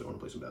basketball too. I want to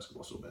play some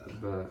basketball so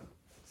bad. But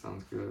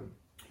sounds good.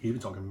 You've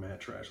been talking mad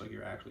trash, like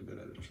you're actually good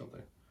at it or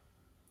something.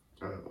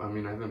 I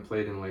mean, I haven't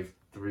played in like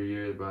 3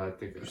 years, but I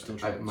think You're still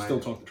still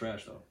talk the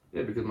trash though.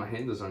 Yeah, because my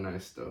handles are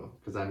nice though.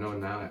 Because I know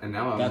now, and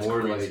now I'm That's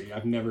more crazy. like.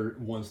 I've never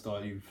once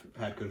thought you've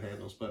had good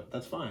handles, but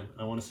that's fine.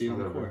 I want to see it on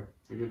the court.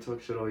 You can talk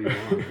shit all you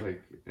want.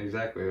 Like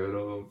exactly,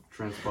 it'll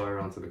transpire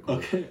onto the court.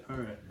 Okay, all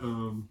right.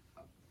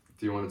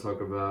 Do you want to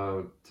talk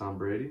about Tom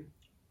Brady?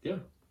 Yeah,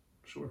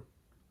 sure.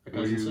 That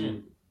guy's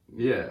insane.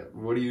 Yeah.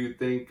 What do you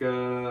think?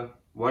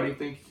 Why do you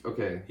think?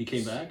 Okay. He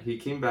came back? He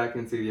came back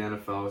into the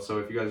NFL. So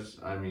if you guys,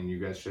 you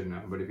guys should know.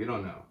 But if you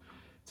don't know,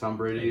 Tom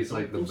Brady is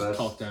like the best.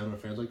 Talk down to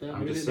fans like that.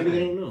 Maybe just they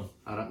saying. don't know.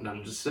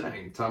 I'm just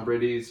saying. Tom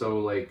Brady. So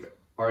like,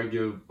 not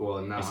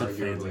I said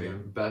fans arguably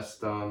again.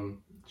 best.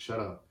 Shut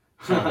up.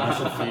 I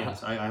said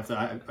fans.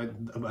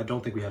 I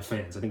don't think we have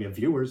fans. I think we have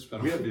viewers.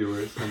 We have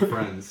viewers and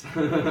friends.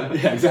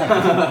 Yeah,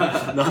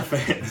 exactly. Not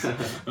fans.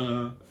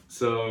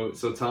 So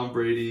Tom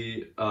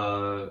Brady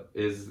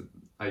is,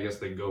 I guess,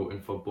 the GOAT in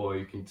football.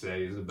 You can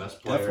say he's the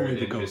best player Definitely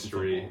the in GOAT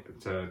history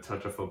to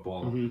touch a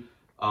football.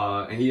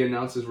 Mm-hmm. And he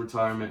announced his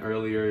retirement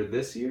earlier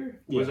this year.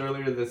 It was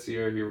earlier this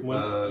year.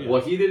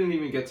 Well, he didn't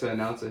even get to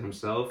announce it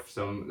himself.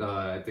 So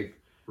I think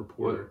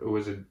it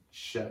was a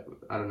chef.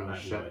 I don't know. I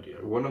have no idea.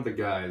 One of the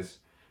guys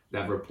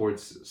that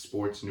reports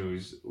sports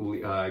news,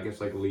 I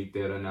guess like leaked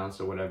it,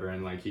 announced or whatever,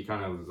 and like he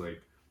kind of was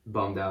like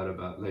bummed out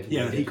about like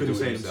he couldn't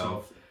say it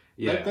himself.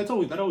 Yeah, that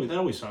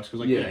always sucks, because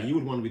like you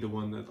would want to be the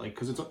one that like,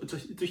 because it's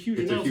a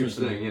huge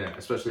thing, yeah,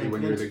 especially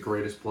when you're the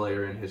greatest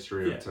player in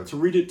history. To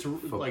read it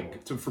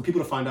for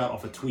people to find out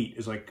off a tweet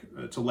is like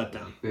it's a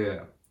letdown.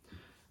 Yeah.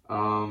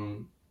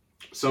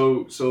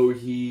 So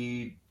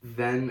he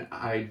then,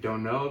 I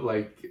don't know,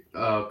 like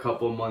a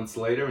couple months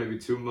later, maybe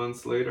 2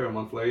 months later, a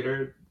month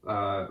later,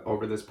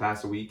 over this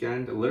past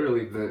weekend,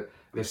 literally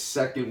the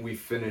second we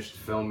finished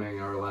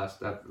filming our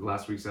last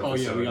week's episode. Oh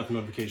yeah, we got the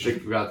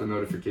notification. We got the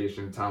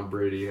notification. Tom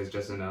Brady has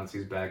just announced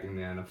he's back in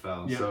the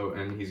NFL. Yep. So,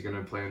 and he's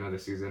gonna play another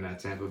season at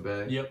Tampa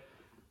Bay. Yep.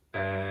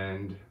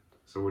 And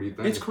so, what do you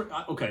think? It's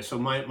okay. So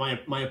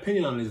my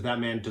opinion on it is that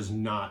man does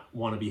not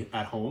want to be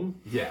at home.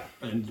 Yeah,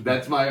 and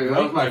that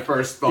was my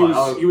first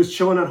thought. He was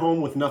chilling at home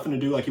with nothing to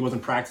do. Like he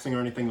wasn't practicing or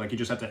anything. Like he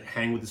just had to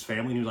hang with his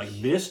family. And he was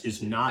like, "This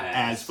is not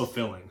as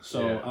fulfilling."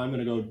 So I'm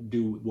gonna go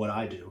do what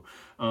I do.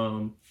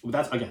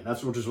 That's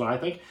just what I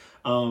think.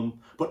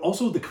 But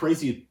also the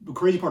crazy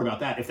part about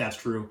that, if that's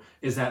true,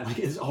 is that like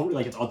it's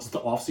the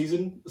off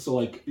season. So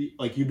like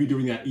you'd be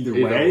doing that either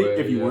way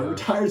if you weren't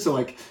retired. So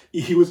like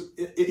he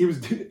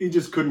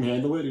just couldn't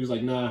handle it. He was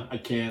like, nah, I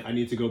can't. I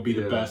need to go be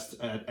the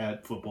best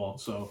at football.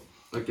 So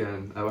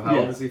again, how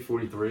old is he?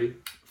 43.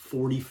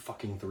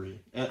 40-fucking-3.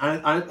 And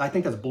I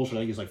think that's bullshit. I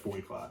think he's like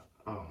 45.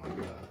 Oh my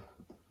god.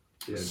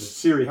 Yeah.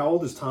 Siri, how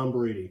old is Tom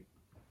Brady?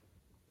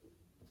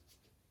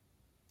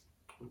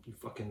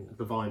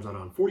 The volume's not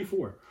on.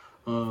 44.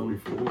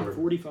 44.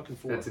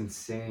 40-fucking-4. That's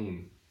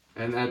insane.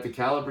 And at the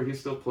caliber he's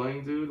still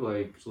playing, dude,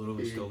 like he's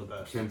literally still the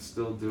best. Can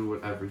still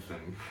do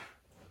everything.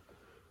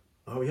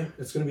 Oh yeah,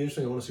 it's gonna be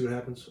interesting. I want to see what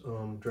happens.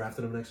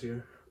 Drafting him next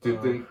year. Do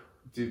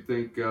you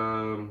think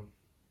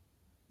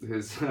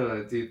his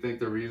do you think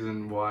the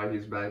reason why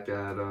he's back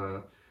at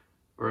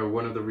or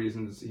one of the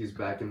reasons he's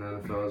back in the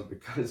NFL is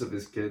because of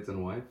his kids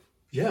and wife?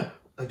 Yeah,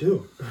 I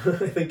do.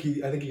 I think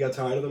he got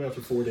tired of them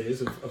after 4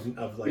 days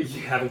of like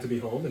having to be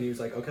home, and he was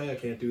like, okay, I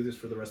can't do this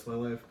for the rest of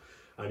my life.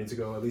 I need to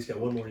go at least get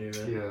one more year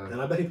in. Yeah. And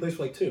I bet he plays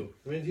for like 2.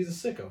 I mean, he's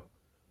a sicko.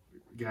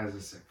 Guy's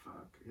a sick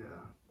fuck. Yeah.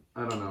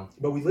 I don't know.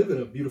 But we live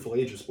in a beautiful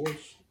age of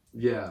sports.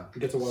 Yeah. We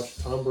get to watch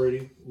Tom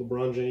Brady,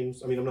 LeBron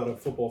James. I mean, I'm not a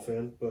football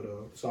fan, but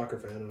a soccer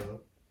fan. And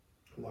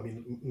I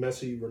mean,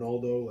 Messi,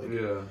 Ronaldo, like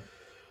Yeah.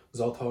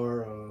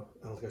 Zaltar.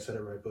 I don't think I said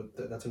it right,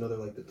 but that's another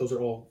like. Those are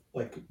all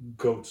like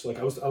goats. Like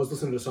I was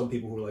listening to some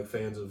people who are like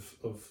fans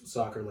of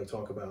soccer and like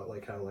talk about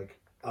like how like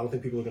I don't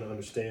think people are gonna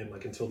understand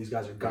like until these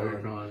guys are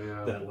gone.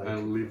 Yeah. That, like,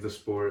 and leave the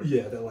sport.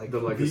 Yeah, that like The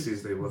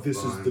legacies they left This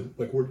behind. is the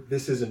like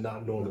this isn't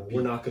not normal.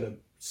 We're not gonna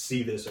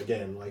see this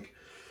again. Like,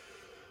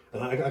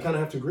 and I kind of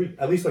have to agree.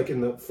 At least like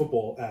in the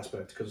football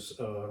aspect, because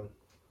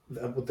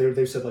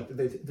they've said like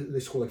they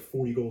score like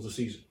 40 goals a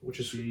season, which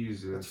is that's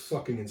Jesus.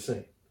 fucking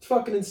insane. It's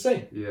fucking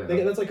insane. Yeah.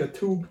 That's like a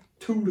 2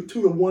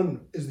 to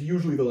 1 is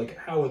usually the like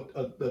how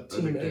a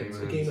team game ends.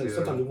 The ends, game ends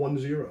yeah. sometimes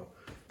 1-0.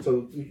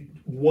 So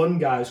one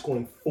guy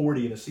scoring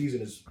 40 in a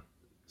season is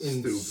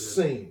Stupid.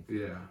 insane.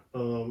 Yeah.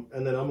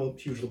 And then I'm a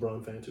huge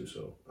LeBron fan too,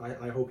 so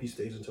I hope he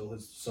stays until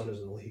his son is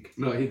in the league.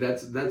 No,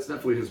 that's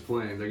definitely his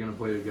plan. They're gonna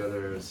play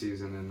together a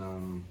season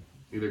in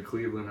either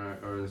Cleveland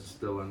or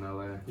still in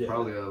LA. Yeah.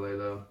 Probably LA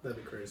though. That'd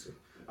be crazy.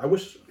 I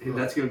wish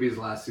That's gonna be his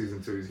last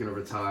season too. He's gonna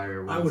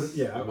retire. Once, I would-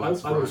 yeah, I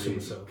once would Bronny assume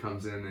so.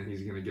 comes in and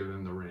he's gonna give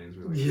him the reins.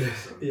 Really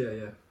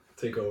yeah.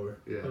 Take over.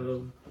 Yeah.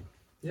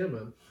 Yeah,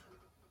 man.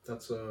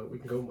 That's we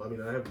can go. I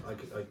mean, I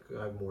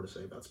have more to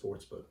say about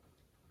sports, but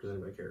does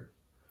anybody care?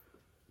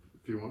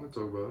 If you want to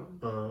talk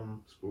about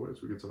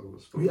sports, we can talk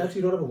about sports. We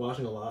actually don't have been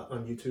watching a lot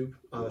on YouTube.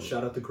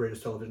 Shout out the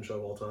greatest television show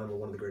of all time, or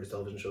one of the greatest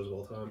television shows of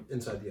all time,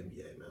 Inside the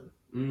NBA,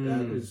 man.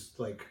 That is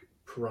like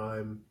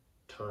prime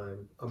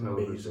time, amazing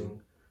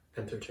Television.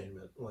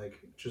 entertainment. Like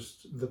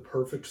just the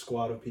perfect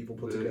squad of people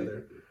put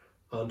together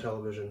on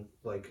television.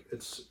 Like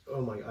it's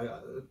I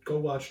go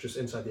watch just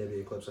Inside the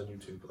NBA clips on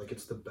YouTube. Like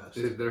it's the best.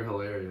 They're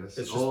hilarious.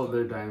 It's all of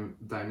their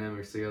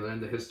dynamics together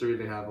and the history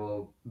they have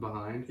all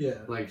behind. Yeah.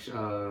 Like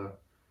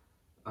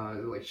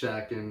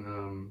Shaq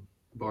and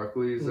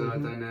Barkley's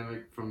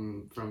dynamic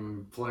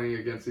from playing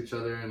against each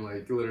other and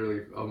like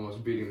literally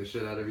almost beating the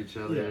shit out of each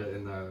other. Yeah.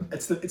 And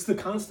It's the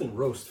constant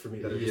roast for me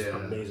that is just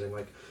Yeah. amazing.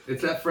 Like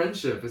it's that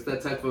friendship. It's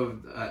that type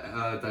of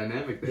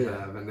dynamic they Yeah.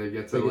 have, and they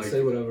get to they like can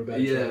say whatever about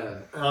each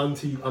other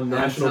on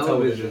national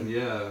television.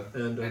 yeah,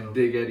 And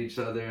dig at each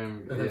other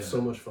and have so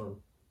much fun.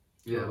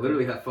 Yeah,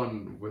 literally have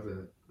fun with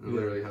it. And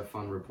literally have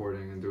fun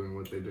reporting and doing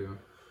what they do.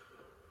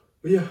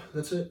 But yeah,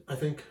 that's it. I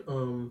think I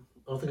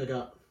don't think I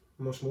got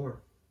much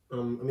more. I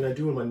mean, I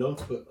do in my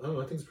notes, but I don't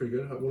know. I think it's pretty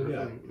good. What do we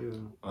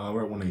got?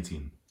 We're at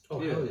 118. Oh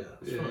yeah. hell yeah,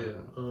 it's fine.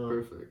 Yeah.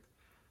 Perfect.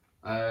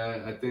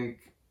 I think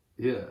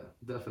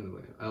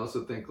definitely. I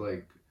also think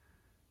like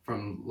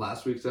from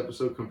last week's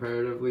episode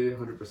comparatively,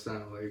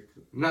 100%. Like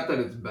not that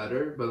it's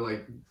better, but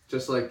like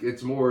just like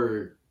it's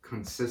more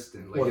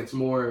consistent. Like What? it's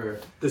more.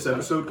 This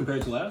episode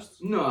compared to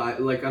last? No, I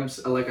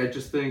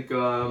just think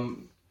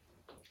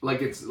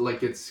like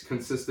it's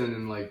consistent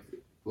in like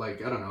I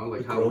don't know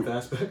like The how growth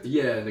aspect.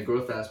 yeah, the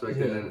growth aspect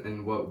Yeah.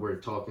 and what we're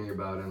talking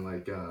about and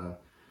like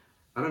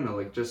I don't know,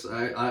 like just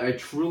I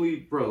truly,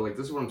 bro, like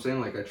this is what I'm saying,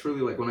 like I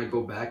truly like when I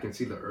go back and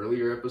see the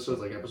earlier episodes,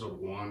 like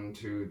episode 1,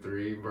 2,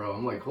 3, bro,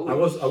 I'm like holy. I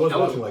was that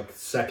watching like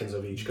seconds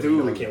of each because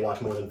Dude. I can't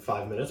watch more than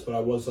 5 minutes. But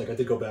I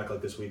did go back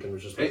like this week and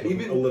was just like And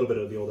even- a little bit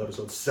of the old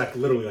episodes,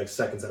 literally like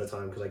seconds at a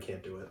time because I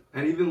can't do it.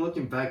 And even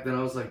looking back then,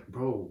 I was like,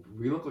 bro,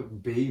 we look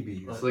like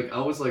babies. Right. Like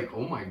I was like,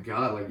 oh my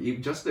god,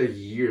 like just a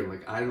year,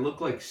 like I look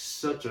like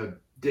such a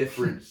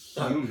different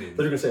human.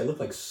 But you're gonna say I look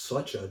like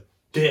such a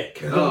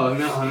dick. Oh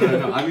no!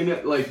 I mean,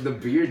 like the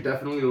beard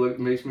definitely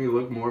makes me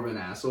look more of an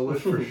asshole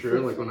for sure.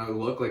 Like when I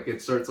look, like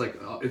it starts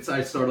like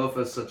I start off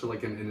as such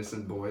like an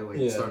innocent boy, like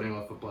Yeah. starting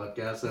off a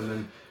podcast, and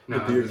then The now I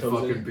have beard this comes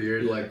fucking in.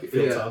 beard, like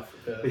Feel yeah, tough.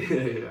 Yeah.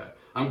 yeah.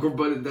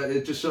 But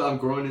it just shows I'm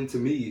growing into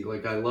me.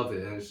 Like I love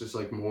it, and it's just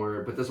like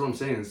more. But that's what I'm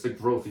saying. It's the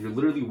growth. You're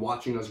literally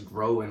watching us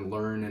grow and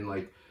learn and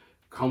like.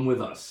 Come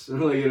with us,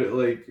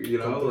 like you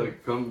know,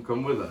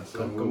 come with us,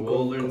 and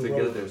we'll learn come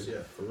together. with us,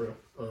 yeah, for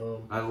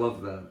real. I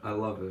love that. I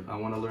love it. I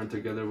want to learn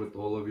together with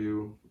all of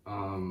you.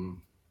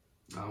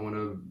 I want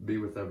to be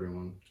with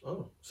everyone.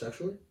 Oh,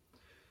 sexually?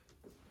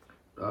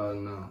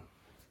 No.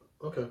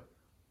 Okay.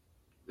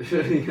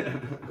 Yeah.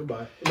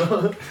 Goodbye.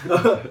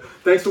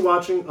 Thanks for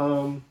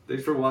watching.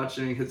 Thanks for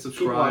watching. Hit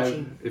subscribe.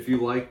 watching. If you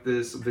like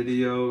this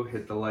video,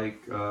 hit the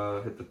like,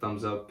 hit the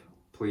thumbs up,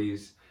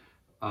 please.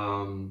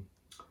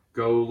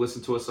 Go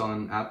listen to us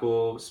on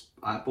Apple.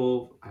 I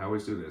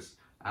always do this.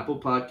 Apple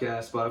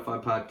Podcast,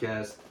 Spotify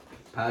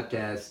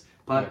Podcast.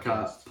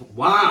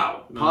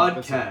 Wow, No,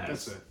 podcast.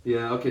 that's it.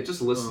 Yeah, okay.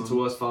 Just listen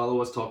to us.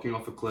 Follow us. Talking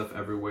Off a Cliff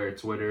everywhere.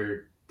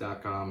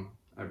 Twitter.com.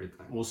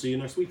 everything. We'll see you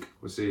next week.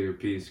 We'll see you.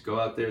 Peace. Go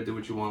out there, do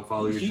what you want,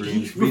 follow your He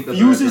dreams. beat the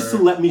refuses burger,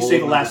 to let me say the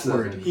hold last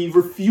number word. 7. He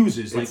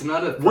refuses. It's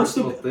not a what's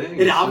personal thing.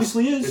 It It's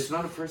obviously just, is. It's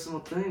not a personal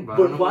thing, but I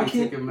But don't know why why you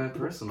can't- take it mad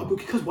personal.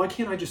 Because why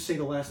can't I just say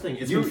the last thing?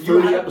 It's You been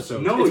 30 had,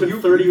 episodes. No, it's been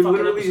you 30 you fucking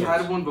literally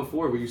episodes. had one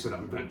before where you said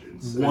I'm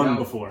vengeance. And One now-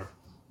 before.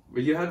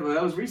 But you had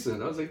that was recent.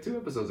 That was like 2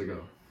 episodes ago.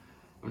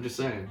 I'm just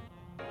saying.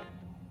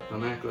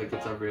 Don't act like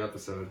it's every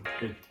episode.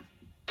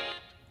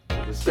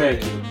 I'm just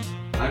saying.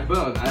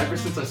 Ever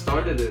since I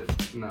started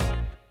it, no.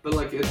 But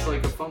like it's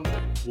like a fun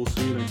thing. We'll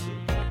see you next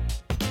week.